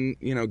 I didn't,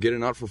 you know, get a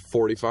nut for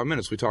 45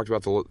 minutes. We talked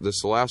about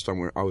this the last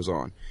time I was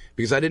on,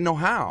 because I didn't know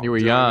how. You were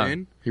young. young. What I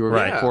mean? You were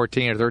like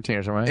 14 or 13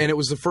 or something, right? And it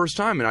was the first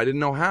time, and I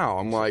didn't know how.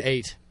 I'm like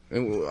 8.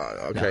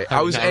 Okay,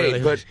 I was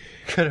 8, really. But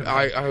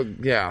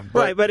yeah.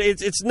 Right, but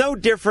it's no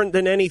different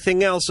than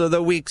anything else,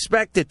 although we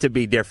expect it to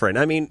be different.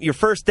 I mean, your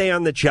first day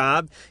on the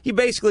job, you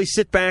basically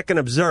sit back and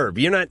observe.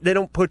 They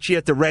don't put you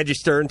at the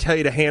register and tell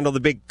you to handle the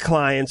big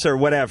clients or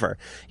whatever.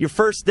 Your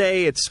first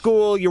day at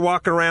school, you're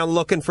walking around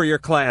looking for your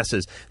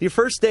classes. Your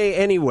first day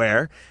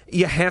anywhere,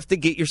 you have to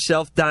get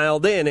yourself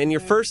dialed in. And your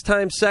first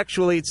time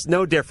sexually, it's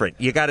no different.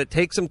 You got to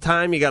take some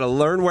time. You got to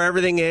learn where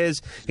everything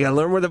is. You got to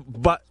learn where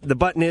the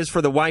button is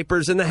for the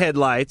wipers and the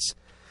headlights.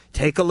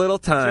 Take a little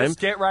time. Just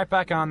get right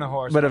back on the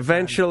horse. But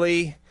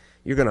eventually,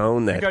 you're going to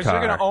own that because car.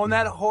 You're going to own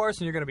that horse,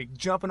 and you're going to be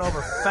jumping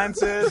over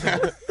fences.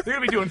 And you're going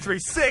to be doing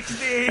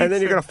 360s. And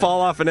then you're going to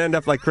fall off and end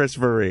up like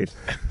Christopher Reed.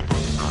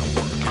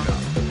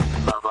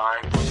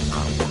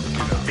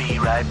 Loveline. Be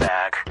right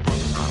back.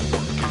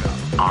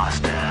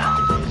 Austin.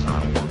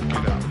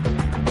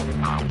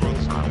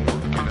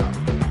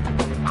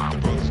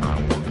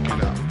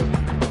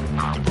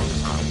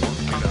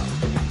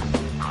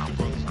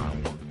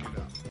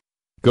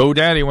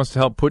 GoDaddy wants to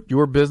help put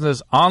your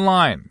business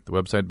online. The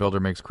website builder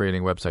makes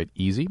creating a website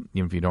easy.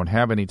 Even if you don't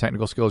have any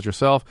technical skills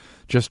yourself,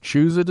 just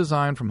choose a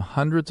design from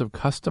hundreds of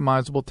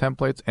customizable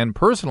templates and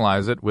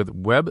personalize it with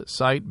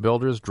Website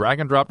Builder's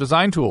drag-and-drop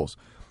design tools.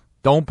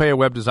 Don't pay a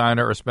web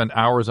designer or spend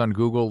hours on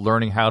Google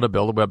learning how to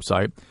build a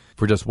website.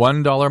 For just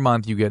 $1 a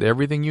month, you get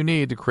everything you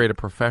need to create a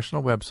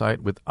professional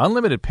website with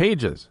unlimited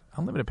pages,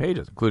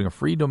 including a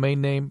free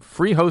domain name,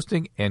 free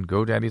hosting, and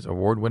GoDaddy's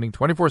award-winning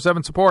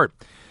 24/7 support.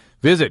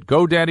 Visit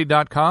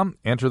GoDaddy.com,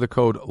 enter the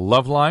code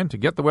LOVELINE to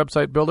get the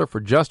website builder for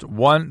just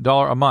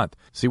 $1 a month.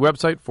 See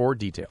website for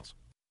details.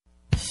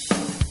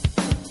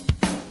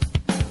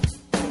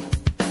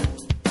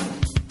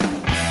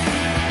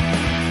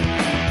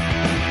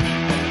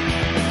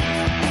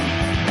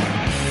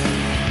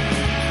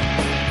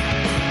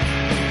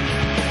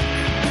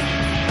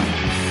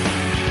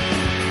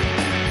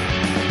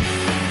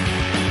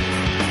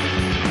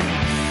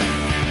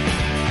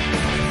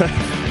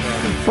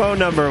 Phone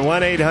number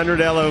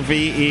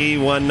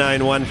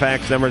 1-800-LOVE-191.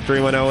 Fax number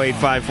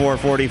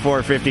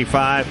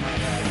 310-854-4455.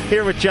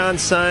 Here with John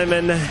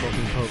Simon,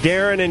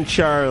 Darren, and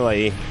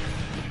Charlie.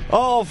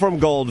 All from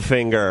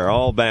Goldfinger.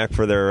 All back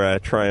for their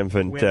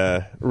triumphant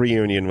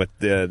reunion with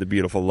the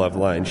beautiful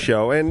Loveline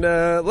show. And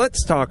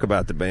let's talk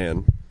about the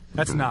band.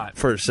 That's not.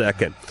 For a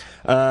second.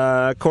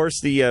 Of course,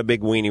 the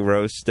big weenie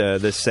roast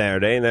this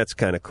Saturday, and that's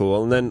kind of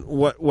cool. And then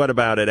what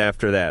about it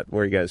after that?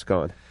 Where are you guys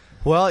going?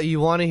 Well, you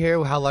want to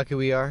hear how lucky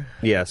we are?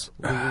 Yes.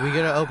 We're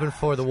going to open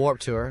for the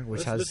Warped Tour,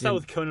 which has... Let's start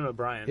with Conan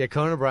O'Brien. Yeah,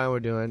 Conan O'Brien we're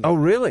doing. Oh,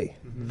 really?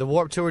 The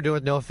Warped Tour we're doing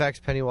with NoFX,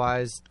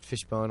 Pennywise,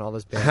 Fishbone, all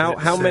those bands.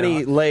 How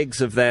many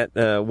legs of that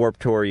Warped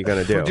Tour are you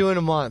going to do? We're doing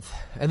a month.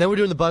 And then we're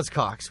doing the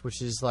Buzzcocks,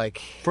 which is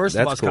like... First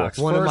Buzzcocks.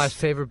 One of my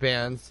favorite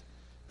bands.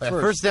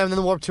 First them, then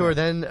the Warped Tour,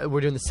 then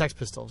we're doing the Sex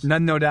Pistols.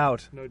 No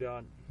doubt. No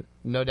doubt.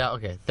 No doubt.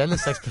 Okay. Then the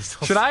Sex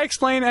Pistols. Should I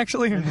explain,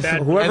 actually?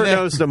 Whoever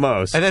knows the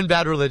most. And then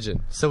Bad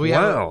Religion. So we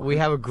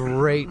have a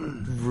great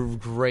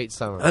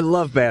summer. I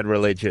love Bad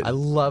Religion. I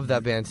love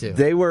that band, too.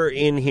 They were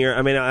in here.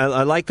 I mean,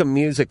 I like them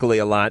musically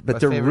a lot,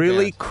 but they're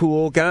really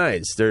cool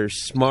guys. They're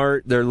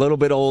smart. They're a little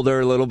bit older,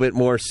 a little bit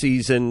more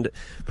seasoned,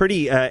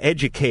 pretty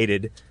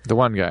educated. The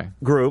one guy.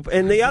 Group.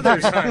 And the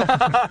others.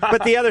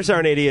 But the others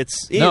aren't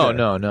idiots either.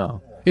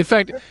 No. In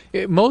fact,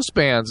 most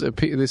bands,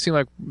 they seem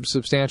like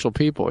substantial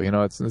people. You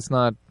know, it's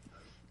not...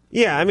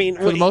 Yeah, I mean...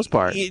 For the most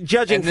part.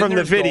 Judging from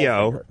the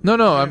video...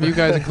 No, I mean, you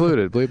guys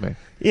included, believe me.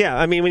 Yeah,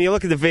 I mean, when you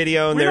look at the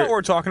video... and we know what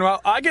we're talking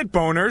about. I get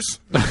boners.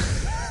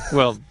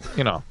 Well,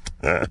 you know,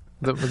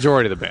 the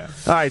majority of the band.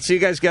 All right, so you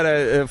guys got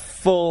a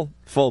full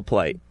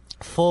plate.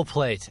 Full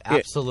plate,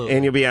 absolutely.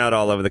 And you'll be out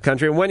all over the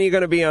country. And when are you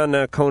going to be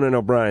on Conan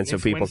O'Brien so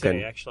It's people Wednesday,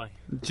 can... actually.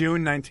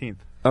 June 19th.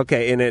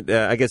 Okay, and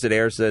I guess it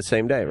airs the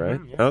same day, right?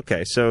 Yeah.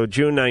 Okay, so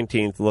June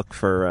 19th, look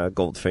for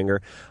Goldfinger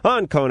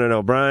on Conan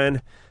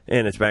O'Brien.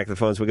 And it's back to the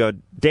phones. We go,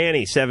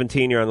 Danny,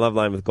 17, you're on Love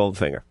Line with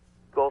Goldfinger.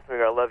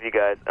 Goldfinger, I love you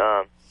guys.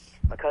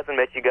 My cousin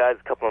met you guys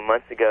a couple of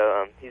months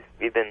ago.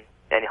 We've been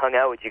and hung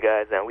out with you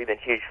guys, and we've been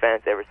huge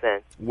fans ever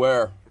since.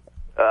 Where?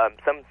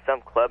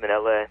 Some club in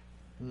L.A.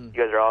 You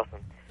guys are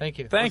awesome. Thank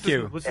you. Thank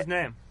you. What's his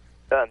name?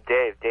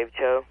 Dave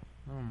Cho.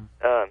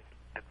 A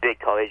big,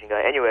 tall Asian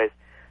guy. Anyways,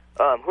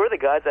 who are the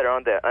guys that are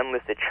on the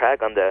unlisted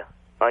track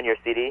on your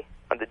CD?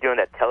 Doing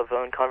that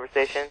telephone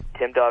conversation?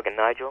 Tim Dog and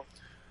Nigel?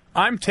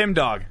 I'm Tim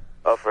Dog.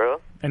 Oh, for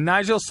real? And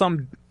Nigel's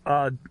some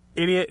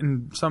idiot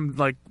in some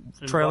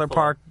trailer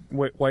park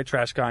white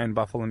trash guy in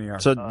Buffalo, New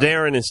York. So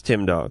Darren is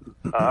Tim Dog.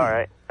 All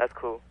right, that's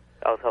cool.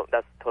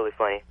 That's totally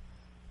funny.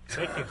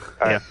 Thank you.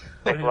 All right,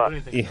 thanks a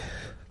lot. Yeah.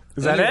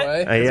 Is that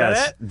it? Is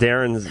Yes, that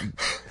it?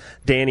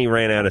 Danny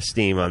ran out of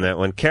steam on that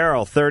one.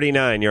 Carol,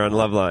 39, you're on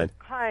Love Line.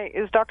 Hi,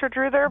 is Dr.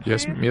 Drew there,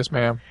 please? Yes,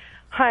 ma'am.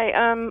 Hi,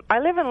 I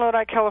live in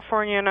Lodi,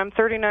 California, and I'm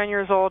 39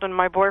 years old, and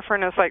my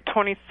boyfriend is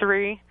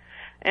 23,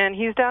 and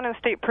he's down in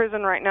state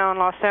prison right now in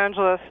Los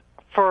Angeles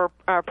for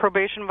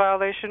probation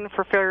violation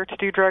for failure to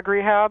do drug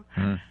rehab.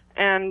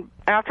 And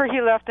after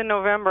he left in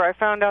November, I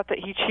found out that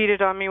he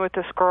cheated on me with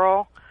this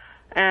girl,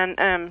 and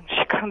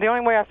the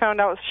only way I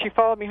found out was she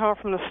followed me home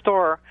from the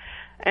store.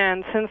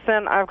 And since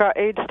then, I've got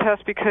AIDS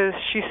tests because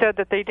she said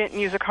that they didn't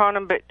use a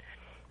condom, but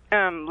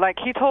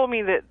he told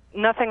me that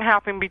nothing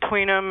happened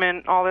between them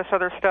and all this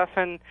other stuff.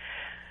 And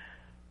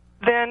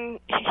then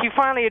he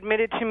finally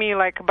admitted to me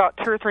about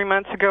 2 or 3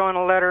 months ago in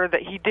a letter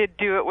that he did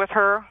do it with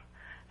her.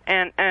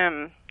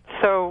 And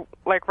so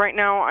right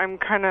now, I'm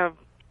kind of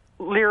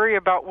leery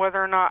about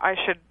whether or not I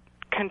should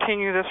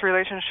continue this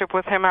relationship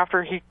with him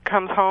after he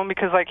comes home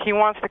because he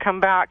wants to come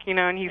back,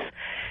 and he's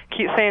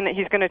keeps saying that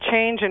he's going to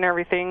change and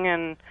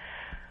everything.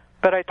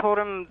 But I told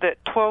him that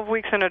 12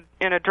 weeks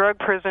in a drug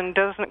prison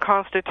doesn't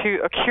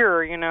constitute a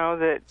cure,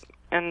 that.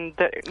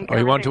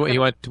 He went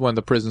to one of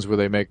the prisons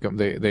where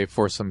they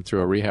force them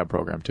through a rehab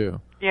program too.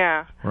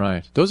 Yeah.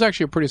 Right. Those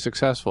actually are pretty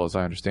successful, as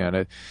I understand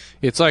it.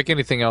 It's like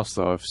anything else,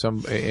 though. If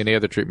any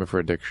other treatment for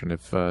addiction,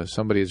 if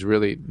somebody is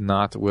really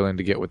not willing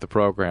to get with the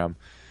program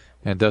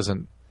and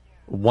doesn't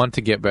want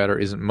to get better,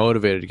 isn't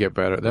motivated to get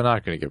better, they're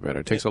not going to get better.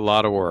 It takes a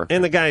lot of work.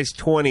 And the guy's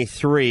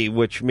 23,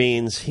 which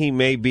means he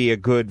may be a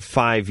good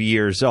 5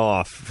 years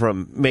off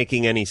from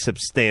making any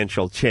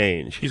substantial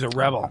change. He's a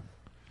rebel.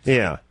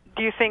 Yeah.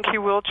 Do you think he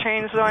will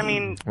change, though? I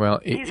mean, well,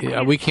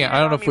 we can't. I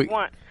don't know if we.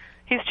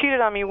 He's cheated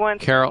on me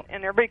once, Carol,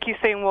 and everybody keeps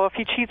saying, well, if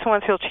he cheats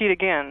once, he'll cheat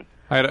again.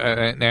 I had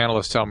an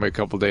analyst tell me a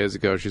couple of days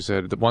ago, she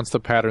said that once the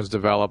patterns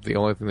develop, the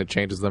only thing that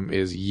changes them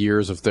is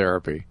years of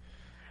therapy.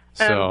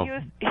 So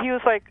he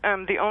was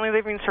the only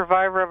living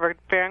survivor of a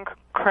van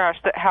crash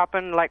that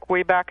happened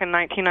way back in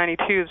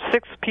 1992.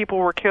 6 people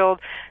were killed,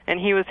 and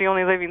he was the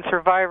only living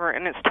survivor,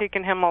 and it's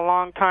taken him a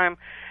long time.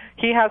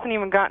 He hasn't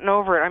even gotten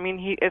over it. I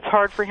mean, it's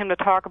hard for him to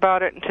talk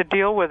about it and to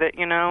deal with it,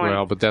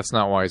 Well, but that's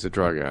not why he's a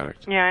drug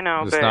addict. Yeah, I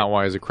know. That's not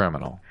why he's a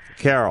criminal.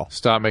 Carol,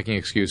 stop making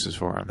excuses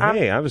for him.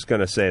 Hey, I was going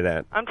to say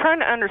that. I'm trying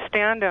to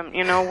understand him,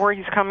 where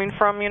he's coming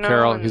from,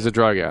 Carol, he's a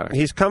drug addict.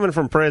 He's coming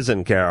from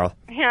prison, Carol.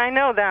 Yeah, I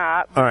know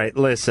that. All right,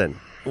 listen.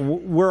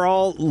 We're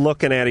all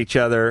looking at each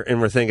other and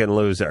we're thinking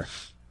loser.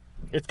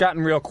 It's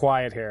gotten real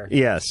quiet here.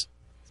 Yes.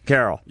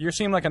 Carol. You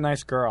seem like a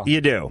nice girl. You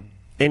do.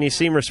 And you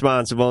seem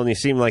responsible and you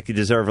seem like you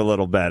deserve a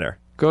little better.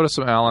 Go to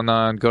some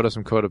Al-Anon, go to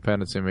some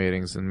codependency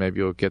meetings, and maybe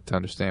you'll get to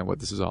understand what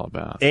this is all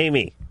about.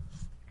 Amy.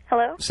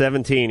 Hello?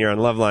 17, you're on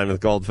Love Line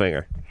with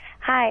Goldfinger.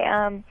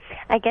 Hi,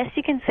 I guess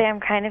you can say I'm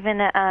kind of in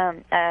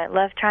a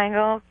love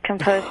triangle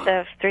composed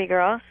of 3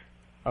 girls.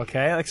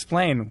 Okay,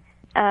 explain.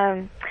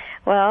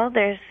 Well,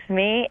 there's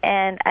me,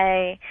 and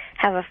I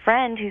have a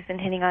friend who's been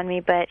hitting on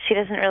me, but she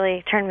doesn't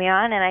really turn me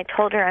on, and I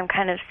told her I'm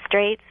kind of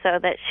straight so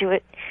that she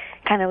would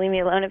kind of leave me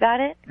alone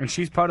about it. And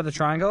she's part of the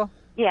triangle?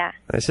 Yeah.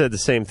 I said the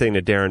same thing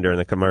to Darren during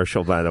the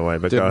commercial, by the way,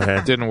 but go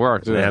ahead. Didn't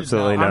work, did it?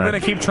 Absolutely not. I'm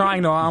going to keep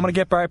trying, though. I'm going to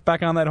get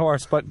back on that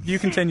horse, but you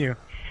continue.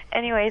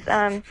 Anyways,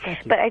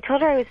 but I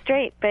told her I was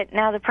straight, but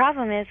now the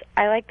problem is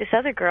I like this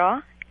other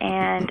girl,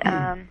 and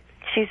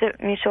she's a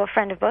mutual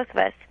friend of both of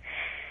us.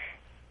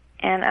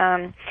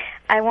 And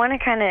I want to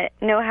kind of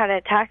know how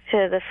to talk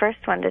to the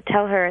first one to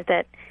tell her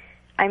that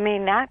I may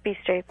not be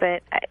straight,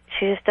 but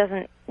she just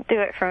doesn't do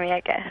it for me,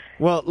 I guess.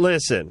 Well,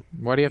 listen.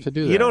 Why do you have to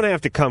do that? You don't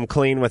have to come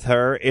clean with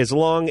her as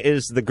long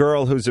as the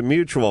girl who's a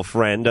mutual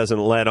friend doesn't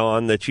let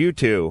on that you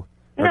two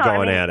are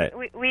going at it.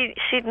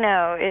 She'd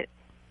know.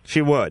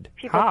 She would.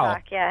 People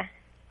talk, yeah.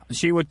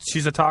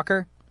 She's a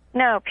talker?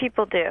 No,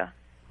 people do.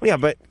 Yeah,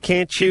 but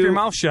can't you... Keep your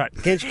mouth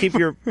shut. Can't you keep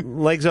your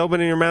legs open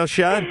and your mouth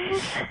shut?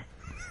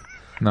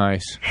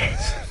 Nice.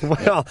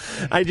 Well,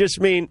 I just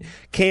mean,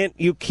 can't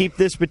you keep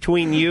this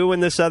between you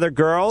and this other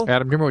girl?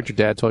 Adam, do you remember what your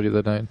dad told you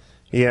that night?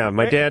 Yeah,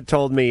 my dad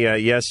told me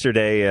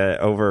yesterday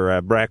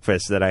over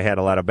breakfast that I had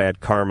a lot of bad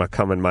karma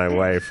coming my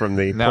way from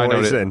the Now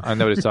poison. I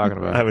know what he's talking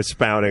about. I was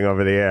spouting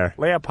over the air.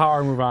 Lay a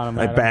power move on him.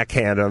 I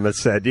backhanded him and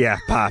said, "Yeah,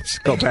 Pops,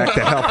 go back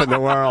to helping the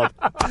world.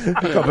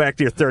 Go back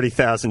to your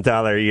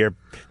 $30,000 a year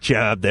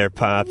job there,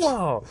 Pops."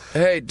 Whoa.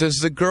 Hey, does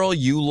the girl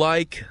you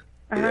like,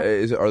 are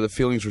the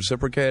feelings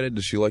reciprocated?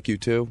 Does she like you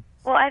too?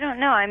 Well, I don't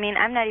know. I mean,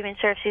 I'm not even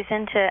sure if she's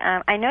into.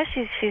 I know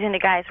she's into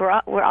guys.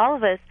 We're all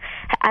of us.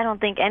 I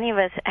don't think any of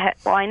us.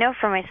 Well, I know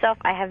for myself,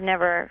 I have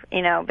never,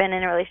 been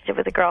in a relationship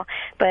with a girl.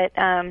 But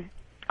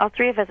all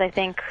three of us, I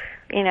think,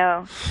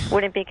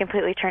 wouldn't be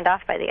completely turned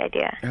off by the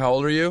idea. How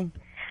old are you?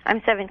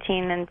 I'm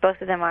 17, and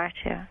both of them are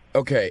too.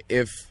 Okay,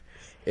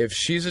 if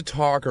she's a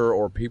talker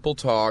or people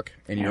talk,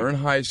 and you're in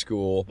high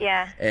school,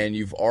 and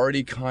you've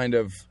already kind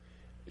of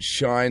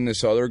shine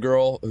this other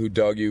girl who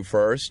dug you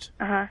first.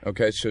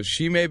 Okay, so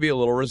she may be a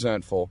little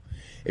resentful.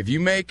 If you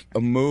make a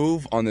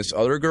move on this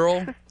other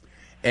girl,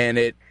 and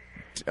it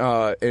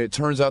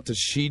turns out that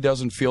she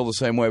doesn't feel the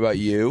same way about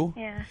you,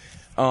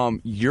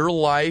 your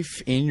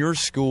life in your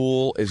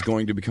school is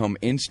going to become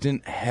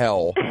instant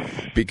hell,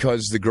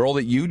 because the girl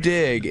that you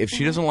dig, if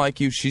she doesn't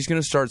like you, she's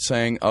going to start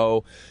saying,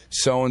 "Oh,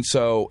 so and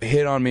so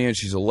hit on me, and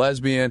she's a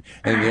lesbian,"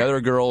 and the other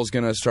girl is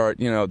going to start,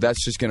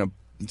 that's just going to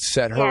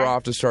set her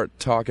off to start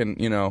talking,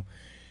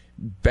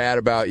 bad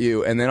about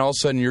you, and then all of a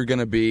sudden you're going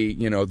to be,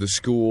 the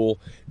school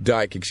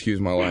dyke, excuse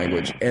my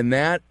language. And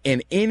that,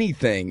 and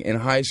anything in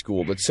high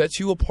school that sets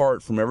you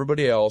apart from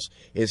everybody else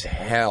is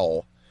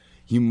hell.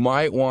 You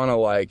might want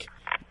to,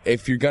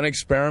 if you're going to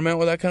experiment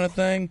with that kind of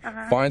thing,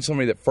 find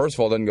somebody that, first of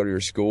all, doesn't go to your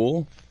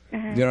school. You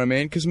know what I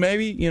mean? Because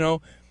maybe,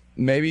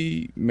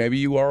 maybe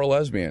you are a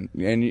lesbian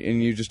and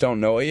you just don't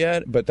know it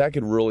yet, but that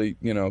could really,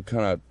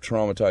 kind of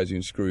traumatize you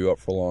and screw you up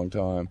for a long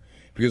time.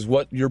 Because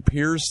what your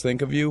peers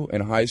think of you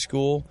in high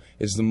school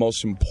is the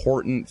most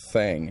important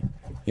thing.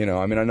 I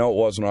know it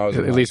was when I was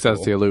in high At least school.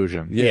 that's the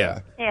illusion.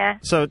 Yeah. Yeah.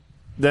 So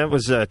that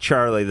was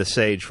Charlie the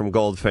Sage from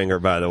Goldfinger,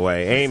 by the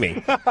way.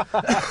 Amy.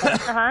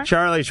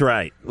 Charlie's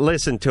right.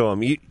 Listen to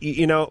him. You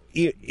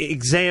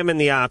examine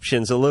the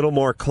options a little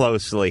more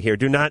closely here.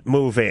 Do not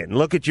move in.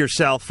 Look at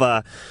yourself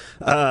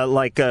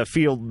like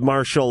Field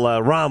Marshal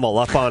Rommel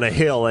up on a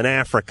hill in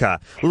Africa.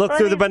 Look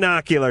through the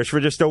binoculars for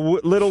just a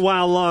little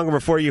while longer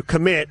before you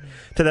commit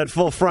to that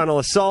full frontal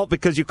assault,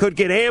 because you could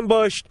get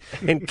ambushed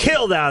and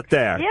killed out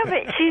there. Yeah,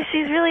 but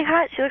she's really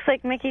hot. She looks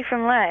like Mickey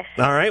from Lush.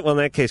 All right. Well,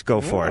 in that case,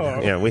 go for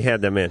it. Yeah, we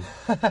had them in.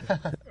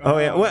 Oh,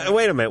 yeah.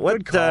 Wait a minute.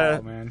 What? Good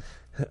call, man.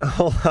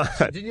 Hold on.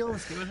 Didn't you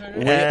almost give it her?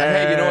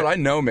 Hey, you know what? I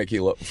know Mickey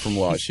from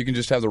Lush. You can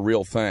just have the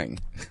real thing.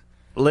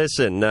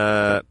 Listen,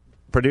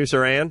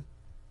 producer Ann.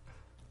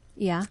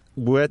 Yeah.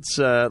 Let's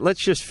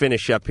just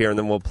finish up here, and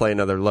then we'll play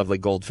another lovely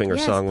Goldfinger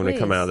song when we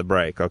come out of the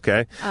break,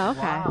 okay? Oh,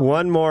 okay.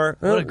 One more.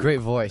 What a great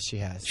voice she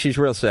has. She's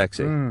real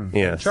sexy.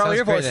 Yeah. Charlie,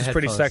 your voice is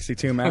pretty headphones. sexy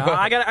too, man.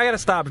 I gotta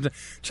stop.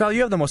 Charlie,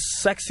 you have the most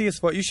sexiest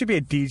voice. You should be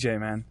a DJ,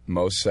 man.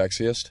 Most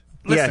sexiest?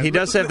 Yeah, he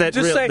does have that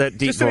that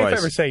deep just do me a voice.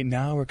 favor, say,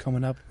 now we're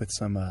coming up with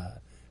some,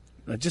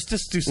 just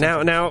do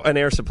something. Now an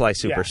Air Supply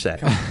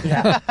superset.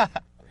 Yeah.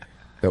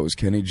 That was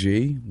Kenny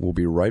G. We'll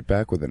be right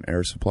back with an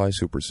Air Supply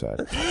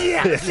superset.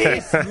 Yeah,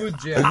 Smooth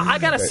jazz. I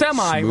got a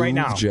semi right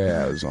now. Smooth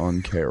jazz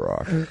on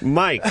K-Rock.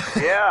 Mike.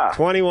 Yeah.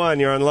 21,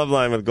 you're on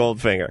Loveline with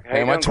Goldfinger.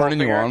 Hey, am I turning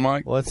you on,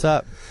 Mike? What's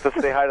up? To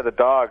say hi to the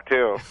dog,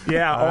 too.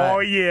 Yeah, All right. oh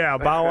yeah,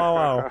 bow wow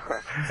wow.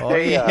 Oh,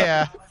 Hey,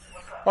 yeah.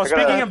 Oh,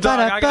 speaking of dog,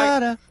 I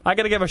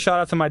got to give a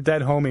shout out to my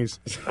dead homies.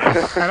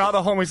 And all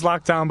the homies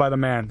locked down by the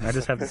man. I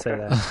just have to say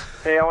that.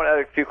 Hey, I want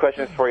to ask a few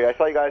questions for you. I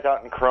saw you guys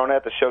out in Corona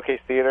at the Showcase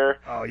Theater.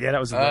 Oh, yeah, that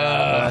was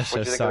That What'd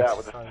you think sucks.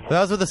 of that?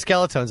 That was with the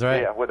Skeletons,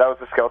 right? Yeah, well, that was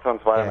the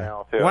Skeletons Vitamin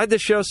L, too. Why'd the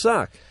show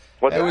suck?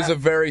 It was a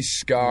very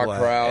ska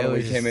crowd, and we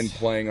was came in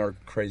playing our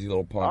crazy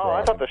little punk Oh, I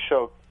rock. thought the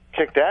show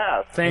kicked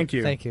ass. Thank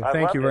you. Thank you. I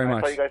Thank loved you it. very I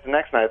much. saw you guys the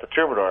next night at the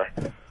Troubadour.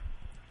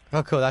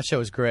 Oh, cool. That show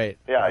was great.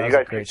 Yeah, That you was a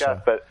guys great kicked show.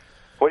 ass. But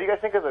what do you guys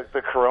think of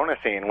the Corona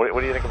scene? What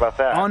do you think about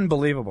that?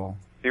 Unbelievable.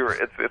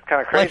 It's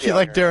kind of crazy.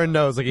 Like Darren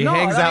knows. Like he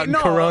hangs out in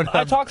Corona.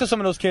 I talked to some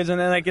of those kids, and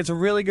then it's a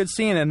really good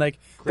scene, and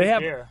they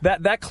have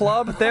that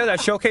club there, that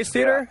Showcase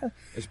Theater,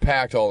 It's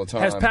packed all the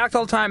time. has packed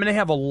all the time, and they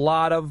have a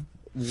lot of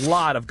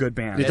good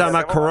bands. You're talking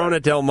about Corona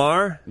Del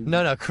Mar?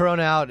 No,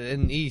 Corona out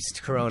in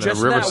East Corona.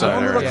 Just Riverside that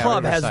one little area.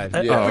 club Yeah, has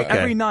Riverside.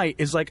 every night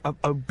is like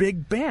a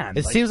big band.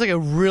 It seems like a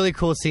really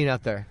cool scene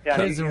out there. Yeah,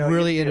 Kids you are know,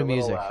 really used to into be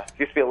a little, music.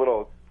 used to be a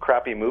little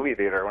crappy movie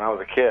theater when I was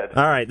a kid.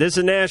 All right, this is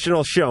a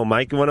national show,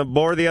 Mike. You want to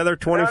bore the other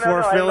 24 no,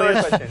 I have another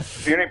affiliates?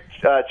 question. Your name,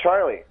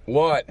 Charlie.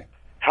 What?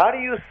 How do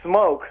you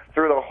smoke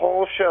through the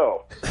whole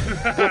show?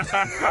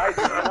 I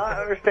do not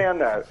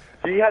understand that.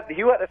 You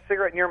had a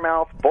cigarette in your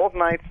mouth both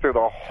nights through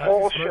the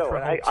whole show.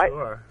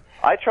 And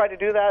I tried to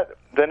do that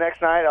the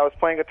next night. I was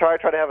playing guitar. I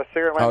tried to have a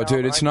cigarette in my mouth. Oh,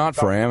 dude, it's not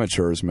for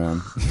amateurs,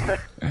 man.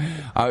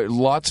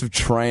 Lots of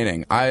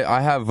training. I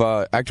have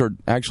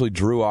actually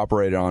Drew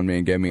operated on me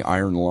and gave me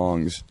iron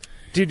lungs.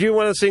 Do you do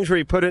one of those things where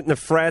you put it in the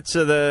frets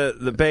of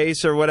the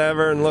bass or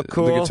whatever and look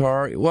cool? The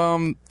guitar?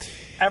 Well,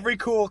 every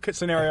cool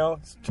scenario,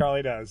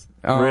 Charlie does.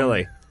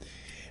 Really?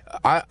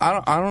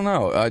 I don't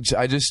know. I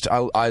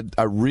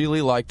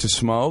really like to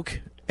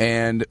smoke,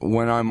 and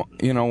when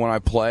I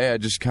play, I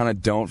just kind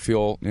of don't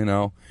feel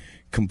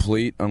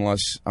complete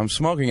unless I'm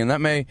smoking, and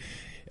that may,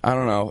 I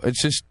don't know.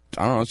 It's just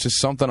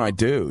something I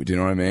do. Do you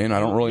know what I mean? I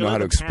don't really know how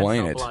to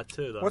explain it.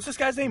 What's this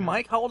guy's name?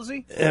 Mike? How old is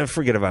he?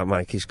 Forget about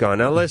Mike. He's gone.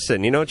 Now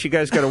listen. You know what you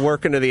guys got to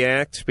work into the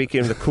act.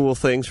 Speaking of the cool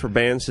things for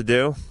bands to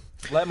do,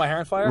 Light my hair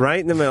on fire. right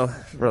in the middle.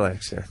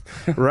 Relax there.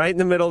 Right in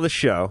the middle of the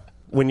show.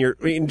 When you're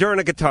during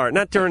a guitar,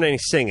 not during any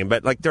singing,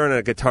 but like during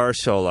a guitar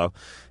solo.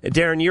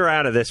 Darren, you're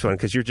out of this one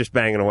because you're just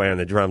banging away on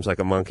the drums like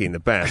a monkey in the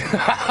back.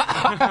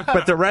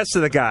 But the rest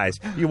of the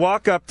guys, you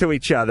walk up to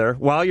each other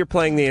while you're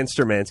playing the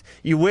instruments.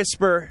 You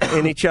whisper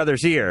in each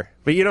other's ear,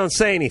 but you don't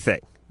say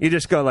anything. You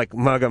just go like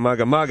mugga,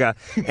 mugga, mugga.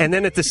 And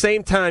then at the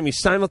same time, you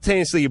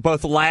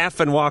both laugh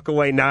and walk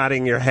away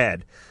nodding your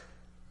head.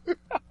 Are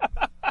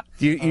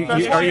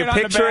you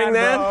picturing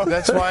that?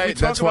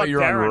 That's why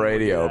you're on the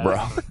radio,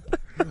 bro.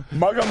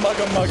 Mugga,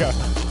 mugga, mugga.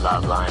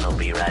 Loveline will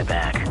be right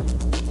back.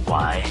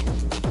 Why?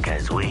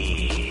 Because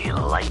we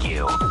like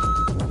you.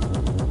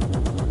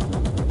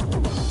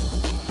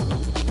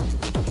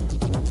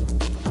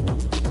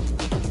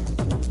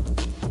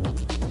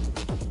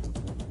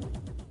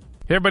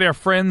 Hey, everybody, our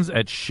friends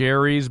at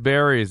Sherry's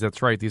Berries.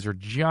 That's right. These are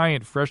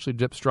giant, freshly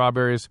dipped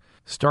strawberries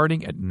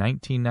starting at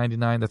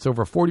 $19.99. That's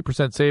over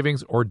 40%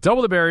 savings, or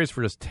double the berries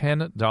for just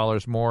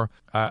 $10 more.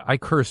 I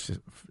curse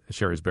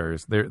Sherry's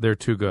Berries. They're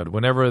too good.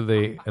 Whenever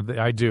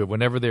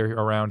they're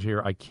around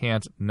here, I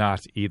can't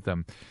not eat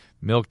them.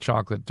 Milk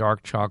chocolate,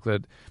 dark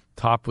chocolate,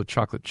 topped with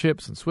chocolate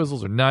chips and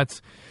swizzles or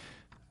nuts.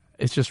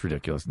 It's just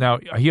ridiculous. Now,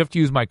 you have to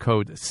use my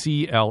code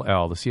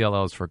CLL. The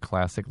CLL is for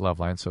Classic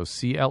Loveline. So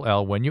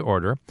CLL when you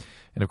order.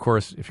 And, of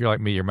course, if you're like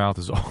me, your mouth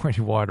is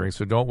already watering.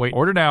 So don't wait.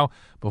 Order now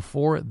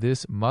before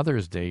this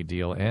Mother's Day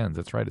deal ends.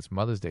 That's right. It's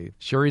Mother's Day.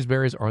 Sherry's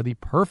Berries are the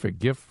perfect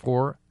gift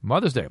for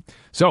Mother's Day.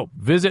 So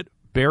visit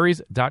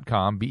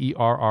berries.com,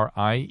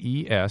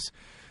 BERRIES,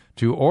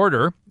 to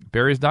order.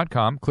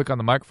 Berries.com. Click on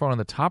the microphone on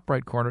the top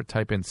right corner.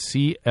 Type in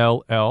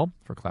CLL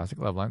for Classic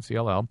Loveline,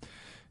 CLL.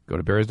 Go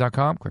to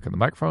berries.com, click on the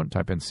microphone,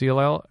 type in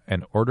CLL,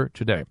 and order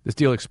today. This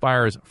deal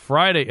expires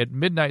Friday at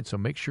midnight, so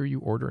make sure you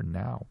order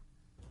now.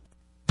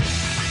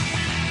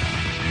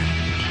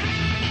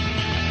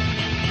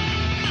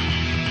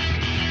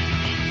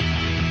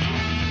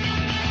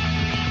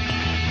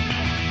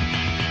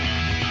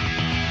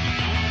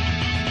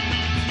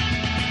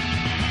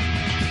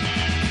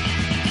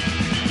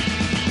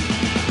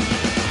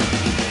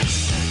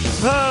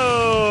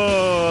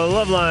 Oh,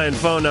 Loveline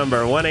phone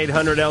number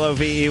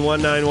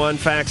 1-800-LOVE-191,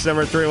 fax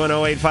number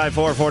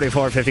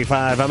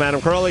 310-854-4455. I'm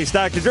Adam Carolla. He's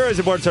Dr. Drew is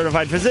a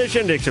board-certified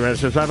physician. Dixon,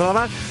 blah, blah,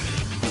 blah.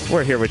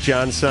 We're here with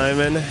John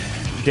Simon,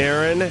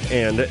 Darren,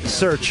 and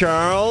Sir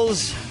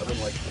Charles.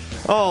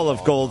 All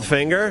of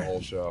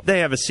Goldfinger. They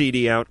have a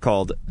CD out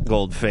called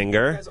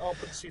Goldfinger.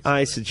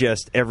 I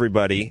suggest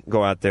everybody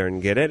go out there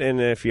and get it,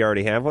 and if you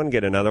already have one,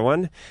 get another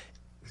one.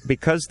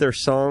 Because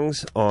there's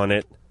songs on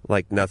it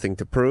like Nothing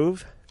to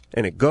Prove,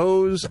 and it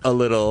goes a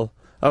little...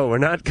 Oh, we're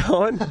not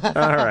going?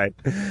 All right.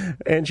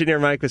 Engineer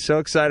Mike was so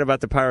excited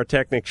about the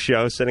pyrotechnics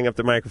show, setting up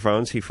the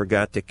microphones, he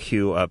forgot to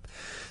cue up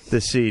the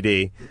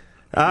CD.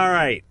 All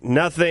right.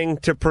 Nothing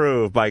to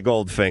Prove by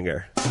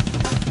Goldfinger.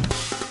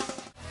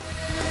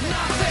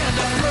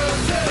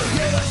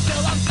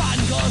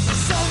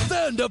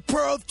 Something to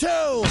prove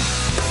too.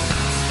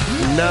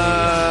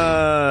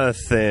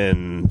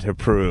 Nothing to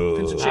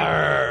Prove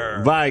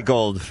by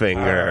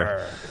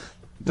Goldfinger.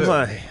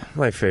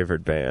 My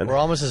favorite band. We're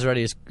almost as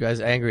ready as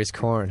angry as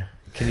Korn.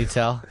 Can you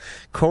tell?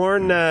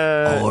 Korn.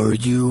 Are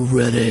you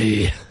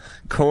ready?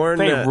 Korn.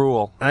 They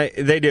rule.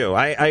 They do. Well,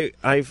 I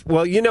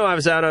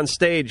was out on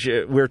stage.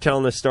 We were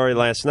telling this story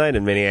last night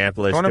in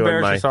Minneapolis. Don't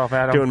embarrass yourself,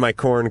 Adam. Doing my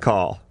Korn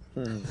call.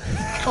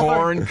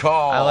 Korn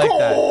call. I like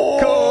that.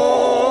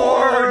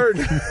 Korn.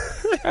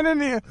 And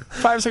then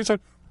 5 or 6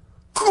 times.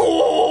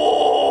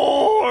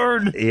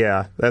 Korn.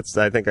 Yeah,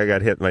 I think I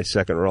got hit my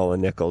second roll of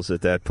nickels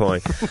at that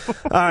point.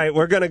 All right,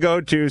 we're going to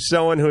go to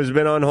someone who's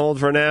been on hold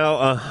for now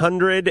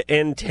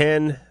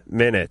 110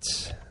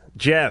 minutes.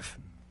 Jeff.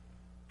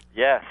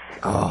 Yes.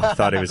 Oh, I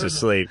thought he was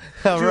asleep.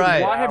 All Dude,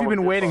 right. why have you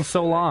been waiting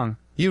so long?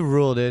 You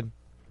rule, dude.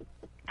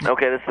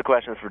 Okay, this is the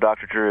question for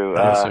Dr. Drew.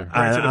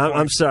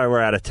 I'm sorry,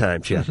 we're out of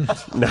time, Jeff.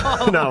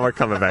 No, we're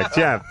coming back.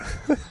 Jeff.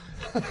 Can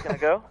I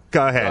go?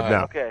 Go ahead.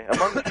 No. Okay.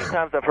 Among the few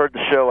times I've heard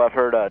the show, I've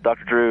heard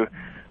Dr. Drew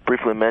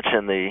briefly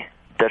mention the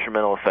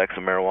detrimental effects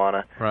of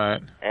marijuana.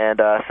 Right.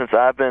 And since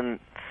I've been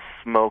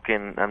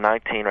smoking, I'm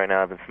 19 right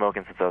now, I've been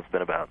smoking since I've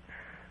been about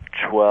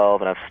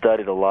 12, and I've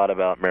studied a lot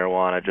about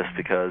marijuana just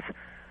because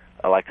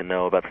I like to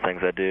know about the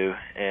things I do.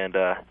 And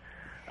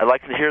I'd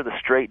like to hear the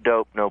straight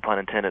dope, no pun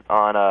intended,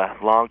 on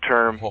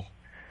long-term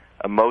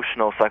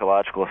emotional,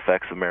 psychological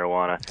effects of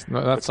marijuana.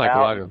 No, that's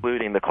psychological.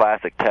 Including the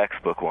classic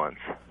textbook ones.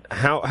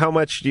 How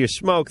much do you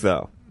smoke,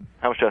 though?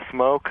 How much do I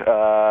smoke?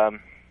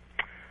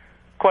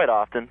 Quite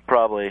often,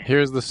 probably.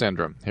 Here's the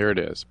syndrome. Here it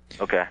is.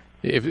 Okay.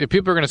 If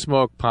people are going to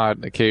smoke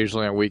pot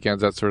occasionally on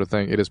weekends, that sort of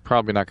thing, it is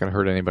probably not going to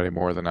hurt anybody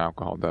more than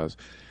alcohol does.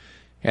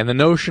 And the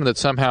notion that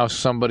somehow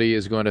somebody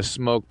is going to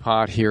smoke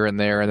pot here and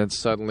there and then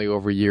suddenly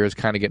over years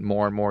kind of get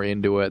more and more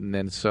into it and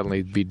then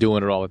suddenly be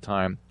doing it all the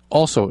time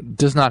also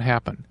does not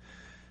happen.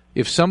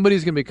 If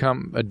somebody's going to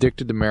become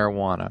addicted to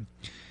marijuana,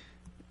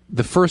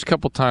 the first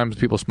couple times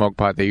people smoke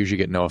pot, they usually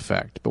get no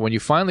effect. But when you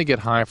finally get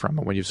high from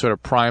it, when you've sort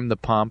of primed the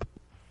pump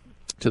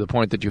to the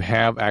point that you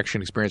have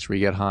action experience where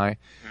you get high,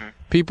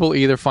 people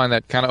either find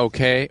that kind of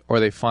okay or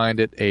they find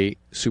it a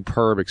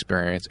superb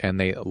experience and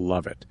they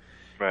love it.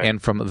 Right.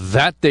 And from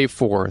that day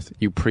forth,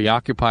 you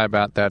preoccupy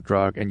about that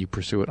drug and you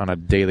pursue it on a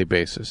daily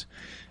basis.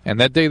 And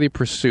that daily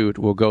pursuit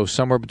will go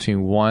somewhere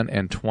between 1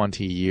 and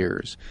 20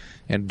 years.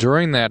 And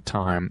during that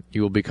time,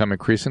 you will become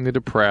increasingly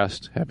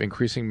depressed, have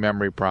increasing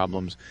memory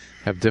problems,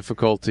 have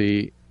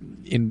difficulty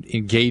in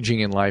engaging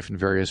in life in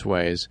various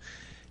ways.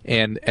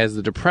 And as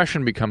the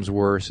depression becomes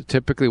worse,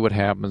 typically what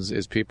happens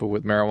is people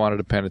with marijuana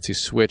dependency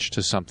switch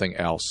to something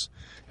else.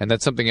 And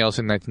that something else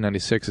in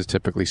 1996 is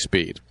typically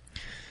speed.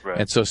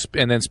 Right.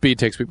 And then speed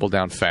takes people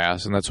down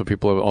fast, and that's what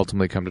people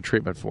ultimately come to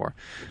treatment for.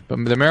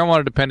 But the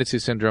marijuana dependency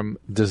syndrome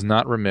does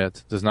not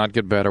remit, does not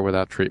get better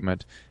without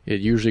treatment.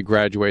 It usually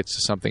graduates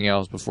to something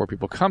else before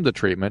people come to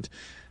treatment,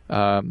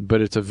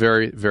 but it's a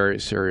very, very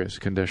serious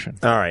condition.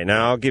 All right,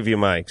 now I'll give you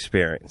my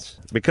experience.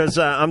 Because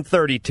I'm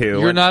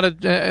 32. You're not a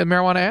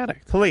marijuana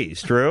addict.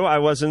 Please, Drew, I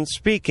wasn't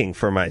speaking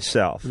for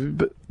myself.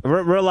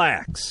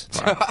 Relax.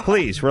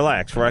 Please,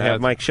 relax, before I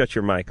have Mike shut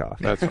your mic off.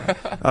 That's fine.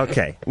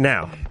 Okay,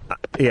 now,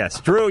 yes,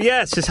 Drew,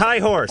 yes, his high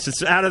horse.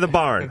 It's out of the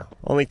barn.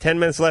 Only 10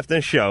 minutes left in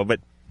the show, but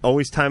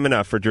always time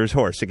enough for Drew's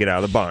horse to get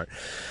out of the barn.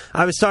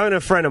 I was talking to a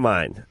friend of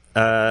mine.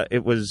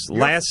 It was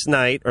last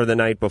night or the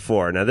night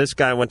before. Now, this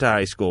guy I went to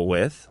high school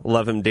with.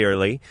 Love him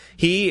dearly.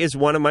 He is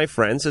one of my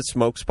friends that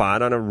smokes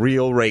pot on a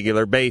real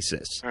regular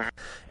basis.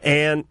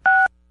 And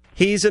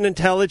he's an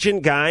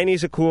intelligent guy, and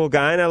he's a cool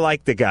guy, and I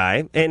like the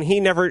guy. And he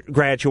never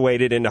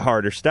graduated into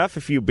harder stuff,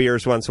 a few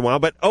beers once in a while,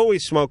 but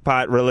always smoked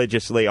pot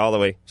religiously all the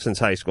way since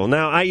high school.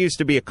 Now, I used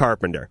to be a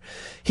carpenter.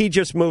 He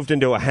just moved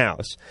into a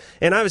house.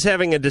 And I was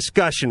having a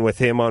discussion with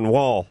him on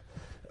wall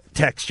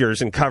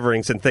textures and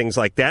coverings and things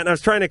like that. And I was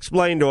trying to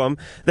explain to him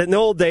that in the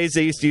old days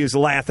they used to use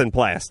lath and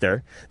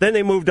plaster. Then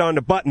they moved on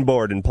to button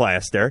board and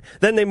plaster.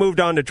 Then they moved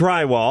on to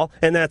drywall,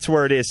 and that's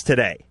where it is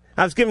today.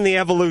 I was giving the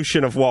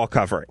evolution of wall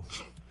covering.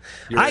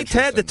 I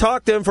had to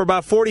talk to him for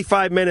about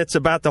 45 minutes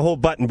about the whole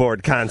button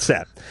board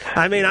concept.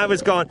 I mean, I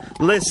was going,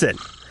 listen,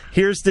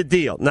 here's the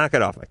deal. Knock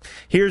it off, Mike.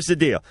 Here's the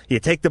deal. You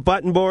take the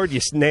button board,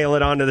 you nail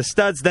it onto the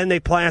studs, then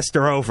they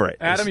plaster over it.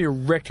 Adam, you're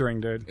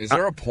Richtering, dude. Is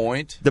there a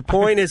point? The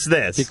point is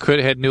this. He could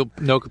have had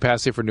no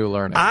capacity for new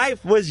learning. I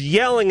was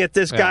yelling at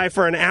this guy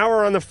for an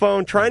hour on the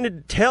phone trying to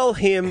tell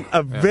him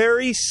a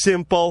very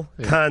simple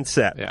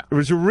concept. Yeah. It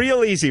was a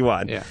real easy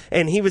one. Yeah.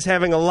 And he was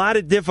having a lot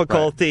of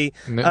difficulty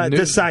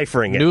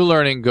deciphering it. New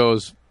learning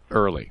goes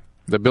early.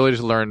 The ability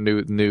to learn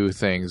new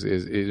things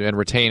and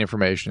retain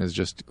information is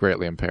just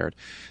greatly impaired.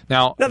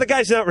 Now, the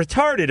guy's not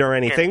retarded or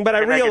anything, but I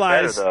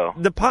realized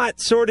the pot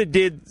sort of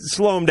did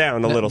slow him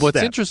down a little What's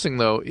step. interesting,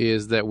 though,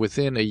 is that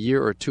within a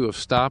year or two of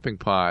stopping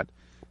pot,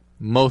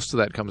 most of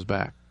that comes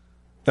back.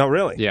 Oh,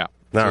 really? Yeah.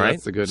 All So right.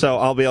 that's the good So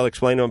I'll be able to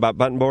explain to him about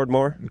button board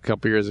more? A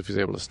couple years if he's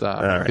able to stop.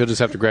 All right. He'll just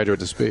have to graduate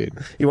to speed.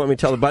 You want me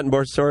to tell the button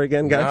board story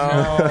again, guys?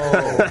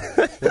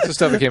 No. What's the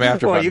stuff that came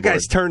after Well, button you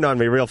guys turned on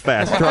me real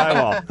fast.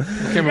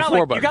 Drywall. Came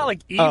before button. You got like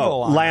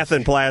evil on. Lath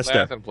and plaster.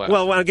 Lath and plaster.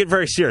 Well, I get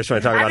very serious when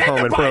I talk about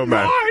home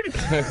improvement.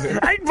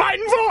 Hey,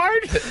 button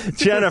board!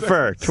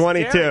 Jennifer,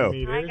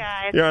 22. Hi,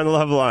 guys. You're on the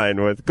love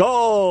line with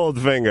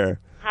Goldfinger.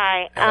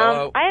 Hi.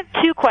 I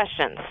have two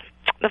questions.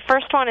 The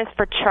first one is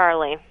for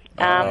Charlie.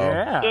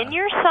 In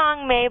your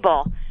song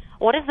Mabel,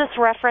 what is this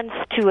reference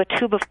to a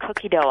tube of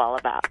cookie dough all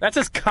about? That's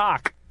his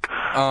cock.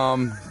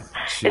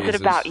 Is it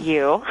about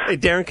you? Hey,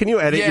 Darren, can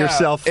you edit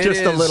yourself it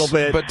just a is, little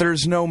bit? But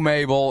there's no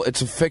Mabel.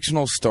 It's a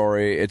fictional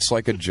story. It's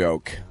like a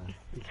joke.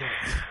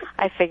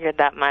 I figured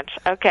that much.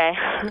 Okay.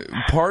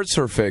 Parts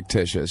are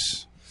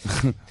fictitious.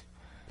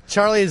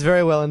 Charlie is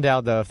very well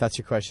endowed, though, if that's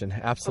your question.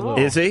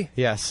 Absolutely. Is he?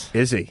 Yes.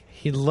 Is he?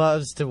 He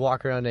loves to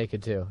walk around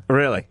naked, too.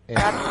 Really?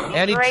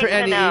 And he great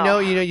to know.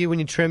 you when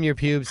you trim your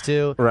pubes,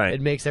 too, right.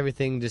 it makes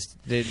everything just...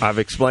 I've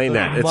explained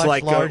that. It's much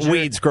like larger.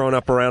 weeds growing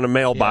up around a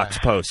mailbox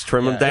post.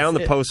 Trim them down,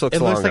 the post looks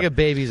longer. It looks like longer. a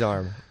baby's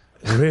arm.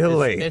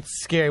 Really? It's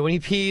scary. When he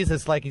pees,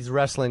 it's like he's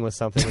wrestling with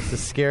something. It's the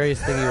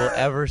scariest thing you will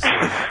ever see.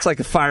 It's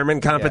like a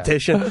fireman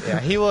competition. Yeah,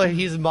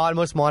 he's the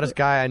most modest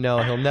guy I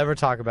know. He'll never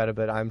talk about it,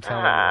 but I'm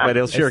telling you. But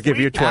he'll sure give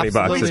you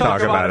 $20 to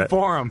talk about it.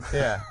 For him.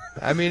 Yeah.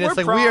 I mean, it's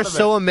like we are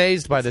so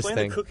amazed by this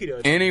thing.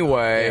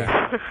 Anyway.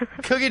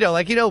 Cookie dough,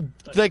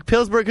 like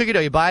Pillsbury cookie dough.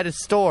 You buy it at a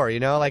store,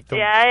 like the...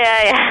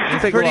 Yeah.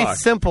 It's pretty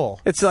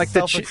simple. It's like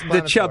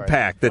the chub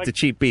pack that the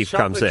cheap beef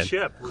comes in.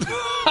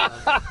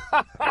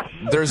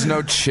 There's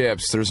no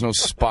chips. There's no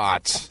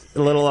spots.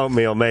 A little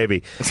oatmeal,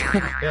 maybe.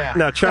 Yeah.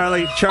 No,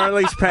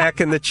 Charlie's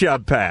packing the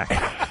chub pack.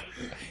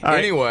 All right,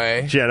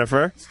 anyway.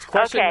 Jennifer.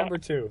 Question number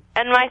 2.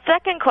 And my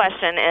second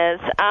question is,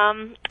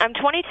 I'm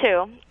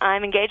 22.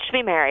 I'm engaged to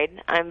be married.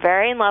 I'm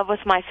very in love with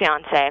my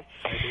fiancé.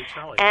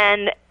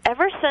 And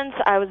ever since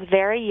I was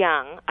very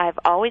young, I've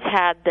always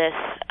had this,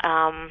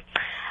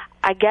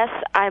 I guess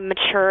I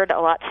matured a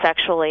lot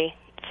sexually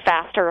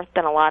faster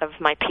than a lot of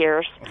my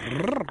peers.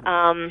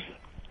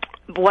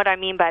 What I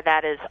mean by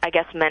that is, I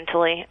guess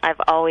mentally,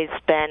 I've always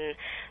been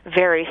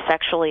very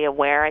sexually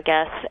aware, I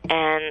guess,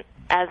 and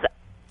as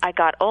I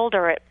got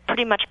older, it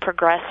pretty much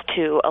progressed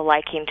to a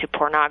liking to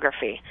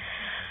pornography.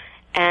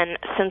 And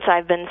since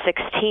I've been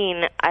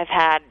 16, I've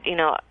had,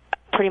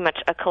 pretty much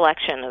a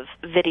collection of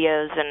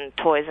videos and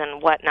toys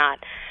and whatnot.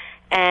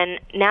 And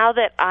now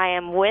that I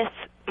am with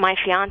my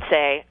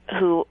fiancé,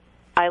 who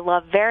I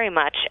love very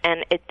much,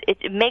 and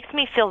it makes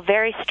me feel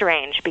very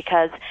strange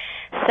because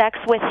sex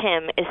with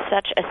him is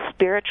such a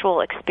spiritual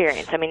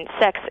experience. I mean,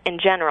 sex in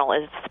general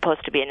is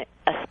supposed to be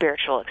a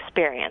spiritual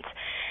experience.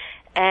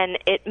 And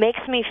it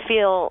makes me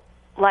feel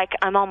like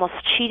I'm almost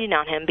cheating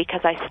on him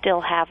because I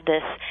still have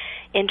this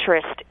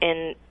interest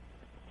in,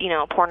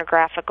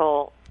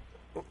 pornographical.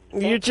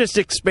 You're just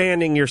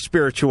expanding your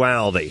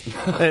spirituality.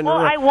 And well,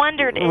 I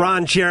wondered.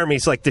 Ron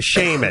Jeremy's like the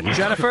shaman.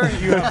 Jennifer,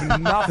 you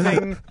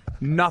have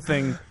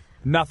nothing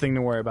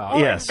to worry about.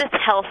 Well, yes. Is this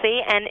healthy?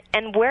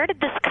 And where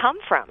did this come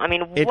from? I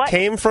mean, it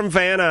came from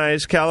Van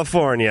Nuys,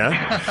 California,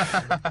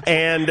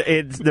 and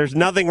there's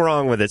nothing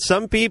wrong with it.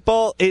 Some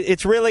people,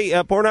 it's really,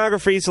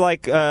 pornography's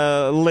like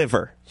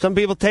liver. Some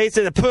people taste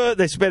it,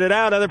 they spit it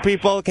out. Other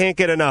people can't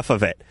get enough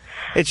of it.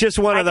 It's just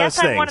one of those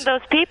things. I'm one of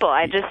those people.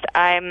 I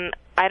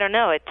don't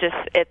know.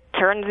 It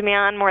turns me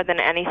on more than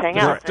anything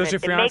else. Does your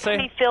fiance? It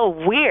makes me feel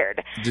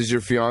weird. Does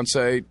your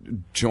fiance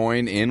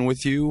join in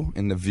with you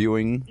in the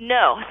viewing?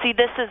 No. See,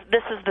 this is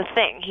the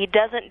thing. He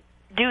doesn't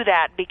do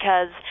that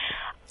because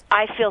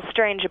I feel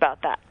strange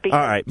about that. All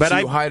right, but so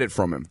you hide it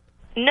from him.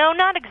 No,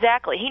 not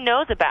exactly. He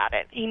knows about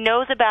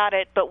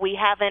it. But we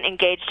haven't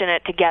engaged in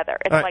it together.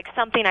 It's like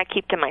something I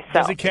keep to myself.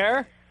 Does he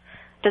care?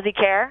 Does he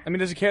care? I mean,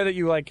 does he care that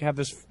you have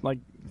this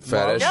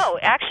fetish? No,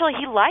 actually,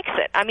 he likes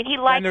it. I mean, he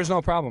likes. And there's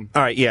no problem.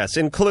 All right, yes,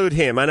 include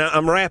him. And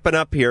I'm wrapping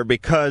up here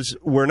because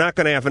we're not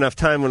going to have enough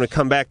time when we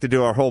come back to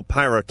do our whole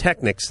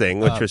pyrotechnics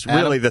thing, which was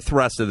really the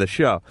thrust of the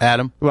show.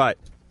 Adam, what?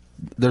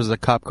 There's a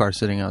cop car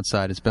sitting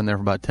outside. It's been there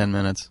for about 10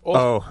 minutes.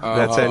 Oh,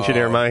 that's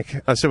Engineer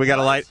Mike. So we got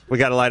a light. We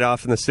got a light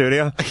off in the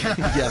studio. Yeah,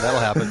 that'll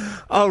happen.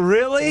 Oh,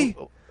 really?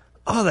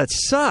 Oh, that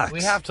sucks.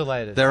 We have to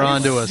light it. They're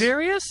on to us.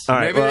 Serious? All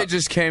right, Maybe they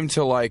just came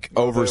to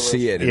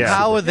oversee it. Yeah.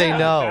 How would they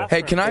know?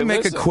 Hey, can I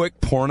make a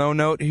quick porno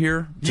note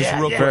here? Just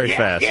real quick. Very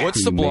fast.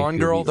 What's the blonde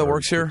girl that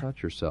works here?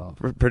 Touch yourself.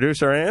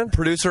 Producer Ann?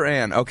 Producer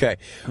Ann. Okay.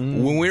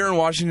 When we were in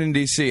Washington,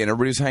 D.C., and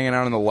everybody was hanging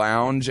out in the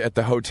lounge at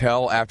the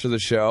hotel after the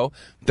show,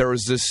 there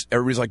was this,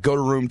 everybody's like, go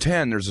to room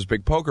 10. There's this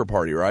big poker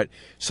party, right?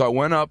 So I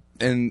went up,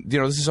 and,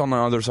 this is on the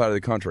other side of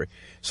the country.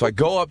 So I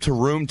go up to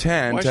room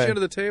 10 Why is she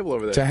under the table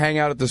over there? to hang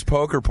out at this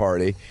poker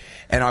party.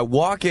 And I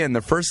walk in.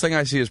 The first thing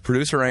I see is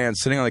Producer Ann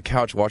sitting on the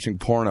couch watching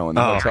porno in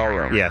the hotel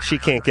room. Yeah, she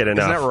can't get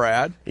enough. Isn't that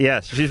rad?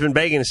 Yes, she's been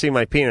begging to see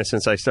my penis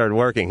since I started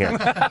working here.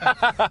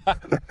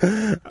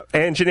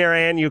 Engineer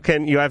Ann, you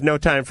have no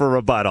time for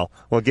rebuttal.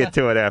 We'll get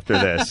to it after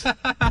this.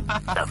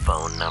 The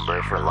phone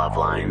number for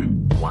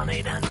Loveline,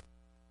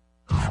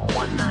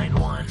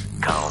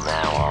 1-800-191. Call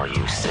now, all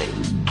you sick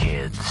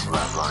kids.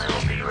 Loveline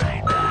will be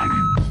right back.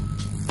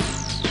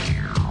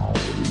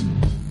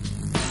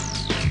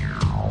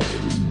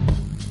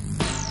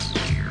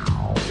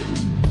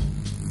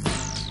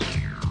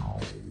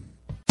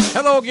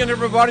 Hello again,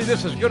 everybody.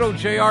 This is good old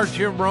JR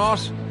Jim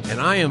Ross,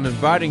 and I am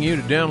inviting you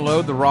to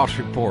download the Ross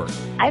Report.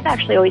 I've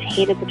actually always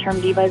hated the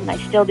term divas, and I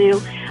still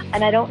do.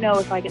 And I don't know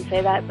if I can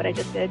say that, but I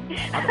just did.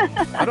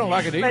 I don't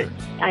like it either.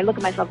 But I look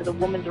at myself as a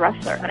women's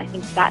wrestler, and I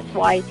think that's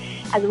why,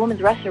 as a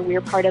women's wrestler, we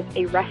are part of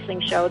a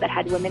wrestling show that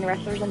had women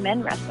wrestlers and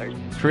men wrestlers.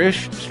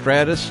 Trish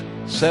Stratus,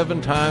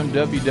 7-time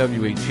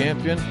WWE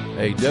champion,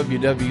 a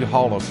WWE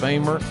Hall of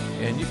Famer,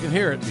 and you can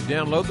hear it if you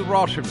download the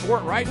Ross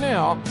Report right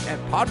now at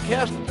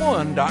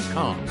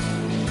podcast1.com.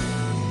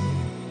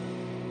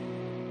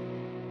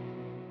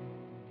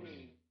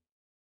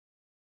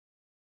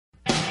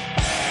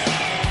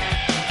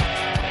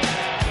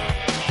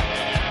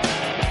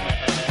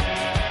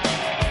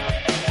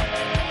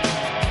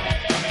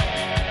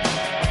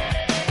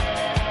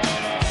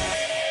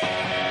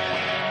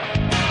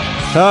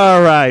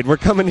 All right, we're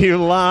coming to you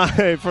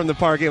live from the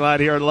parking lot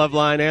here at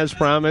Loveline, as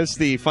promised,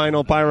 the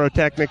final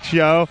pyrotechnic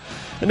show.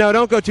 No,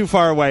 don't go too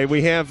far away.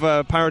 We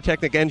have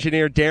pyrotechnic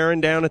engineer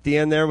Darren down at the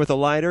end there with a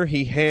lighter.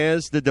 He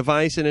has the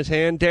device in his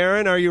hand.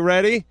 Darren, are you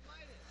ready?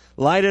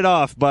 Light it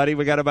off, buddy.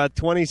 We got about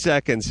 20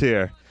 seconds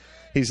here.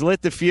 He's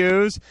lit the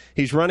fuse.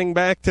 He's running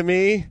back to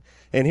me,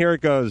 and here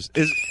it goes.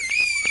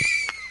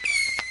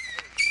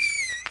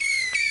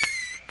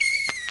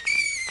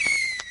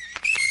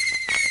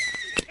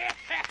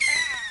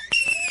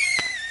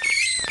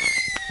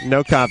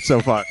 No cops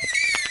so far.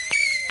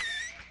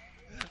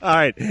 All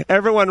right,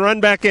 everyone run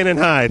back in and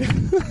hide.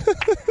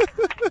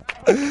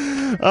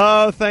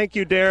 Oh, thank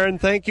you, Darren.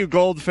 Thank you,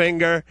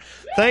 Goldfinger.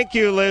 Thank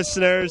you,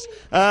 listeners.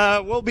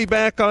 We'll be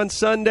back on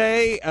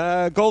Sunday.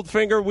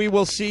 Goldfinger, we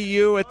will see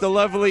you at the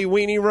lovely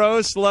Weenie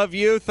Roast. Love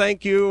you.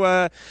 Thank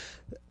you.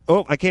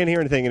 Oh, I can't hear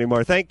anything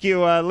anymore. Thank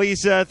you,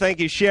 Lisa. Thank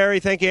you,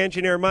 Sherry. Thank you,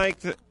 Engineer Mike.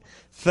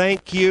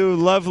 Thank you,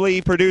 lovely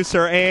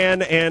producer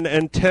Ann. And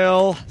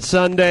until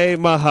Sunday,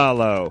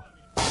 mahalo.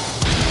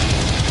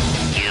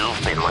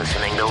 You've been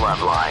listening to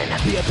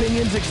Loveline. The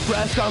opinions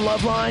expressed on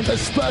Loveline,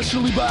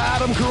 especially by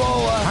Adam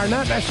Carolla, are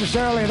not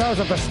necessarily those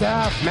of the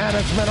staff,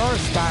 management, or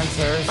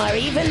sponsors. Or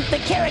even the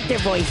character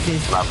voices.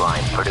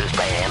 Loveline, produced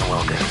by Ann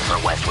Wilkins for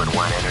Westwood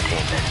One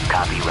Entertainment.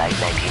 Copyright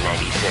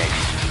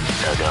 1996.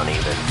 So don't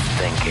even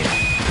think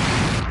it.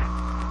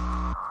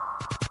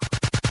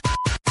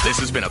 This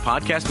has been a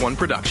Podcast One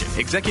production.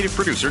 Executive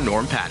producer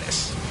Norm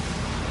Pattis.